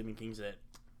original Stephen King's It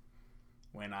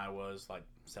when I was like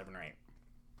 7 or 8.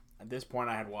 At this point,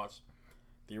 I had watched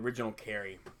the original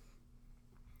Carrie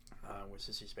with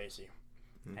Sissy Spacey,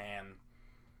 and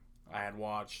I had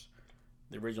watched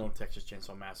the original Texas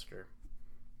Chainsaw Massacre.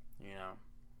 You know,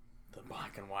 the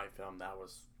black and white film that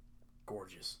was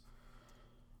gorgeous.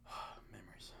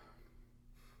 Memories.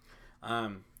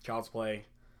 Child's Play.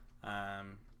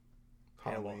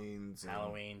 Halloween's.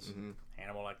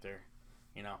 Hannibal Lecter.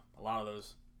 You know, a lot of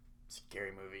those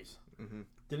scary movies.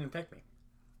 Didn't affect me.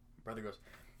 My brother goes,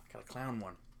 got a clown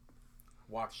one.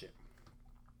 Watched it.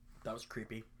 That was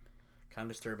creepy. Kind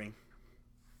of disturbing.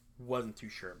 Wasn't too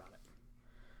sure about it.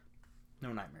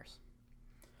 No nightmares.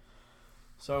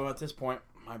 So at this point,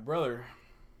 my brother,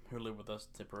 who lived with us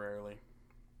temporarily,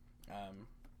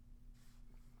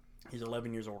 he's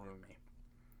 11 years older than me.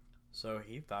 So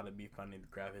he thought it'd be funny to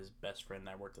grab his best friend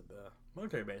that worked at the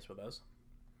military base with us,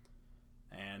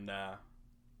 and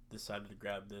decided to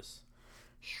grab this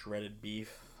shredded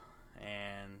beef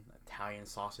and Italian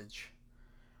sausage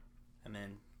and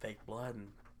then fake blood, and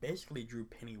basically drew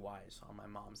Pennywise on my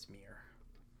mom's mirror.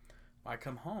 I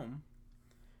come home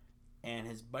and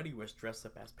his buddy was dressed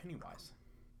up as Pennywise,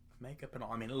 makeup and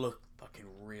all. I mean, it looked fucking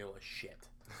real as shit.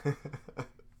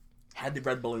 Had the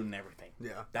red balloon and everything.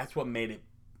 Yeah. That's what made it.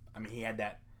 I mean, he had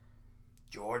that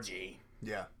Georgie.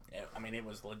 Yeah. I mean, it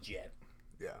was legit.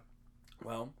 Yeah.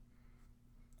 Well,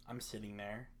 I'm sitting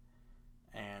there,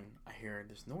 and I hear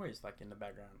this noise, like, in the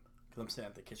background. Because I'm sitting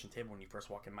at the kitchen table when you first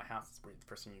walk in my house. It's the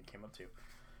first thing you came up to.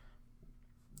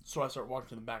 So I start walking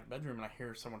to the back bedroom, and I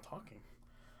hear someone talking.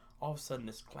 All of a sudden,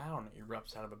 this clown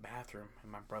erupts out of a bathroom,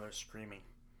 and my brother's screaming.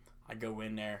 I go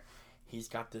in there. He's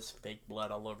got this fake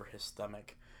blood all over his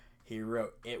stomach. He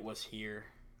wrote, "It was here,"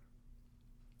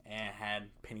 and had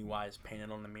Pennywise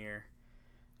painted on the mirror.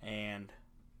 And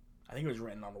I think it was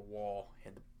written on the wall. He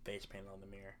had the face painted on the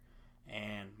mirror.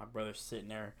 And my brother's sitting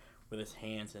there with his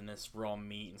hands in this raw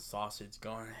meat and sausage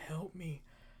going, "Help me."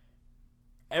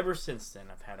 Ever since then,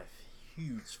 I've had a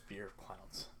huge fear of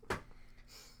clowns.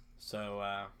 So,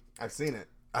 I've seen it.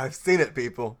 I've seen it,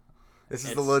 people. This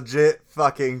is the legit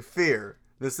fucking fear.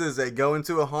 This is a go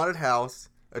into a haunted house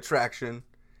attraction,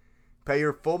 pay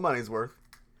your full money's worth,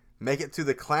 make it to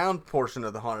the clown portion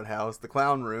of the haunted house, the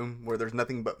clown room, where there's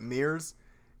nothing but mirrors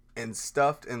and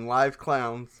stuffed and live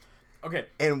clowns. Okay.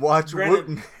 And watch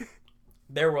Granted,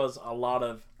 there was a lot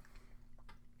of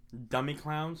dummy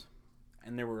clowns,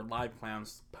 and there were live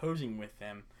clowns posing with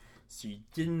them, so you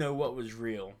didn't know what was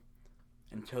real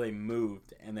until they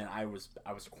moved, and then I was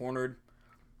cornered.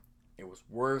 It was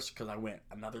worse because I went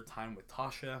another time with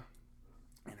Tasha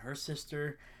and her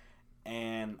sister,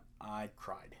 and I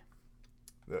cried.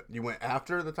 You went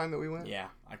after the time that we went? Yeah,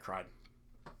 I cried.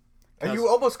 And you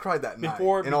almost cried that night,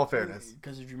 in all fairness.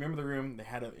 Because if you remember the room,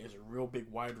 it was a real big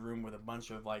wide room with a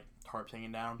bunch of like tarps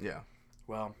hanging down. Yeah.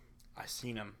 Well, I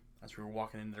seen them as we were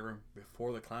walking into the room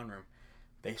before the clown room.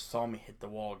 They saw me hit the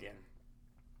wall again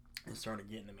and started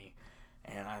getting to me.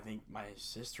 And I think my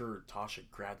sister or Tasha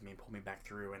grabbed me and pulled me back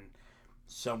through, and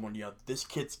someone yelled, "This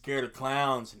kid's scared of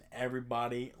clowns," and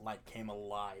everybody like came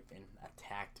alive and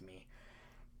attacked me.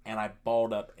 And I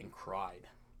balled up and cried.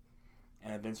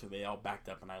 And eventually they all backed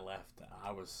up and I left.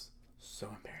 I was so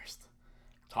embarrassed.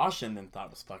 Tasha then thought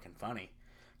it was fucking funny.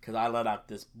 because I let out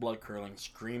this blood-curdling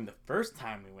scream the first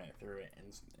time we went through it and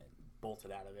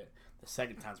bolted out of it. The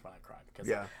second time's when I cried. Because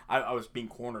I was being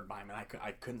cornered by them, and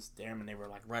I couldn't stare them, and they were,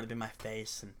 like, right up in my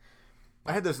face. And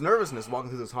I had this nervousness walking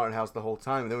through this haunted house the whole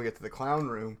time, and then we get to the clown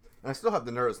room, and I still have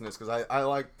the nervousness, because I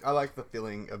like the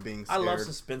feeling of being scared. I love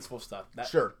suspenseful stuff.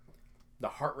 Sure. The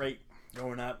heart rate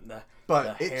going up,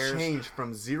 But the it hairs. changed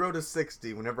from 0 to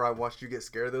 60 whenever I watched you get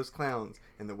scared of those clowns,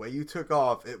 and the way you took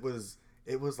off, it was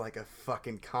like a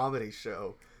fucking comedy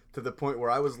show, to the point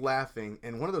where I was laughing,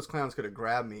 and one of those clowns could have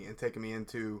grabbed me and taken me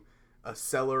into a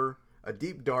cellar, a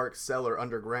deep dark cellar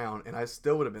underground, and I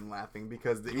still would have been laughing,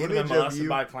 because the You would have image been of molested you,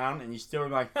 by a clown, and you still were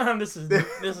like, this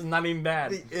is not even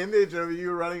bad. the image of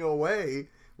you running away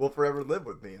will forever live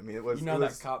with me. I mean, it was. You know it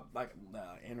was, that cop, like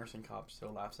Anderson cop,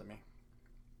 still laughs at me.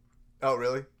 Oh,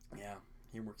 really? Yeah,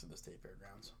 he works at the state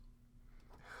fairgrounds.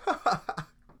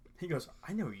 He goes,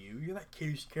 I know you. You're that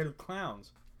kid who's scared of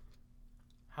clowns.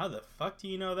 How the fuck do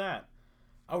you know that?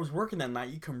 I was working that night.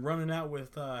 You come running out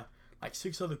with like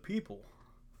 6 other people.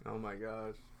 Oh my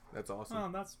gosh, that's awesome. Oh,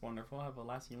 that's wonderful. I have a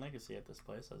lasting legacy at this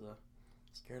place as a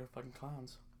scared of fucking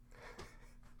clowns.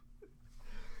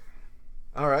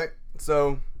 All right,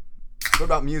 so what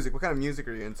about music? What kind of music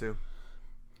are you into?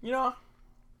 You know,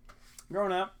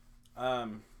 growing up,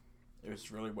 it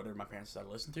was really whatever my parents decided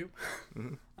to listen to.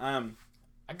 Mm-hmm.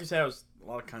 I could say I was a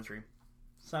lot of country,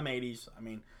 some 80s. I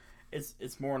mean,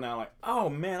 it's more now like, oh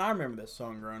man, I remember this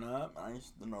song growing up. I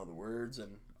used to know the words,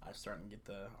 and I'm starting to get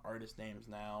the artist names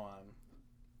now.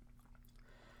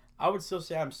 I would still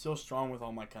say I'm still strong with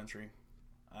all my country.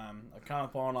 I've kind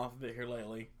of fallen off of it here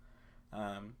lately,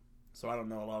 so I don't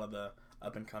know a lot of the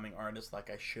up and coming artists like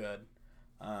I should.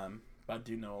 But I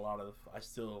do know a lot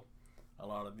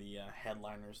of the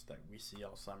headliners that we see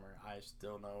all summer. I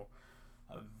still know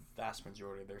a vast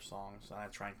majority of their songs, and I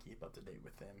try and keep up to date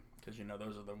with them, because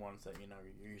those are the ones that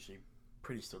you're usually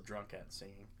pretty still drunk at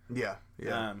singing. Yeah.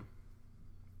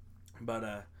 But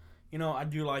I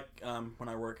do like when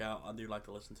I work out, I do like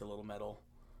to listen to a little metal.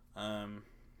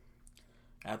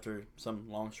 After some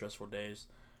long stressful days,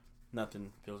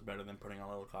 nothing feels better than putting on a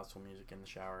little classical music in the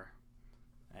shower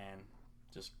and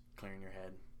just clearing your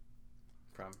head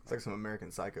from. It's like some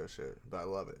American Psycho shit, but I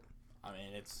love it. I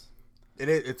mean, it's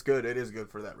good. It is good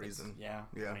for that reason. Yeah.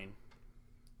 Yeah.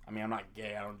 I mean, I'm not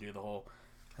gay. I don't do the whole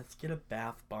let's get a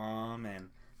bath bomb and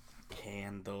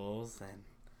candles and.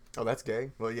 Oh, that's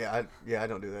gay. Well, I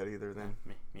don't do that either. Then.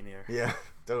 Me neither. Yeah,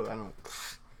 totally. I don't.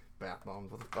 Bath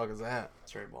bombs. What the fuck is that?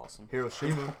 Cherry blossom.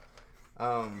 Hiroshima.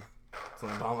 It's the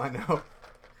only bomb I know.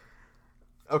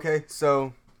 Okay,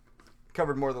 so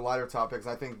covered more of the lighter topics.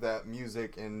 I think that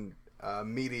music and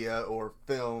media or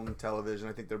film, television,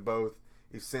 I think they're both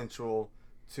essential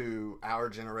to our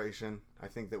generation. I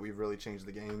think that we've really changed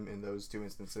the game in those two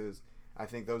instances. I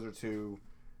think those are two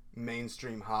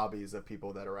mainstream hobbies of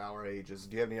people that are our ages.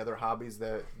 Do you have any other hobbies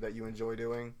that you enjoy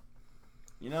doing?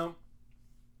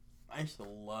 I used to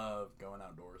love going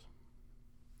outdoors.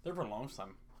 There for a long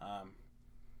time.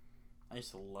 I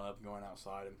used to love going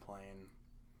outside and playing,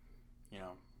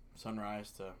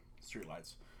 sunrise to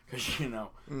streetlights. Because,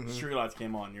 streetlights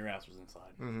came on, your ass was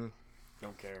inside. Mm-hmm.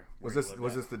 Don't care. Was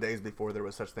this the days before there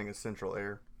was such thing as central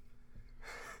air?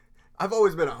 I've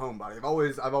always been a homebody.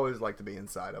 I've always liked to be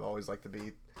inside. I've always liked to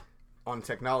be on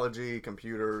technology,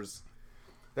 computers.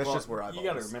 That's just where I've. You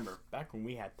got to remember, back when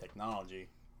we had technology,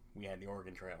 we had the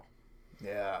Oregon Trail.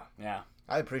 Yeah. Yeah.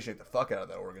 I appreciate the fuck out of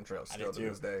that Oregon Trail still to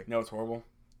this day. You know what's horrible?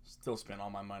 Still spend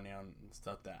all my money on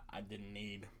stuff that I didn't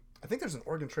need. I think there's an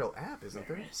Oregon Trail app, isn't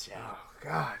there? There is, yeah. Oh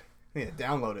God, I need to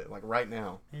download it like right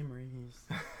now. Memories.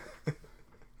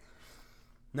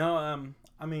 No,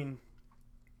 I mean,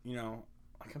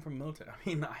 I come from military. I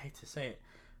mean, I hate to say it,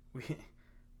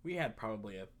 we had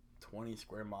probably a 20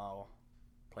 square mile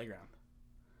playground.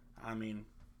 I mean,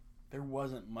 there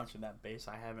wasn't much of that base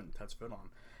I haven't touched foot on.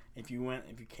 If you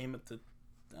came up to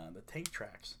the tank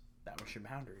tracks, that was your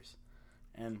boundaries,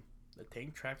 and the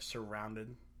tank tracks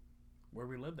surrounded where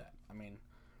we lived at. I mean,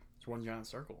 it's one giant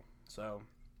circle. So,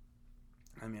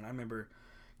 I mean, I remember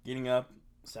getting up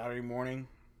Saturday morning,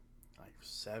 like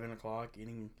 7 o'clock,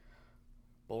 eating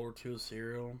a bowl or two of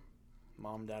cereal.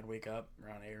 Mom and Dad wake up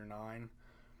around 8 or 9.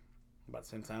 About the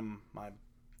same time, my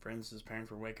friends'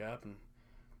 parents would wake up, and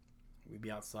we'd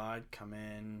be outside, come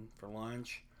in for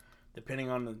lunch. Depending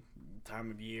on the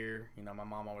time of year, my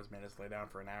mom always made us lay down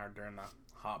for an hour during the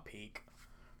hot peak.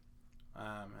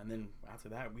 And then after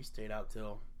that, we stayed out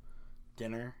till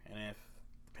dinner, and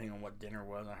depending on what dinner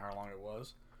was and how long it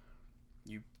was,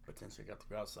 you potentially got to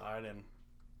go outside and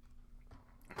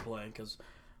play, because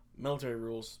military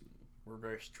rules were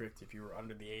very strict. If you were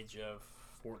under the age of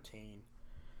 14,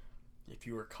 if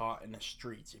you were caught in the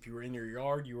streets. If you were in your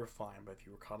yard, you were fine. But if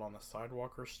you were caught on the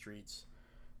sidewalk or streets,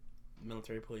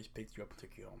 military police picked you up and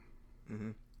took you home.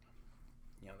 Mm-hmm.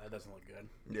 You know, that doesn't look good.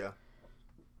 Yeah.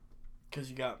 Because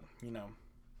you got, you know,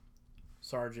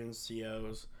 sergeants,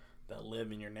 COs that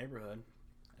live in your neighborhood.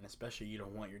 And especially you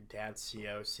don't want your dad's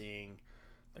CO seeing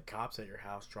the cops at your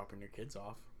house dropping your kids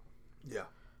off. Yeah.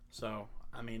 So,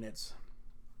 I mean, it's,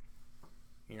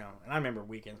 you know, and I remember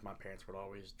weekends my parents would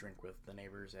always drink with the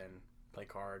neighbors and play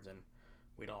cards, and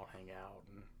we'd all hang out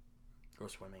and go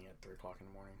swimming at 3 o'clock in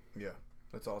the morning. Yeah.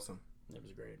 That's awesome. It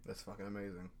was great. That's fucking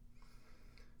amazing.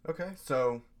 Okay,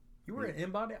 so... You were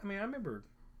in body? I mean, I remember,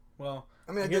 well,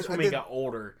 I mean, I guess when we got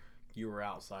older, you were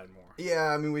outside more.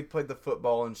 Yeah, I mean, we played the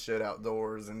football and shit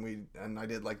outdoors, and I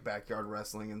did, like, backyard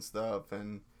wrestling and stuff,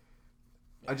 and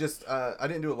I just, I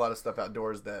didn't do a lot of stuff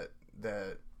outdoors that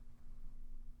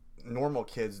normal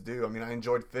kids do. I mean, I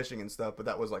enjoyed fishing and stuff, but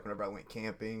that was, like, whenever I went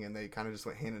camping, and they kind of just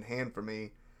went hand in hand for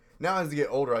me. Now, as I get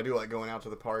older, I do like going out to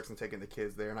the parks and taking the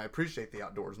kids there, and I appreciate the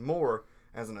outdoors more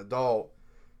as an adult,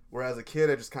 whereas as a kid,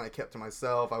 I just kind of kept to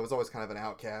myself. I was always kind of an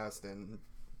outcast, and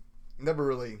never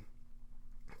really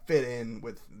fit in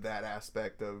with that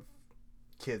aspect of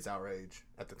kids our age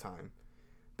at the time.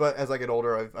 But as I get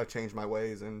older, I've changed my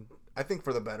ways, and I think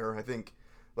for the better. I think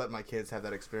letting my kids have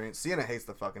that experience. Sienna hates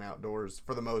the fucking outdoors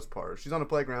for the most part. She's on the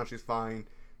playground, she's fine.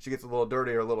 She gets a little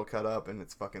dirty or a little cut up, and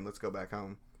it's fucking, let's go back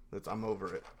home. I'm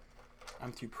over it.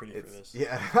 I'm too pretty for this.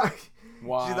 Yeah.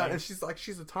 Why?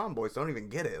 She's a tomboy, so I don't even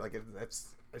get it. Like,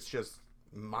 it's just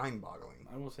mind-boggling.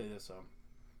 I will say this, though.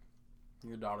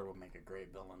 Your daughter will make a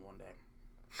great villain one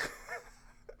day.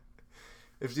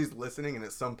 If she's listening, and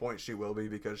at some point she will be,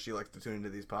 because she likes to tune into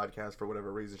these podcasts for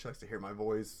whatever reason. She likes to hear my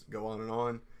voice go on and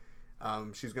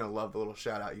on. She's going to love the little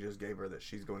shout-out you just gave her that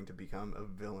she's going to become a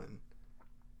villain.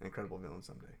 An incredible villain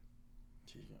someday.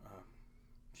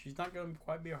 She's not going to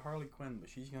quite be a Harley Quinn, but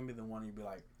she's going to be the one you'd be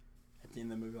like, at the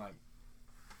end of the movie, like,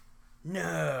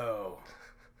 no.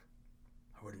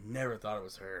 I would have never thought it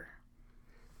was her.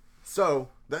 So,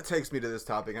 that takes me to this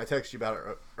topic. I texted you about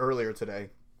it earlier today.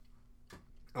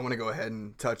 I want to go ahead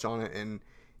and touch on it and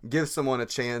give someone a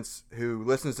chance who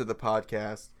listens to the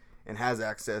podcast and has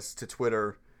access to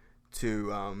Twitter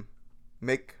to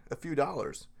make a few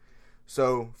dollars.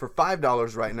 So for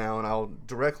 $5 right now, and I'll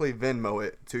directly Venmo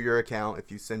it to your account if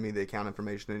you send me the account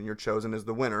information, and you're chosen as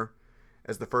the winner,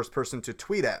 as the first person to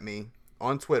tweet at me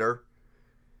on Twitter.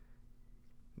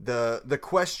 The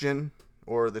question,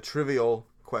 or the trivial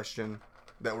question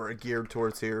that we're geared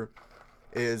towards here,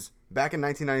 is back in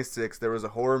 1996 there was a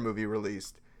horror movie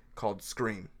released called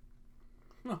Scream.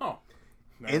 Oh,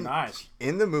 very nice.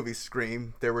 In the movie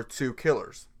Scream, there were 2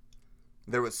 killers.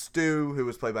 There was Stu, who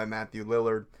was played by Matthew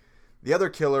Lillard. The other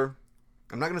killer,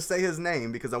 I'm not going to say his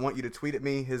name because I want you to tweet at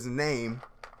me his name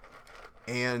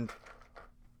and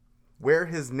where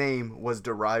his name was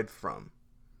derived from.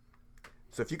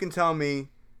 So if you can tell me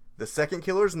the second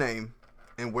killer's name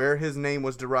and where his name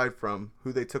was derived from,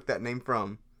 who they took that name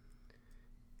from,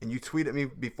 and you tweet at me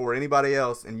before anybody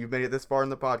else, and you've made it this far in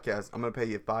the podcast, I'm going to pay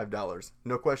you $5.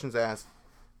 No questions asked.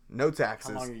 No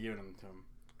taxes. How long are you giving them to him?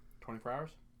 24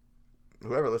 hours?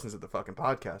 Whoever listens to the fucking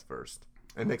podcast first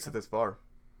and makes it this far.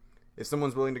 If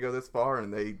someone's willing to go this far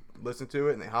and they listen to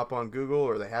it and they hop on Google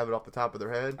or they have it off the top of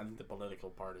their head, I think the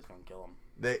political part is going to kill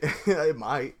them. It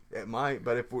might.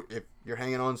 But if you're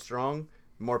hanging on strong,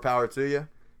 more power to you.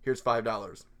 Here's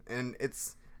 $5, and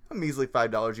it's a measly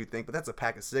 $5 you think, but that's a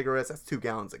pack of cigarettes. That's 2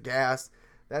 gallons of gas.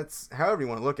 That's however you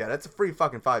want to look at it. It's a free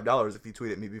fucking $5 if you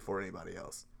tweet at me before anybody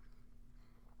else.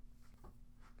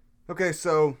 Okay,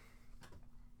 so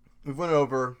we've went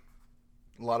over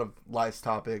a lot of life's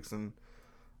topics and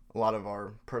a lot of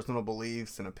our personal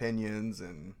beliefs and opinions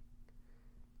and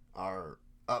our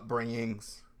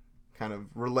upbringings, kind of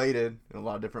related in a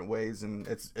lot of different ways, and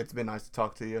it's been nice to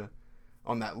talk to you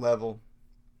on that level.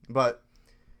 But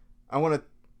I want to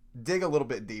dig a little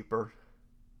bit deeper.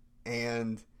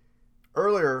 And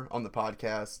earlier on the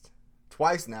podcast,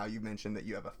 twice now, you mentioned that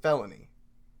you have a felony,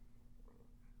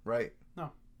 right?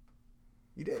 No.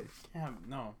 You did. Can't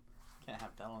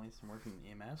have felonies and working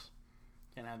in EMS.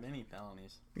 Can't have any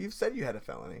felonies. You've said you had a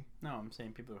felony. No, I'm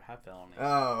saying people who have felonies.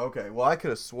 Oh, okay. Well, I could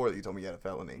have swore that you told me you had a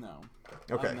felony. No.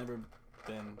 Okay. I've never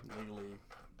been legally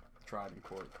tried in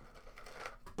court.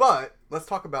 But let's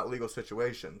talk about legal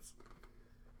situations,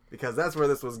 because that's where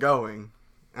this was going.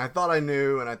 And I thought I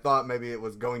knew, and I thought maybe it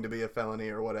was going to be a felony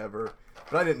or whatever,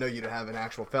 but I didn't know you'd have an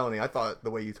actual felony. I thought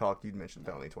the way you talked, you'd mentioned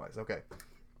felony twice. Okay.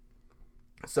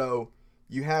 So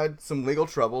you had some legal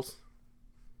troubles.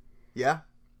 Yeah?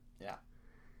 Yeah.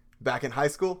 Back in high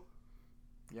school?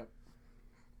 Yep.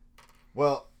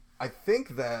 Well, I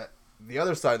think that the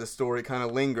other side of the story kind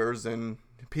of lingers, and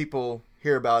people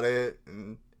hear about it,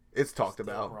 and it's talked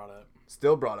about.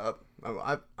 Still brought up.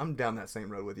 I'm down that same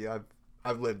road with you.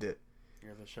 I've lived it.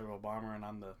 You're the Shelbyville bomber, and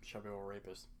I'm the Shelbyville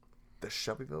rapist. The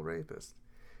Shelbyville rapist.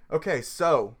 Okay,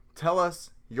 so tell us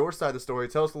your side of the story.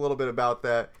 Tell us a little bit about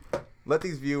that. Let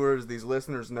these viewers, these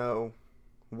listeners know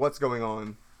what's going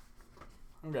on.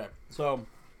 Okay, so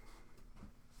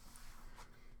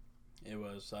it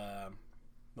was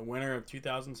the winter of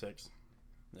 2006.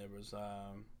 It was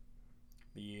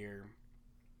the year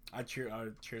I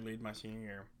cheerlead my senior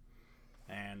year,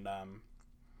 and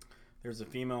there's a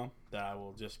female that I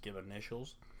will just give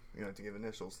initials. You don't have to give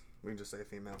initials. We can just say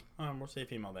female. We'll say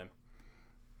female then.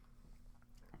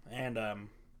 And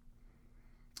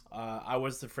I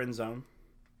was the friend zone.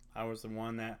 I was the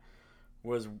one that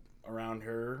was around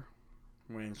her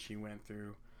when she went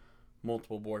through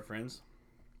multiple boyfriends.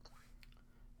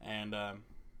 And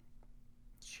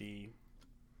she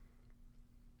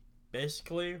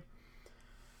basically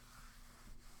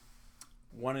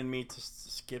wanted me to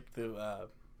skip the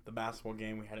basketball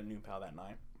game we had at New Pal that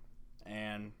night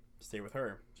and stay with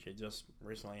her. She had just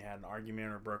recently had an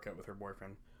argument or broke up with her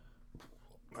boyfriend.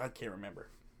 I can't remember.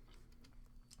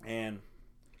 And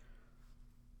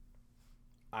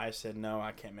I said, no,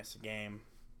 I can't miss a game.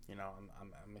 You know,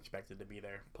 I'm expected to be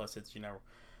there. Plus, it's, you know,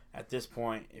 at this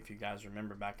point, if you guys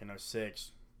remember back in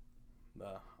 2006,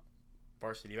 the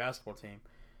varsity basketball team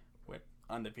went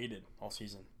undefeated all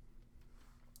season.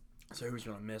 So who's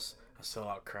going to miss a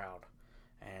sellout crowd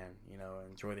and, you know,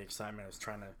 enjoy the excitement of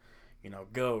trying to, you know,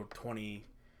 go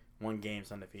 21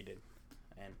 games undefeated.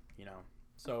 And, you know,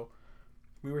 so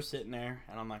we were sitting there,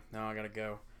 and I'm like, no, I got to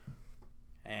go.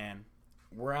 And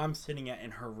where I'm sitting at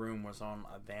in her room was on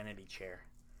a vanity chair.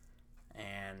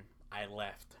 And I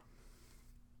left.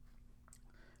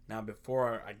 Now,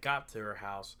 before I got to her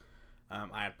house,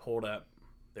 I had pulled up.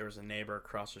 There was a neighbor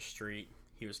across the street.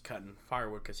 He was cutting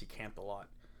firewood because he camped a lot.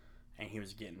 And he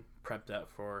was getting prepped up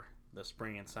for the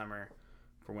spring and summer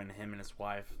for when him and his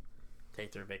wife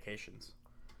take their vacations.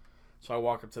 So I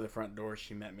walk up to the front door.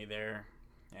 She met me there.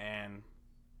 And,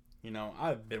 you know,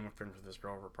 I've been friends with this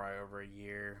girl for probably over a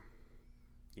year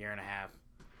and a half.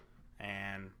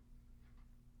 And,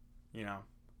 you know,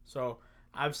 so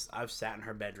I've sat in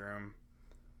her bedroom.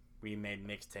 We made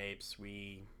mixtapes.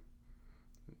 We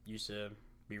used to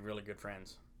be really good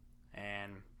friends.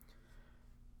 And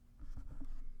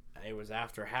it was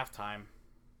after halftime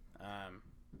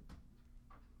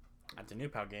at the New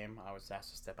Pal game, I was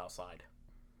asked to step outside.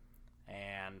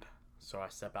 And so I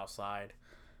step outside,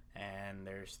 and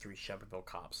there's 3 Shelbyville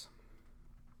cops.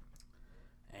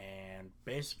 And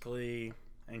basically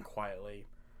and quietly,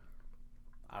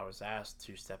 I was asked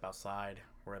to step outside,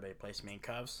 where they placed me in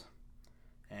cuffs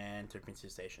and took me to the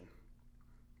station,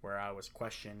 where I was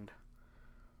questioned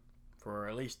for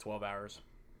at least 12 hours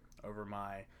over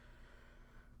my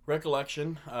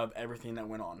recollection of everything that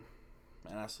went on.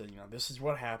 And I said, you know, this is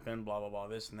what happened, blah, blah, blah,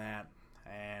 this and that.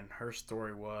 And her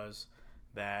story was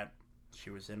that she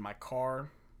was in my car,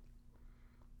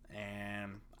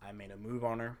 and I made a move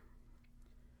on her,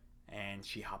 and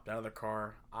she hopped out of the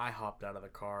car. I hopped out of the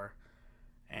car,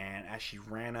 and as she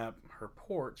ran up her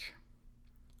porch,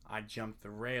 I jumped the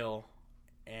rail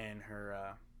in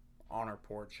her on her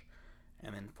porch,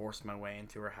 and then forced my way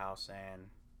into her house, and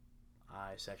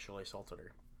I sexually assaulted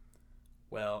her.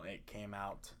 Well, it came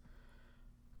out.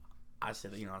 I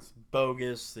said, you know, it's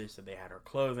bogus. They said they had her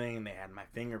clothing. They had my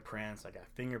fingerprints. I got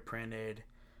fingerprinted.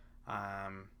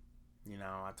 You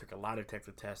know, I took a lie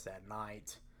detector test that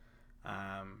night.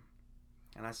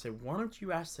 And I said, why don't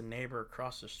you ask the neighbor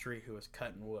across the street who was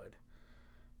cutting wood?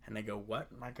 And they go, what?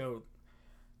 And I go,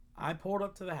 I pulled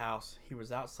up to the house. He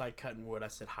was outside cutting wood. I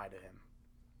said hi to him.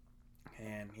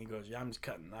 And he goes, yeah, I'm just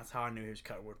cutting. That's how I knew he was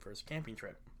cutting wood for his camping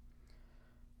trip.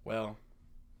 Well,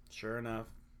 sure enough,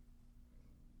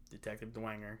 Detective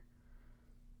Dwanger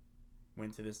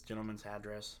went to this gentleman's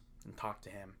address and talked to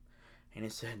him. And he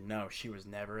said, no, she was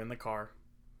never in the car.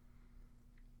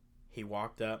 He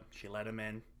walked up. She let him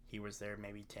in. He was there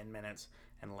maybe 10 minutes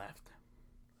and left.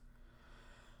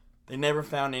 They never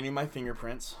found any of my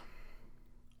fingerprints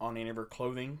on any of her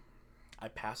clothing. I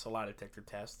passed a lie detector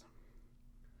test.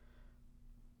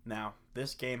 Now,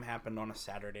 this game happened on a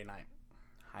Saturday night.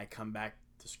 I come back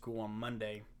to school on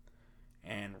Monday,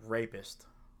 and rapist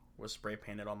was spray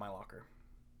painted on my locker.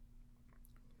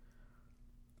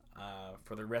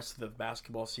 For the rest of the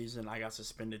basketball season, I got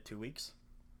suspended 2 weeks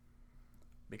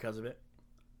because of it.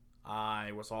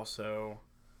 I was also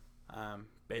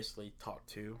basically talked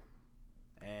to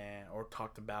or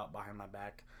talked about behind my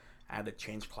back. I had to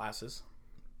change classes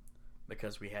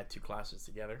because we had 2 classes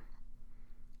together.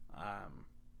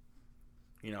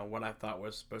 what I thought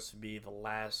was supposed to be the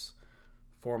last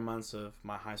 4 months of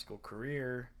my high school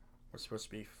career were supposed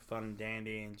to be fun and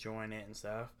dandy, enjoying it and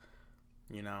stuff.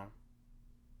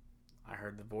 I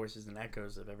heard the voices and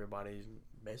echoes of everybody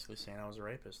basically saying I was a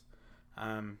rapist.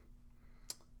 I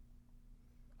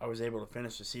was able to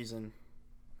finish the season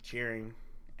cheering,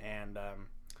 and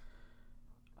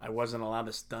I wasn't allowed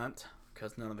to stunt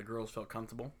because none of the girls felt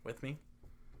comfortable with me,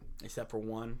 except for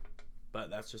one, but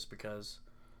that's just because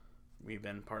we've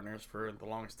been partners for the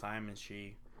longest time, and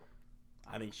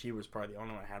I think she was probably the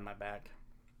only one that had my back.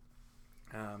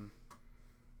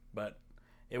 But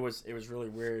it was really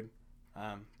weird.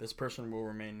 This person will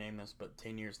remain nameless, but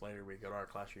 10 years later we go to our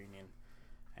class reunion,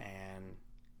 and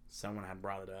someone had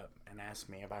brought it up and asked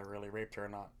me if I really raped her or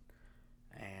not.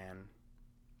 And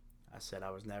I said I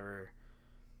was never,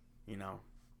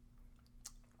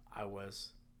 I was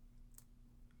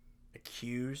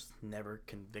accused, never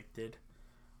convicted.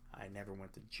 I never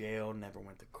went to jail, never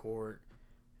went to court.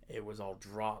 It was all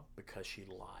dropped because she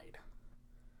lied.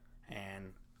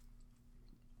 And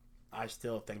I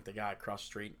still think the guy across the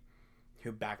street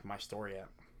who backed my story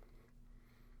up.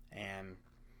 And,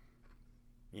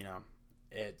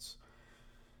 it's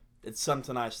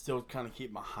something I still kind of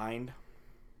keep behind,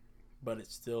 but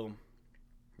it's still,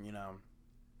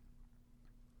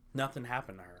 nothing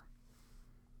happened to her.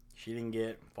 She didn't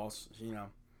get false, she didn't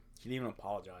even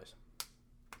apologize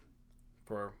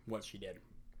for what she did.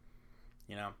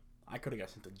 I could have got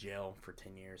sent to jail for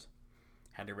 10 years.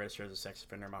 Had to register as a sex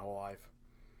offender my whole life.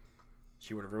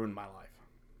 She would have ruined my life.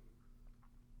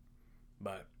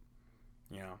 But,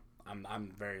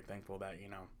 I'm very thankful that,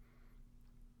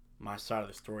 my side of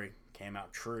the story came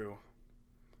out true.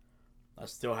 I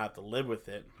still have to live with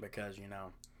it because,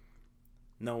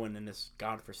 no one in this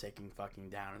godforsaken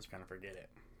fucking town is going to forget it.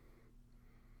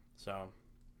 So,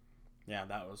 yeah,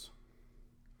 that's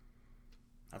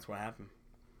what happened.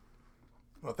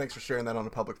 Well, thanks for sharing that on a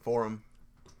public forum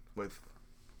with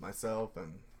myself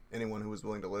and anyone who was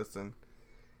willing to listen.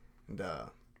 And I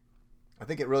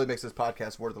think it really makes this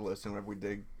podcast worth a listen whenever we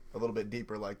dig a little bit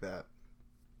deeper like that.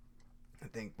 I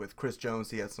think with Chris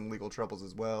Jones, he had some legal troubles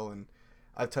as well, and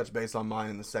I've touched base on mine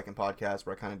in the second podcast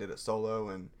where I kind of did it solo,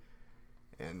 and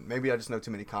maybe I just know too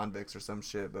many convicts or some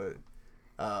shit, but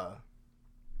I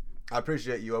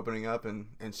appreciate you opening up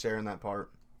and sharing that part.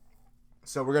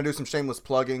 So we're going to do some shameless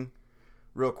plugging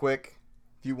real quick.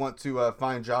 If you want to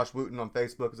find Josh Wooten on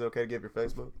Facebook, is it okay to give your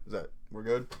Facebook? We're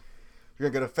good? You're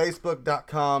going to go to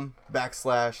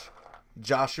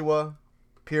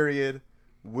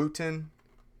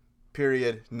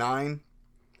facebook.com/Joshua_Wooten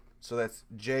So that's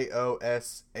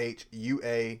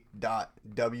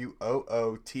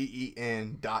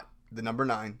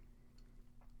JOSHUA.WOOTEN.9.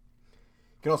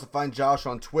 You can also find Josh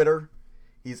on Twitter.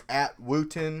 He's at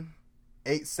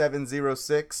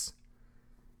Wooten8706.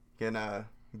 You can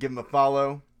give him a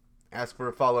follow. Ask for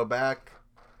a follow back.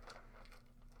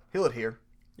 He'll adhere.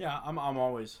 Yeah, I'm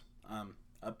always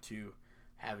up to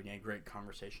having a great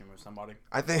conversation with somebody.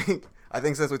 I think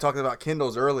since we talked about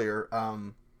Kindles earlier,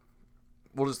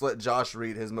 we'll just let Josh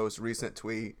read his most recent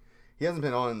tweet. He hasn't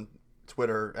been on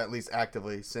Twitter, at least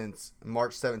actively, since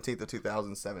March 17th of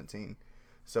 2017.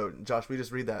 So, Josh, we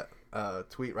just read that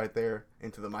tweet right there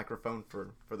into the microphone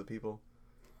for the people.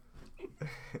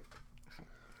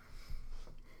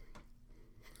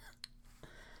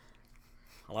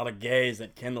 A lot of gays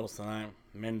at Kindles tonight.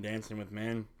 Men dancing with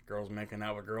men, girls making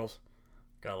out with girls.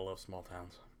 Gotta love small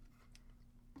towns.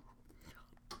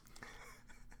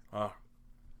 Oh,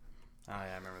 yeah,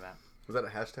 I remember that. Was that a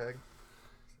hashtag?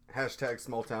 Hashtag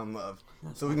small town love.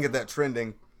 So we can get that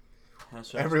trending.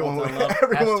 Hashtag Everyone small town would- love.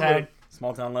 everyone Hashtag would-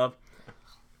 small town love.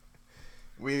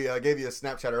 We gave you a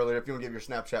Snapchat earlier. If you want to give your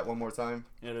Snapchat one more time.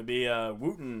 It'll be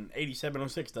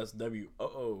Wooten8706. That's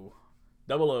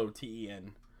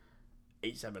WOOTEN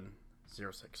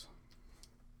 8706.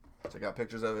 Check out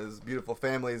pictures of his beautiful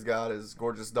family he's got, his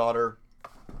gorgeous daughter,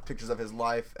 pictures of his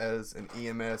life as an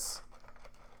EMS.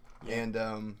 Yeah. And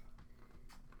I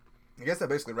guess that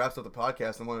basically wraps up the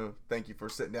podcast. I want to thank you for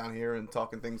sitting down here and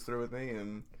talking things through with me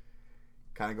and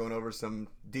kind of going over some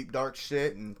deep, dark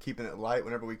shit and keeping it light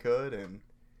whenever we could and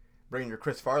bringing your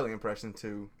Chris Farley impression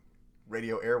to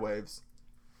radio airwaves.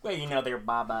 Well, there,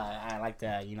 Bob, I like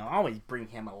to, always bring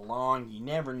him along. You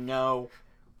never know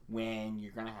when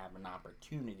you're going to have an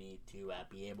opportunity to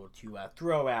be able to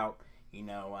throw out,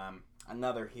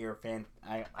 another here fan.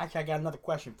 I got another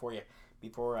question for you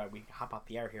before we hop off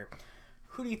the air here.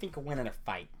 Who do you think will win in a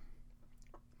fight?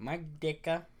 Mike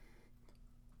Ditka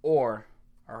or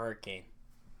a Hurricane?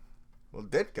 Well,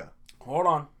 Ditka. Hold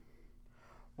on.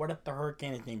 What if the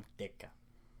Hurricane is named Ditka?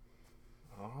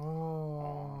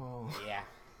 Oh. Yeah.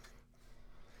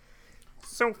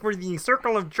 So for the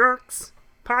Circle of Jerks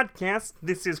podcast,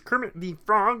 this is Kermit the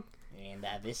Frog. And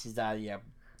this is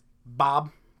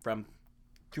Bob from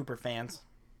Cooper Fans.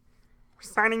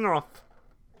 Signing off.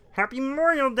 Happy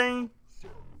Memorial Day.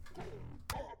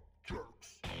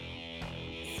 Jerks.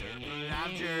 Circle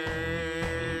of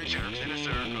jerks. Jerks in a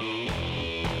circle.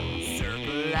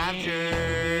 Circle of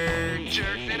jerks.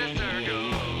 Jerks in a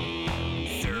circle.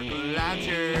 Circle of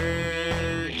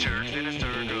jerks. Jerks in a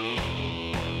circle.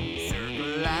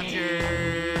 Circle of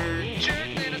jerks.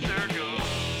 Jerks in a circle.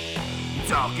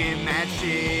 Talking that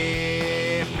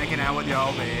shit. Making out with your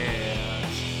bitch.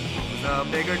 Who's a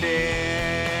bigger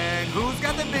dick? Who's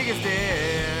got the biggest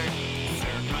dick?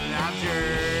 Circle of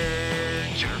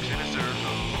jerks. Jerks in